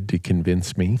you did to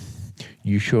convince me,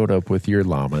 you showed up with your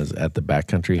llamas at the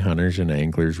Backcountry Hunters and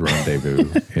Anglers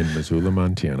Rendezvous in Missoula,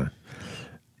 Montana.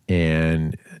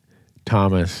 And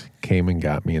Thomas came and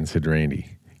got me and said,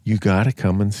 Randy, you got to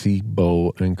come and see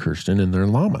Bo and Kirsten and their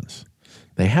llamas.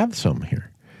 They have some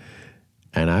here.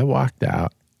 And I walked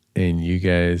out, and you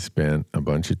guys spent a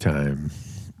bunch of time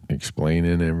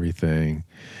explaining everything.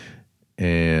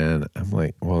 And I'm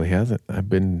like, well, I've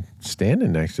been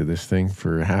standing next to this thing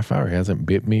for a half hour. He hasn't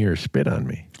bit me or spit on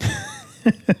me.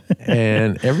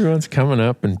 And everyone's coming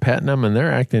up and petting them, and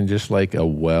they're acting just like a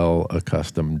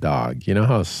well-accustomed dog. You know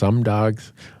how some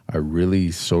dogs are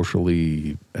really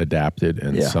socially adapted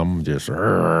and some just,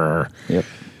 Yep.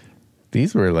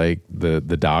 These were like the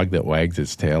dog that wags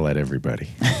its tail at everybody.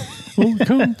 Oh,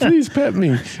 come, please pet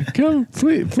me. Come,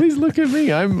 please look at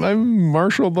me. I'm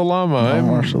Marshall the llama. I'm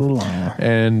Marshall the llama.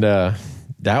 And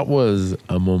that was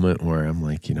a moment where I'm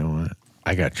like, you know what?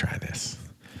 I got to try this.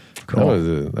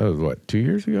 Cool. That was what, 2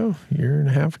 years ago? Year and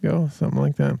a half ago? Something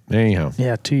like that. Anyhow.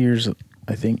 Yeah, 2 years,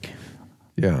 I think.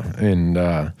 Yeah.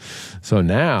 And so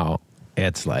now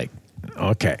it's like,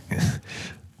 okay.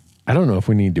 I don't know if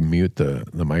we need to mute the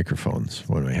microphones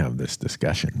when we have this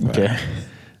discussion. Okay.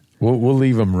 We'll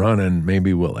leave them running.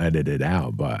 Maybe we'll edit it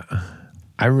out. But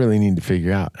I really need to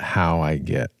figure out how I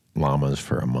get llamas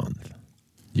for a month.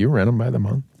 You rent them by the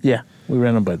month? Yeah, we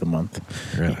rent them by the month.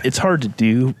 Really? It's hard to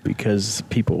do because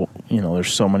people,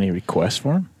 there's so many requests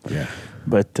for them. Yeah.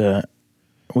 But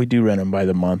we do rent them by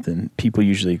the month, and people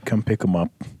usually come pick them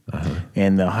up,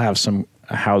 and they'll have some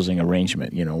housing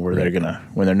arrangement, where they're going to,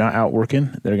 when they're not out working,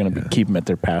 they're going to keep them at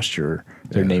their pasture or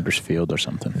their neighbor's field or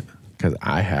something. Because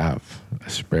I have a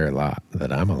spare lot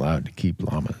that I'm allowed to keep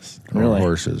llamas or Really?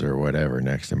 horses or whatever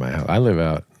next to my house. I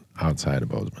live outside of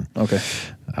Bozeman. Okay.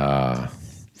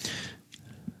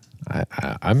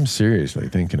 I'm seriously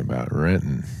thinking about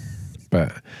renting,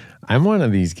 but I'm one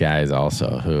of these guys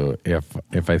also who,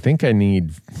 if I think I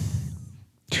need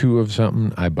 2 of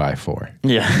something, I buy 4.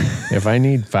 Yeah. If I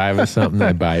need 5 of something,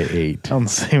 I buy 8. I'm the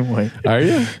same way. Are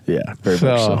you? Yeah, very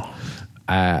much so.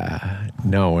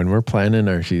 No, when we're planning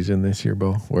our season this year,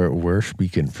 Bo, we're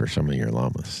speaking for some of your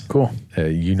llamas. Cool.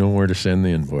 You know where to send the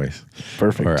invoice.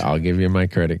 Perfect. Or I'll give you my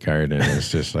credit card, and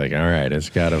it's just like, all right, it's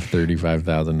got a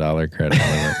 $35,000 credit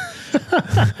limit.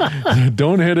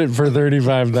 Don't hit it for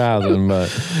 $35,000, but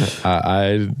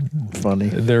funny.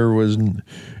 There was,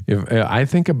 if I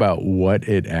think about what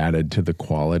it added to the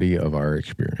quality of our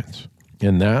experience,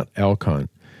 and that elk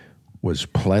hunt was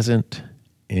pleasant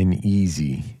and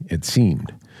easy, it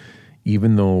seemed.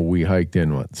 Even though we hiked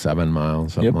in, 7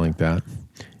 miles, something like that.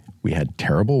 We had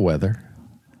terrible weather.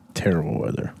 Terrible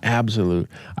weather. Absolute.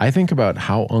 I think about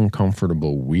how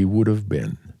uncomfortable we would have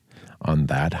been on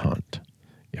that hunt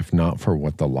if not for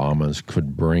what the llamas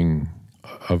could bring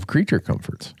of creature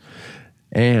comforts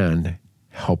and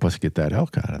help us get that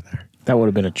elk out of there. That would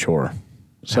have been a chore.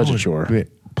 Such a chore.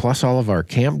 Plus all of our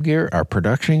camp gear, our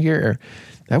production gear,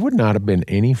 that would not have been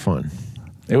any fun.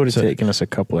 It would have taken us a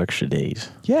couple extra days.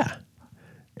 Yeah.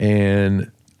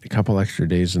 And a couple extra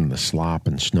days in the slop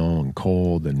and snow and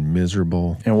cold and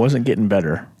miserable. And it wasn't getting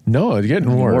better. No, it's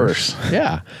getting worse.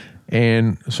 Yeah.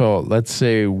 And so let's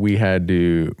say we had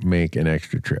to make an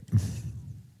extra trip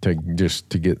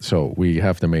so we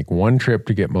have to make one trip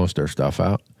to get most of our stuff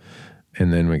out.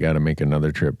 And then we got to make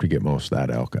another trip to get most of that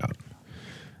elk out.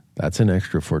 That's an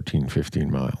extra 14,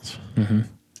 15 miles. Mm-hmm.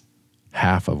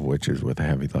 Half of which is with a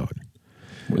heavy load.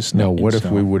 Now, what if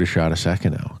we would have shot a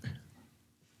second elk?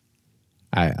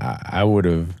 I would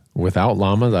have, without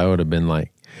llamas, I would have been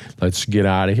like, let's get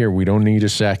out of here. We don't need a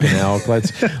second elk.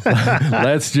 Let's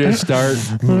just start,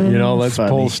 let's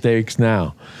pull stakes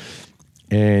now.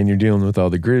 And you're dealing with all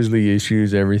the grizzly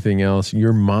issues, everything else.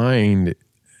 Your mind,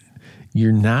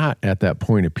 you're not at that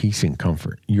point of peace and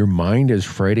comfort. Your mind is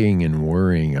fretting and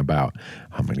worrying about,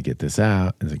 how am I going to get this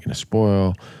out? Is it going to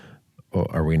spoil? Or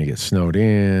are we going to get snowed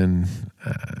in?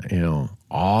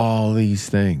 All these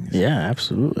things. Yeah,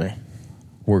 absolutely.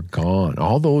 Were gone.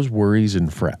 All those worries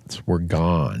and frets were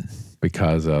gone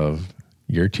because of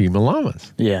your team of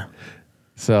llamas. Yeah.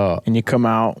 So, and you come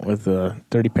out with a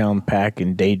 30-pound pack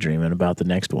and daydreaming about the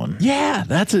next one. Yeah,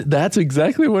 that's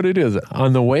exactly what it is.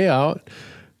 On the way out,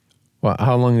 well,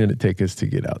 how long did it take us to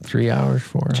get out? 3 hours,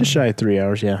 4 hours? Just shy of 3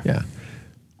 hours, yeah. Yeah.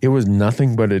 It was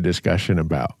nothing but a discussion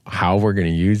about how we're going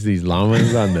to use these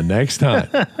llamas on the next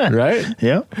hunt, right?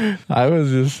 Yep. I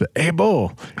was just, hey,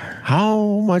 Bo,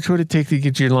 how much would it take to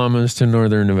get your llamas to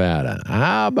northern Nevada?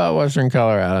 How about western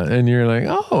Colorado? And you're like,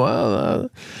 oh,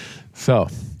 well. So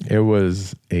it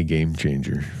was a game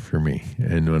changer for me.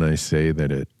 And when I say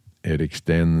that it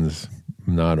extends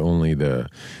not only the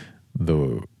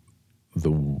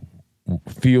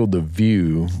field of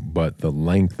view, but the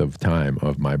length of time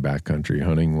of my backcountry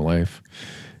hunting life,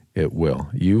 it will.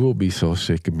 You will be so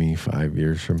sick of me 5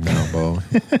 years from now, Bo.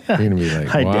 You're going to be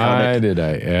like, why did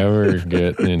I ever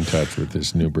get in touch with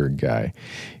this Newberg guy?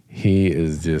 He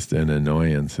is just an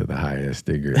annoyance of the highest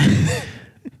degree.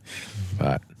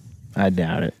 But I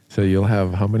doubt it. So you'll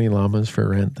have how many llamas for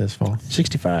rent this fall?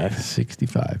 65.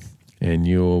 65. And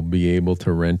you'll be able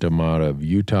to rent them out of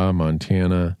Utah,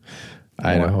 Montana,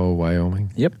 Idaho,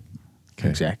 Wyoming? Yep. Okay.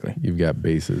 Exactly. You've got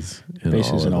bases in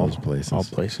all those places. All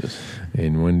places.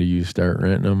 And when do you start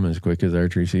renting them? As quick as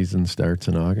archery season starts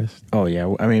in August? Oh,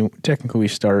 yeah. I mean, technically we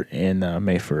start in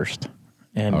May 1st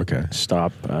and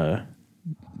stop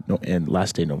in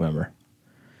last day November.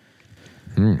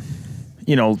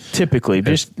 Typically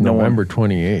just November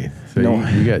 28th. So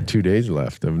you got 2 days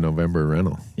left of November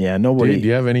rental. Yeah, nobody. Do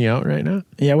you have any out right now?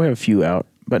 Yeah, we have a few out,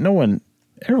 but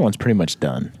everyone's pretty much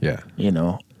done. Yeah.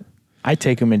 I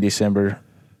take them in December,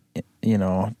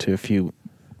 to a few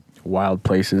wild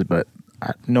places, but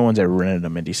no one's ever rented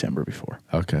them in December before.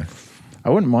 Okay.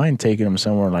 I wouldn't mind taking them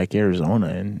somewhere like Arizona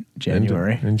in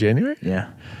January. In January?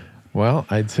 Yeah. Well,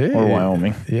 I'd say. Or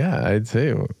Wyoming. Yeah, I'd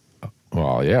say.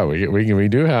 Well, yeah, we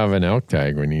do have an elk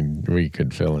tag we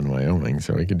could fill in Wyoming,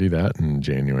 so we could do that in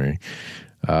January.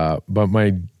 But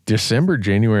my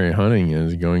December-January hunting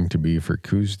is going to be for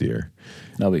Coues deer.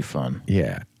 That'll be fun.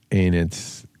 Yeah, and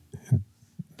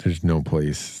there's no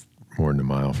place more than a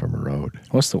mile from a road.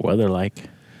 What's the weather like?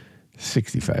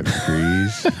 65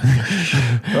 degrees.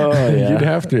 Oh, yeah.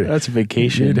 That's a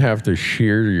vacation. You'd have to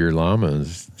shear your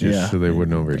llamas so they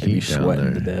wouldn't overheat down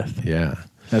there. To death. Yeah.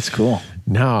 That's cool.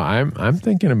 Now, I'm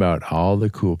thinking about all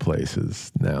the cool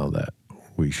places now that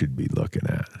we should be looking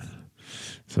at.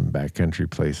 Some backcountry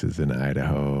places in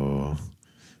Idaho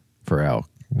for elk,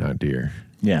 not deer.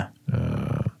 Yeah.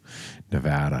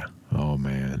 Nevada. Oh,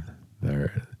 man.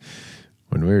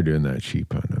 When we were doing that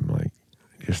sheep hunt, I'm like,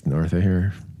 just north of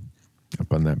here,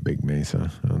 up on that big mesa.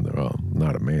 Well,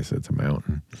 not a mesa, it's a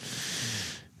mountain.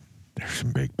 There's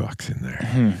some big bucks in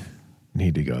there.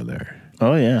 Need to go there.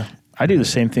 Oh, yeah. I do the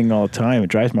same thing all the time. It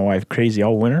drives my wife crazy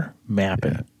all winter.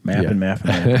 Mapping.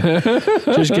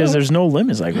 Just because there's no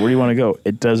limits. Like, where do you want to go?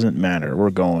 It doesn't matter.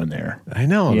 We're going there. I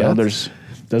know. There's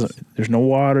no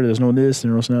water. There's no this.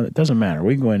 There's no that. It doesn't matter.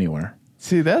 We can go anywhere.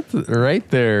 See, that's right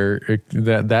there.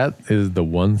 That is the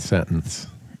one sentence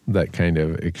that kind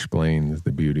of explains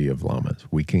the beauty of llamas.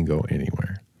 We can go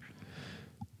anywhere.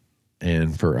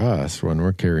 And for us, when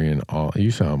we're carrying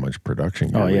you saw how much production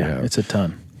gear we have. It's a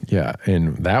ton. Yeah,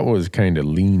 and that was kind of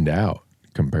leaned out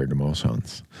compared to most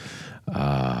hunts.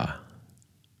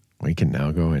 We can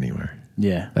now go anywhere.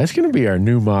 Yeah. That's going to be our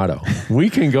new motto. We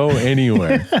can go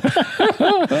anywhere.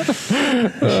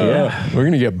 We're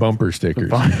going to get bumper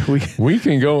stickers. We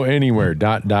can go anywhere, ...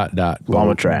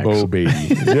 Llama tracks. Bo baby.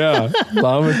 Yeah,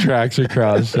 llama tracks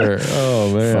across there.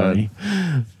 Oh, man.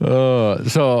 Funny.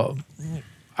 So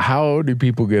how do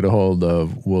people get a hold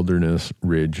of Wilderness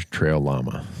Ridge Trail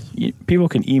Llama? People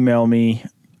can email me,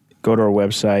 go to our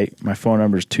website. My phone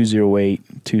number is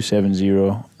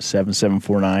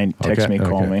 208-270-7749. Text me,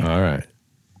 call me. All right.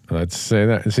 Let's say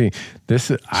that. See,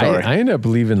 I end up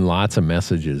leaving lots of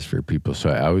messages for people, so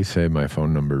I always say my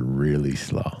phone number really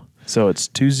slow. So it's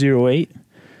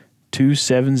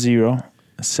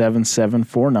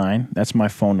 208-270-7749. That's my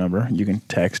phone number. You can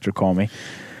text or call me.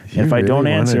 You if I don't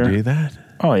answer, do that?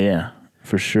 Oh yeah,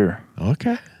 for sure.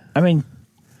 Okay. I mean,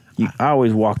 I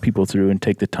always walk people through and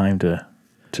take the time to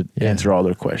answer all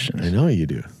their questions. I know you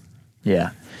do. Yeah.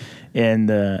 And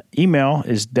the email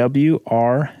is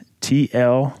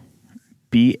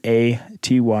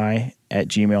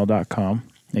wrtlbaty@gmail.com.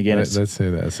 Again, Let's say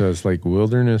that. So it's like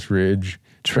Wilderness Ridge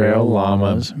Trail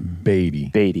Llamas Beatty.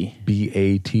 Beatty.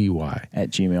 BATY.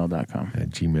 @gmail.com.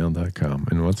 @gmail.com.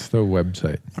 And what's the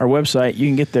website? Our website, you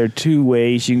can get there two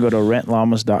ways. You can go to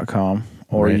rentllamas.com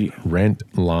or Rent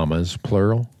Llamas,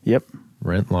 plural. Yep.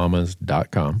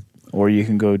 Rentllamas.com. Or you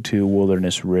can go to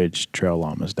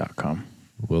wildernessridgetraillamas.com.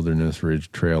 Wilderness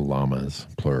Ridge Trail Llamas,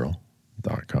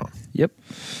 plural.com. Yep.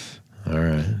 All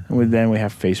right. And then we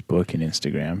have Facebook and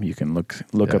Instagram. You can look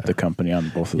up the company on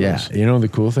both of those. You know the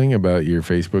cool thing about your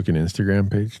Facebook and Instagram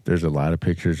page? There's a lot of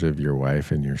pictures of your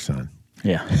wife and your son.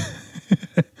 Yeah.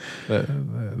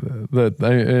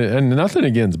 And nothing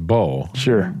against Bo.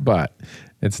 Sure. But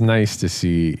it's nice to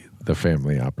see the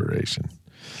family operation.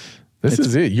 This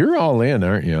is it. You're all in,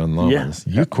 aren't you, on llamas?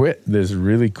 Yeah. You quit this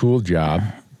really cool job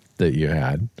that you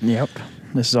had. Yep.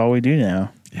 This is all we do now.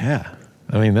 Yeah.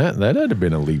 I mean, that had to have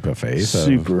been a leap of faith.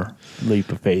 Super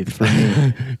leap of faith for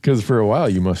me. Because for a while,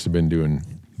 you must have been doing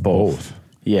both.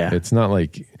 Yeah. It's not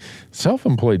like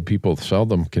self-employed people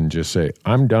seldom can just say,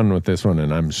 I'm done with this one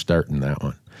and I'm starting that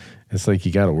one. It's like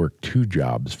you got to work two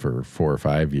jobs for 4 or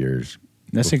 5 years.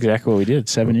 That's exactly what we did.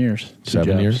 7 years.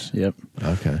 7 years? Yep.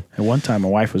 Okay. At one time, my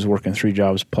wife was working 3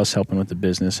 jobs plus helping with the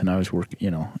business, and I was working,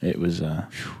 it was,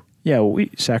 we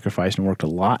sacrificed and worked a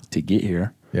lot to get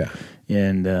here. Yeah.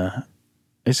 And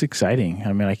it's exciting.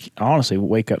 I mean, I honestly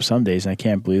wake up some days and I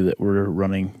can't believe that we're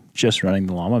just running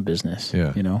the llama business.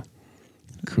 Yeah.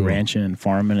 Cool. Ranching and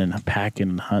farming and packing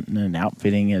and hunting and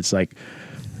outfitting. It's like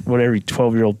what every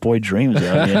 12-year-old boy dreams of,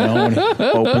 when he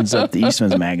opens up the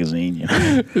Eastman's magazine.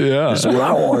 Yeah. This is what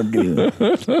I want to do.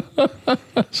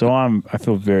 So I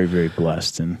feel very, very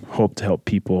blessed and hope to help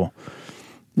people,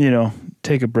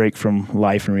 take a break from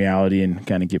life and reality and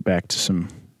kind of get back to some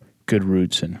good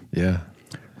roots and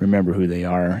remember who they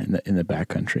are in the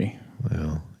backcountry.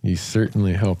 Well, you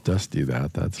certainly helped us do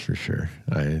that. That's for sure.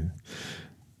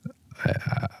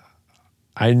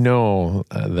 I know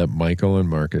that Michael and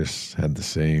Marcus had the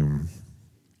same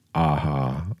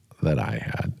aha that I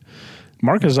had.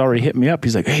 Marcus already hit me up.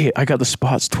 He's like, hey, I got the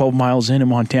spots 12 miles in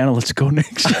Montana. Let's go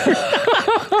next year.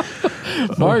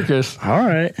 Marcus, all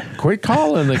right. Quit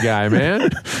calling the guy, man.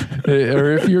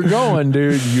 Or if you're going,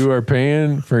 dude, you are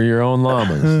paying for your own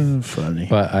llamas. Funny.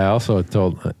 But I also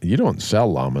told, you don't sell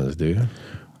llamas, do you?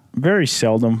 Very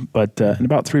seldom, but in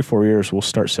about 3-4 years, we'll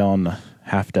start selling a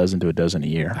half dozen to a dozen a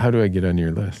year. How do I get on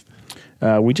your list?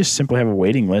 We just simply have a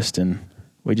waiting list, and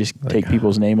we just take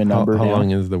people's name and number. How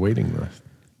long is the waiting list?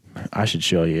 I should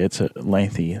show you. It's a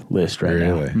lengthy list right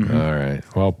now. Really? Mm-hmm. All right.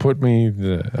 Well,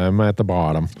 I'm at the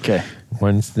bottom. Okay.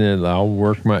 I'll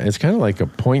work it's kind of like a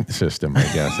point system, I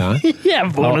guess, huh? Yeah,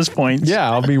 bonus points.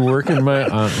 Yeah, I'll be working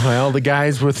the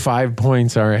guys with 5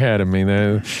 points are ahead of me.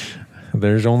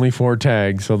 There's only 4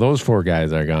 tags, so those 4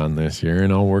 guys are gone this year,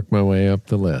 and I'll work my way up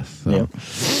the list. So. Yep.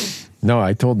 No,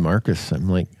 I told Marcus, I'm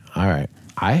like, all right,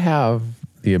 I have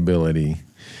the ability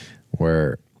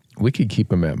where we could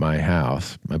keep him at my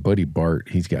house. My buddy Bart,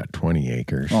 he's got 20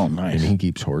 acres. Oh, nice. And he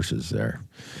keeps horses there.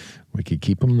 We could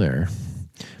keep him there.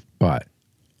 But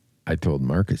I told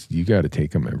Marcus, you got to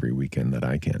take him every weekend that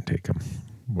I can't take him.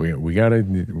 We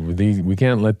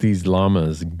can't let these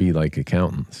llamas be like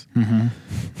accountants. Mm-hmm.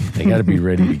 They got to be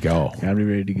ready to go. Got to be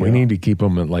ready to go. We need to keep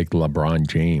them at like LeBron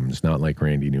James, not like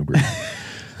Randy Newberg.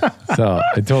 So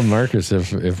I told Marcus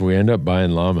if we end up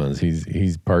buying llamas,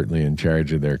 he's partly in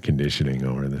charge of their conditioning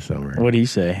over the summer. What'd he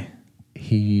say?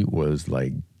 He was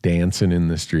like dancing in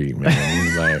the street, man.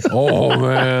 He's like, oh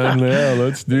man, yeah,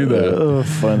 let's do that. Oh,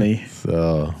 funny.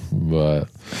 So, but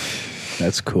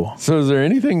that's cool. So is there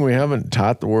anything we haven't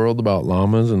taught the world about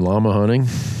llamas and llama hunting?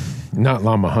 Not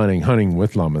llama hunting, hunting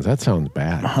with llamas. That sounds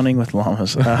bad. Hunting with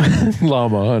llamas.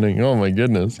 Llama hunting. Oh my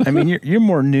goodness. I mean, you're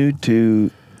more new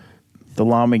to the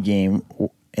llama game,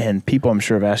 and people I'm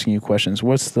sure have asking you questions.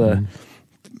 What's the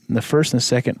first and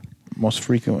second most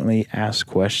frequently asked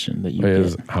question that you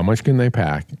get? How much can they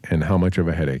pack, and how much of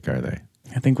a headache are they?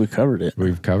 I think we covered it.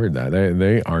 We've covered that.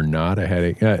 They are not a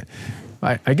headache.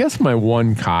 I guess my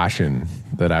one caution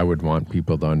that I would want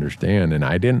people to understand, and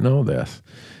I didn't know this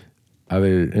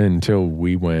until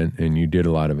we went and you did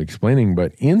a lot of explaining,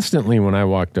 but instantly when I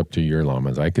walked up to your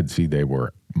llamas, I could see they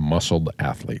were muscled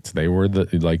athletes. They were,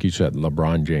 like you said,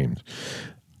 LeBron James.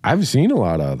 I've seen a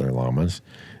lot of other llamas.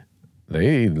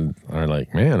 They are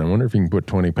like, man, I wonder if you can put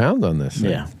 20 pounds on this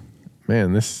thing. Yeah.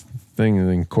 Man, this thing is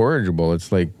incorrigible.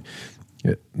 It's like,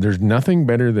 there's nothing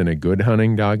better than a good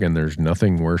hunting dog, and there's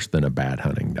nothing worse than a bad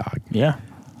hunting dog. Yeah,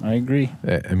 I agree.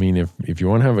 I mean, if you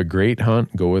want to have a great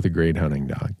hunt, go with a great hunting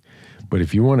dog. But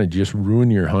if you want to just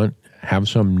ruin your hunt, have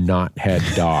some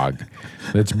knothead dog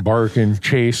that's barking,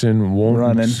 chasing, won't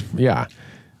Running. Yeah,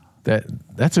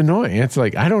 that's annoying. It's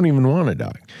like I don't even want a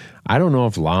dog. I don't know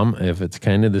if it's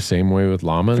kind of the same way with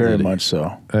llamas. Very much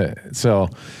so. So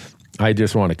I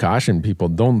just want to caution people,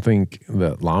 don't think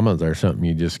that llamas are something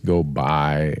you just go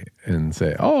by and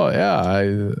say, oh, yeah,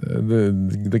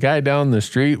 the guy down the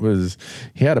street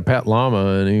he had a pet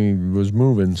llama and he was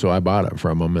moving, so I bought it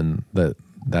from him, and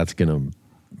that's going to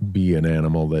be an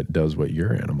animal that does what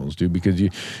your animals do, because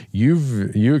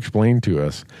you explained to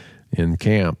us in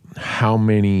camp how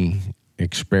many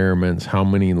experiments, how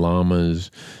many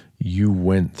llamas you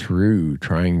went through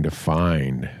trying to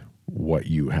find what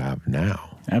you have now.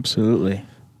 Absolutely.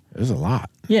 There's a lot.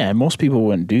 Yeah, and most people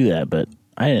wouldn't do that, but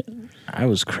I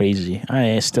was crazy.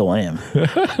 I still am.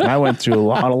 I went through a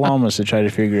lot of llamas to try to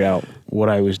figure out what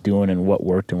I was doing and what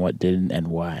worked and what didn't and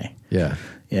why. Yeah.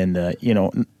 And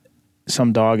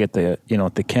some dog at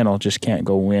the kennel just can't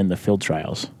go win the field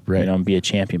trials, right? And be a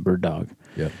champion bird dog.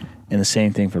 Yep. And the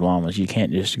same thing for llamas. You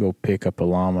can't just go pick up a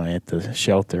llama at the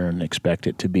shelter and expect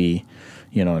it to be,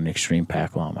 an extreme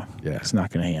pack llama. Yeah. It's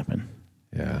not going to happen.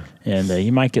 Yeah. And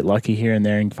you might get lucky here and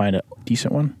there and find a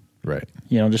decent one. Right.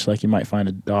 Just like you might find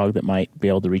a dog that might be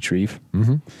able to retrieve.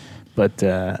 Mm-hmm. But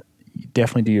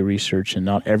definitely do your research, and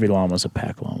not every llama is a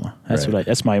pack llama. That's right.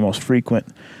 that's my most frequent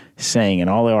saying in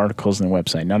all the articles on the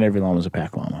website. Not every llama is a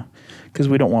pack llama, because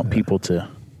we don't want people to,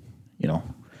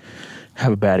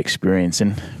 have a bad experience.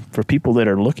 And for people that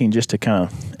are looking just to kind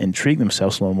of intrigue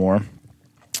themselves a little more,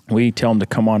 we tell them to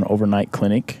come on overnight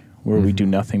clinic, where we do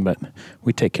nothing but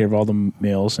we take care of all the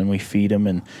males, and we feed them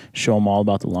and show them all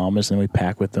about the llamas, and we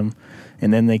pack with them.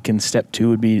 And then step 2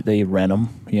 would be they rent them,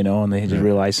 and they just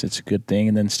realize it's a good thing.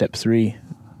 And then step 3,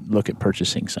 look at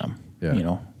purchasing some,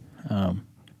 But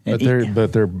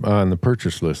they're on the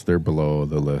purchase list. They're below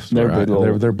the list. They're below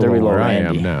where Randy. I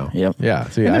am now. Yep. Yeah.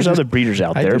 See, and there's other breeders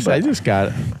out there. I just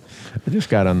got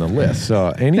on the list. So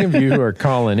any of you who are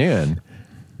calling in,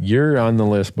 you're on the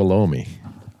list below me.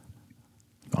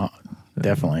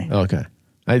 Definitely. Okay.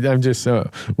 I'm just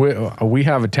we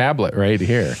have a tablet right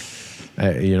here.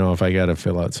 If I got to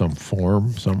fill out some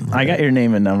form, something. I got your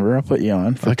name and number. I'll put you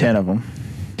on for 10 of them.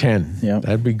 10. Yeah.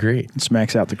 That'd be great. Let's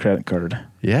max out the credit card.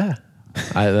 Yeah.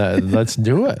 Let's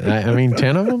do it.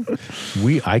 10 of them.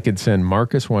 I could send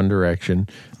Marcus one direction,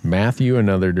 Matthew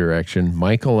another direction,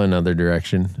 Michael another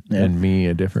direction, and me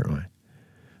a different way.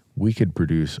 We could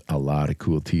produce a lot of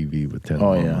cool TV with 10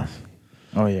 llamas.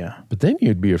 Oh, yeah. But then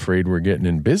you'd be afraid we're getting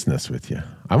in business with you.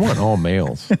 I want all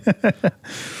males.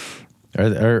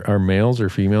 Are males or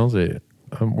females?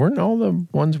 Weren't all the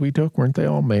ones we took, weren't they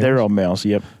all males? They're all males,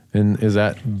 yep. And is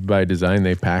that by design?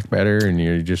 They pack better, and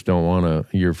you just don't want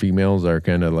to. Your females are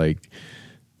kind of like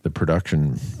the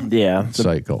production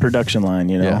cycle. Production line,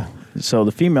 Yeah. So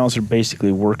the females are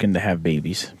basically working to have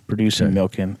babies, producing,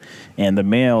 milking, and the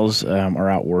males are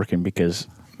out working because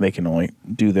they can only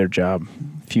do their job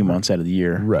a few months out of the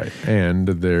year. Right. And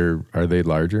are they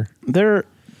larger? They're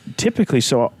typically,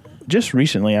 so just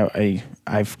recently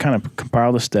I've kind of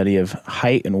compiled a study of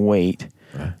height and weight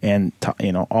and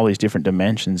all these different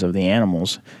dimensions of the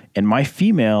animals, and my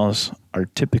females are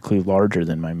typically larger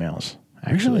than my males,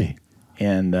 actually. Really?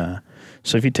 And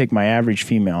so if you take my average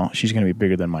female, she's going to be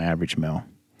bigger than my average male,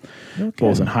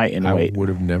 both in height and weight. I would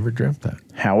have never dreamt that.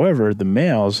 However, the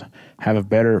males have a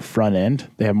better front end.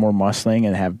 They have more muscling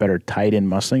and have better tight end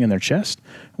muscling in their chest.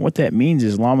 And what that means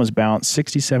is llamas balance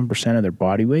 67% of their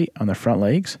body weight on their front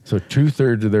legs. So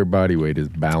 2/3 of their body weight is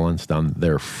balanced on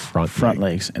their front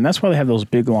legs. And that's why they have those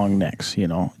big long necks,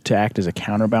 to act as a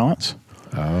counterbalance.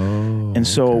 Oh. And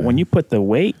so when you put the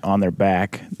weight on their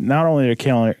back, not only are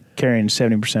they carrying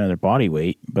 70% of their body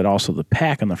weight, but also the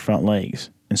pack on the front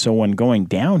legs. And so when going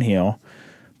downhill,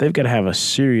 they've got to have a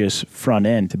serious front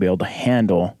end to be able to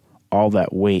handle all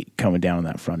that weight coming down on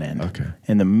that front end. Okay.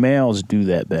 And the males do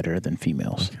that better than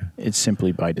females. Okay. It's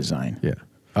simply by design. Yeah.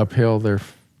 Uphill,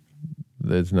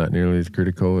 that's not nearly as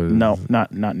critical as... No,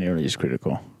 not nearly as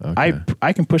critical. Okay.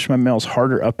 I can push my males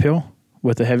harder uphill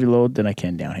with a heavy load than I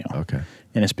can downhill. Okay.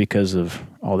 And it's because of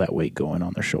all that weight going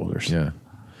on their shoulders. Yeah.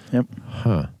 Yep.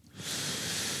 Huh.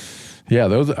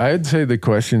 Yeah, I'd say the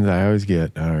questions I always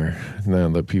get are, now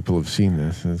that people have seen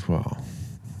this as well.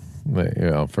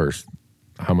 First,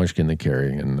 how much can they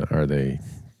carry, and are they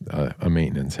a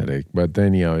maintenance headache? But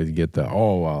then you always get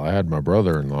I had my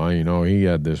brother-in-law, he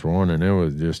had this one, and it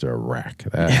was just a wreck.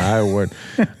 You've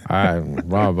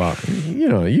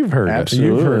heard Absolutely. it.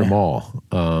 You've heard them all.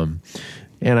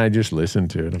 And I just listened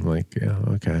to it. I'm like, yeah,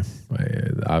 okay.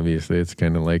 Obviously, it's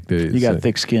kind of like you got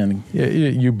thick skin. Yeah,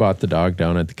 you bought the dog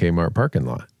down at the Kmart parking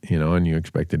lot. and you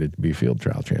expected it to be field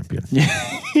trial champion. Yeah.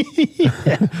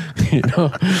 You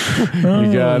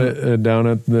got it down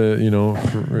at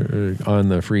the, on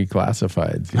the free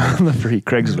classifieds. On the free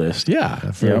Craigslist. Yeah.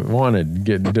 If you wanted,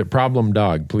 get the problem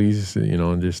dog, please,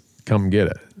 just come get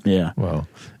it. Yeah. Well,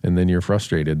 and then you're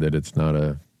frustrated that it's not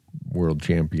a world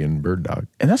champion bird dog.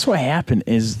 And that's what happened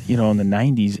is, in the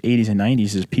 90s, 80s and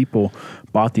 90s is people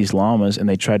bought these llamas and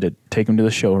they tried to take them to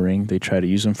the show ring. They tried to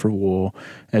use them for wool,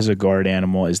 as a guard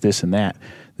animal, as this and that.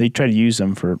 They tried to use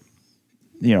them for,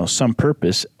 some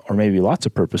purpose or maybe lots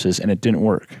of purposes, and it didn't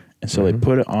work. And so they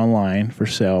put it online for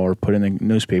sale or put in the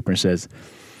newspaper and says,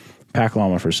 pack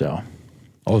llama for sale.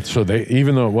 Oh, so they,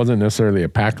 even though it wasn't necessarily a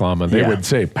pack llama, they would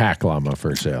say pack llama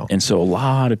for sale. And so a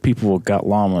lot of people got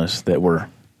llamas that were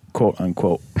quote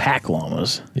unquote pack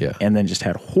llamas, and then just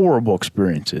had horrible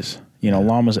experiences.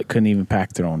 Llamas that couldn't even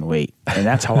pack their own weight, and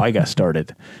that's how I got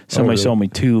started. Somebody sold me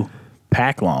 2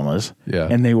 pack llamas,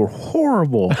 and they were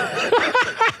horrible.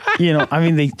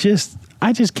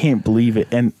 I just can't believe it.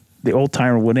 And the old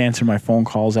timer would answer my phone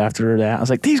calls after that. I was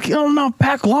like, "These are not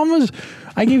pack llamas.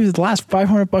 I gave you the last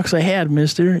 $500 I had,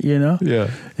 mister." Yeah.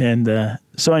 And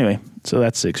so anyway,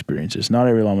 that's the experiences. Not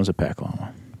every llama's a pack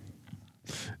llama.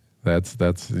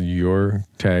 That's your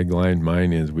tagline.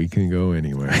 Mine is, we can go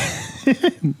anywhere.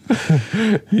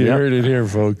 You heard it here,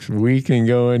 folks. We can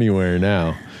go anywhere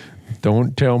now.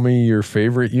 Don't tell me your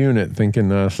favorite unit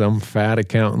thinking some fat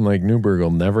accountant like Newberg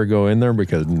will never go in there,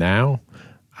 because now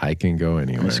I can go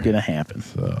anywhere. It's going to happen.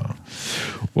 So,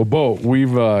 well, Bo,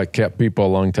 we've kept people a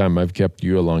long time. I've kept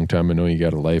you a long time. I know you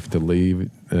got a life to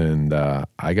lead, and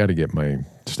I got to get my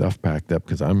stuff packed up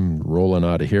because I'm rolling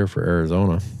out of here for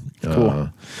Arizona. Cool.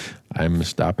 I'm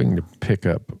stopping to pick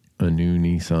up a new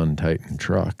Nissan Titan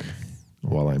truck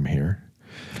while I'm here.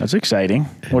 That's exciting.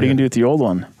 What are you going to do with the old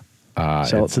one?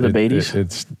 Sell it to the Beatties?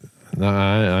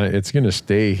 It's going to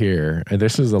stay here. And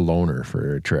this is a loaner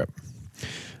for a trip.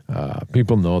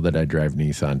 People know that I drive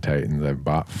Nissan Titans. I've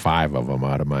bought 5 of them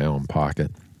out of my own pocket.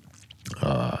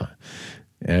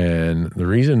 And the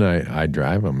reason I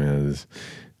drive them is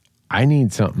I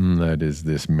need something that is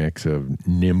this mix of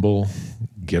nimble,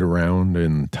 get around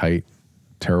in tight,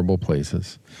 terrible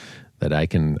places that I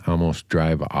can almost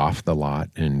drive off the lot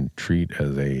and treat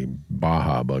as a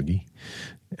Baja buggy,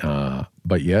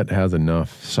 but yet has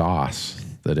enough sauce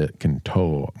that it can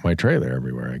tow my trailer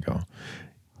everywhere I go.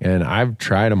 And I've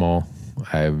tried them all.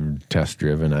 I've test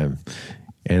driven.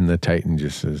 And the Titan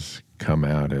just has come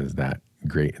out as that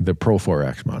great. The Pro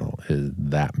 4X model is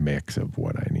that mix of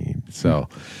what I need. So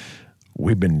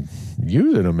we've been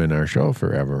using them in our show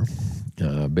forever.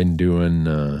 Been doing.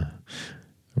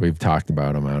 We've talked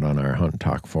about them out on our Hunt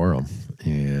Talk forum,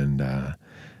 and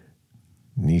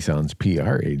Nissan's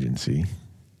PR agency.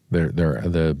 They're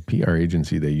the PR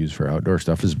agency they use for outdoor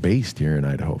stuff is based here in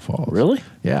Idaho Falls. Really?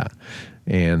 Yeah.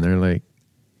 And they're like,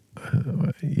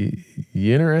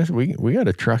 you interested? We got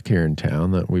a truck here in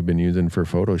town that we've been using for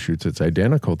photo shoots. It's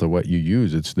identical to what you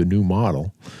use. It's the new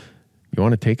model. You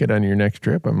want to take it on your next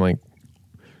trip? I'm like,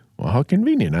 well, how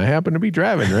convenient. I happen to be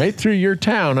driving right through your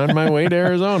town on my way to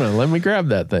Arizona. Let me grab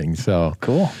that thing. So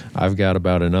cool. I've got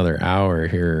about another hour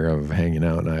here of hanging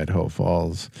out in Idaho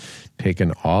Falls,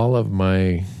 taking all of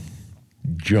my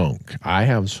junk. I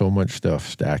have so much stuff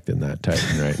stacked in that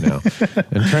Titan right now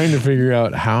and trying to figure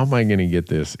out how am I going to get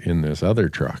this in this other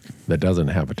truck that doesn't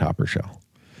have a topper shell.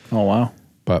 Oh, wow.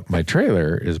 But my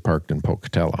trailer is parked in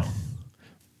Pocatello.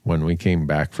 When we came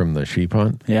back from the sheep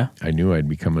hunt, I knew I'd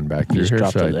be coming back through here.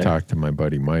 So I talked to my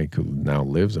buddy Mike, who now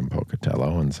lives in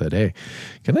Pocatello, and said, hey,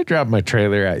 can I drop my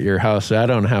trailer at your house so I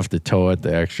don't have to tow it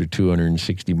the extra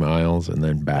 260 miles and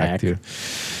then back to...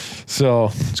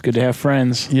 So it's good to have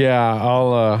friends. Yeah,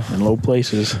 I'll in low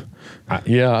places.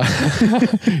 Yeah,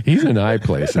 he's in high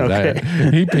places. Okay.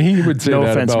 He would say no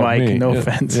that offense, about Mike. me. No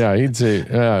offense. Yeah, he'd say,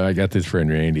 I got this friend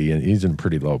Randy, and he's in a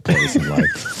pretty low place in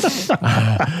life.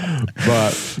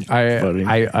 But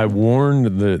I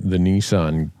warned the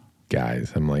Nissan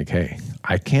guys. I'm like, hey,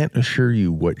 I can't assure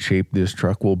you what shape this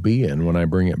truck will be in when I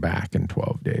bring it back in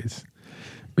 12 days,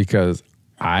 because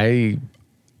to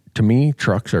me,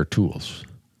 trucks are tools.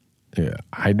 Yeah,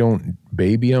 I don't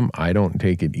baby them. I don't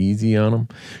take it easy on them.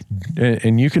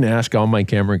 And you can ask all my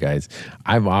camera guys.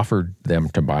 I've offered them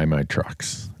to buy my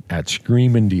trucks at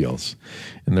screaming deals.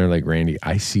 And they're like, Randy,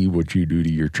 I see what you do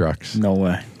to your trucks. No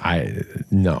way.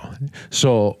 No.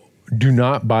 So do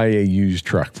not buy a used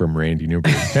truck from Randy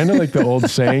Newberg. Kind of like the old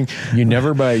saying, you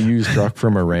never buy a used truck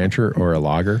from a rancher or a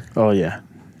logger. Oh, yeah.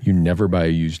 You never buy a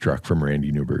used truck from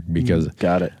Randy Newberg, because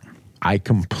got it. I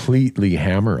completely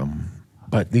hammer them.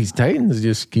 But these Titans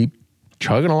just keep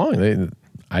chugging along.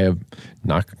 I have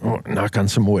knock on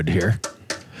some wood here.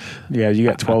 Yeah, you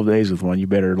got 12 days with one. You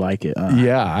better like it.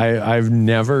 Yeah, I've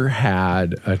never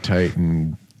had a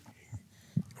Titan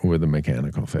with a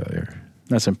mechanical failure.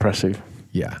 That's impressive.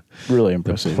 Yeah. Really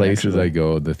impressive. The places actually. I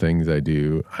go, the things I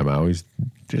do, I'm always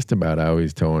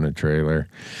always towing a trailer.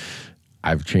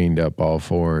 I've chained up all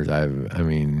fours.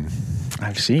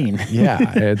 I've seen.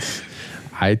 Yeah,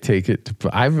 I take it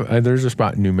to, there's a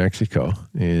spot in New Mexico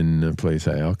in a place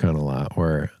I elk hunt a lot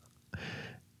where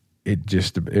it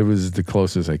was the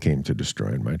closest I came to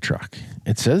destroying my truck.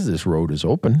 It says this road is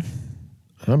open.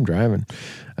 I'm driving.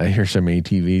 I hear some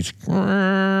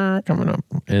ATVs coming up,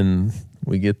 and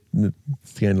we get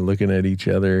kind of looking at each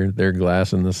other. They're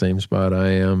glassing the same spot I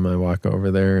am. I walk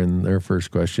over there, and their first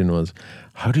question was,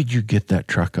 "How did you get that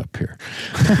truck up here?"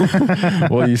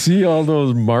 Well, you see all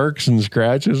those marks and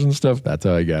scratches and stuff. That's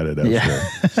how I got it up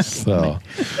there. So,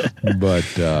 but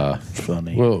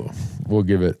Funny. We'll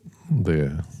give it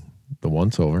the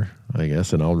once over, I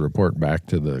guess, and I'll report back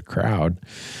to the crowd.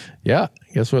 Yeah,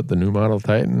 guess what? The new model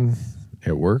Titan,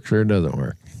 it works or it doesn't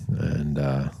work. And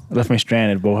left me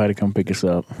stranded. Bo had to come pick us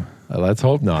up. let's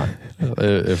hope not.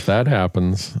 If that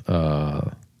happens,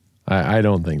 I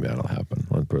don't think that'll happen.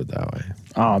 Let's put it that way.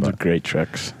 Oh, they're great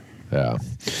trucks. Yeah.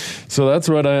 So that's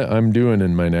what I'm doing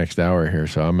in my next hour here.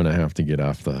 So I'm gonna have to get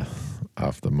off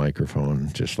the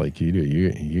microphone just like you do.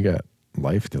 You got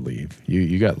life to leave.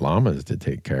 You got llamas to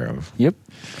take care of. Yep.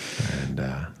 And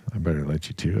I better let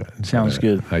you to it. Sounds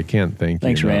good. I can't thank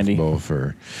Thanks, you enough, Randy. Bo,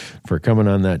 for coming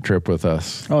on that trip with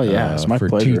us. Oh, yeah, it's my for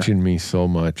pleasure. teaching me so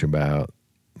much about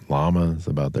llamas,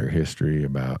 about their history,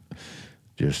 about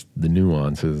just the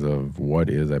nuances of what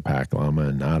is a pack llama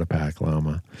and not a pack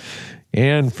llama,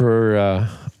 and for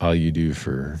all you do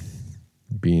for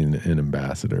being an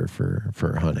ambassador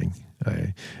for hunting.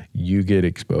 You get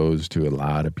exposed to a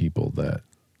lot of people that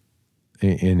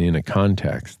in a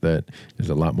context that is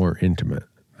a lot more intimate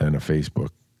than a Facebook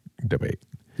debate.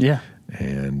 Yeah.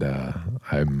 And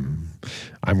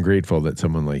I'm grateful that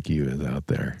someone like you is out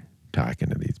there talking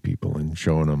to these people and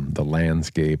showing them the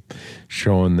landscape,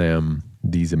 showing them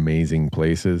these amazing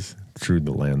places through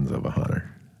the lens of a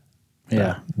hunter.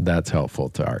 Yeah. That's helpful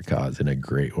to our cause in a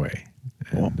great way.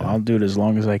 Well, I'll do it as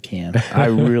long as I can. I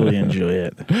really enjoy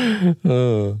it.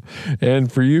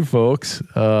 And for you folks,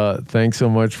 thanks so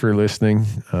much for listening.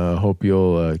 Hope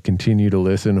you'll continue to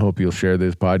listen. Hope you'll share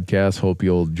this podcast. Hope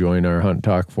you'll join our Hunt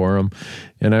Talk forum.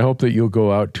 And I hope that you'll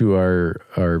go out to our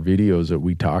videos that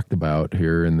we talked about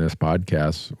here in this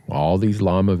podcast. All these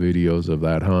llama videos of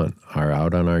that hunt are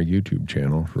out on our YouTube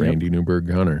channel, Randy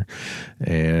Newberg Hunter.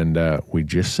 And we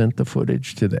just sent the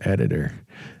footage to the editor.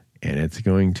 And it's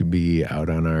going to be out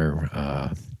on our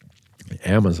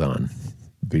Amazon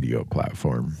video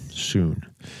platform soon.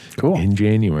 Cool. In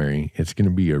January, it's going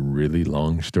to be a really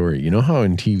long story. You know how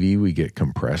in TV we get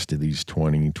compressed to these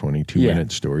 20,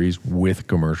 22-minute stories with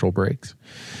commercial breaks?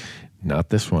 Not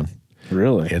this one.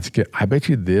 Really? I bet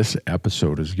you this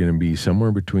episode is going to be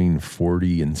somewhere between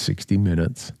 40 and 60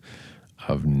 minutes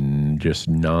of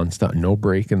just nonstop, no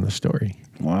break in the story.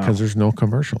 Wow. Because there's no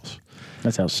commercials.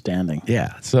 That's outstanding.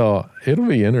 Yeah, so it'll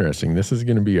be interesting. This is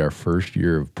going to be our first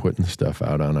year of putting stuff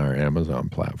out on our Amazon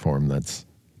platform that's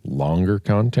longer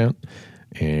content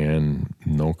and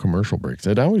no commercial breaks.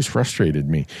 It always frustrated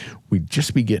me. We'd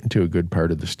just be getting to a good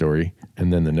part of the story,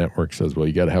 and then the network says, well,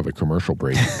 you got to have a commercial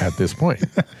break at this point.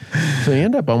 So you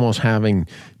end up almost having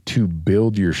to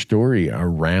build your story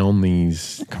around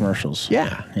these commercials.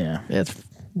 Yeah. Yeah.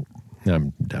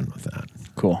 I'm done with that.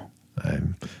 Cool.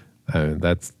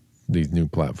 These new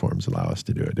platforms allow us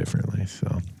to do it differently.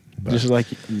 So, just like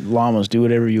llamas, do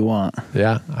whatever you want.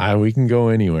 Yeah, we can go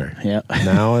anywhere. Yeah.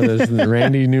 Now,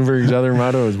 Randy Newberg's other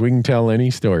motto is we can tell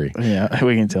any story. Yeah,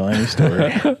 we can tell any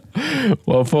story.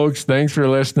 Well, folks, thanks for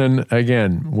listening.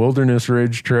 Again, Wilderness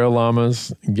Ridge Trail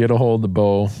Llamas, get a hold of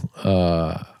Bo.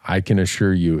 I can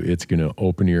assure you it's going to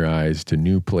open your eyes to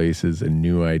new places and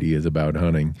new ideas about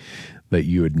hunting that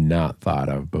you had not thought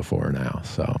of before now.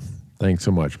 So thanks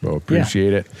so much, Bo.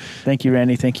 Appreciate it. Thank you,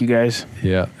 Randy. Thank you, guys.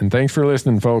 Yeah, and thanks for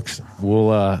listening, folks. We'll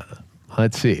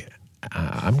let's see.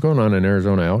 I'm going on an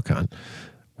Arizona elk hunt.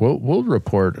 We'll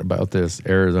report about this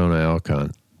Arizona elk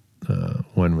hunt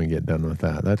when we get done with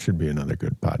that. That should be another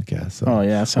good podcast. So oh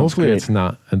yeah, sounds hopefully great. It's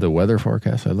not the weather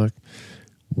forecast. I look,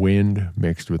 wind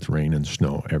mixed with rain and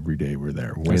snow every day. We're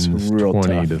there. Winds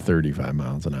 20 to 35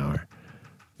 miles an hour.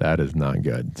 That is not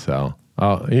good. So.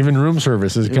 Even room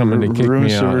service is coming to kick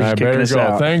me out. I better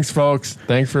go. Thanks, folks.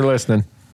 Thanks for listening.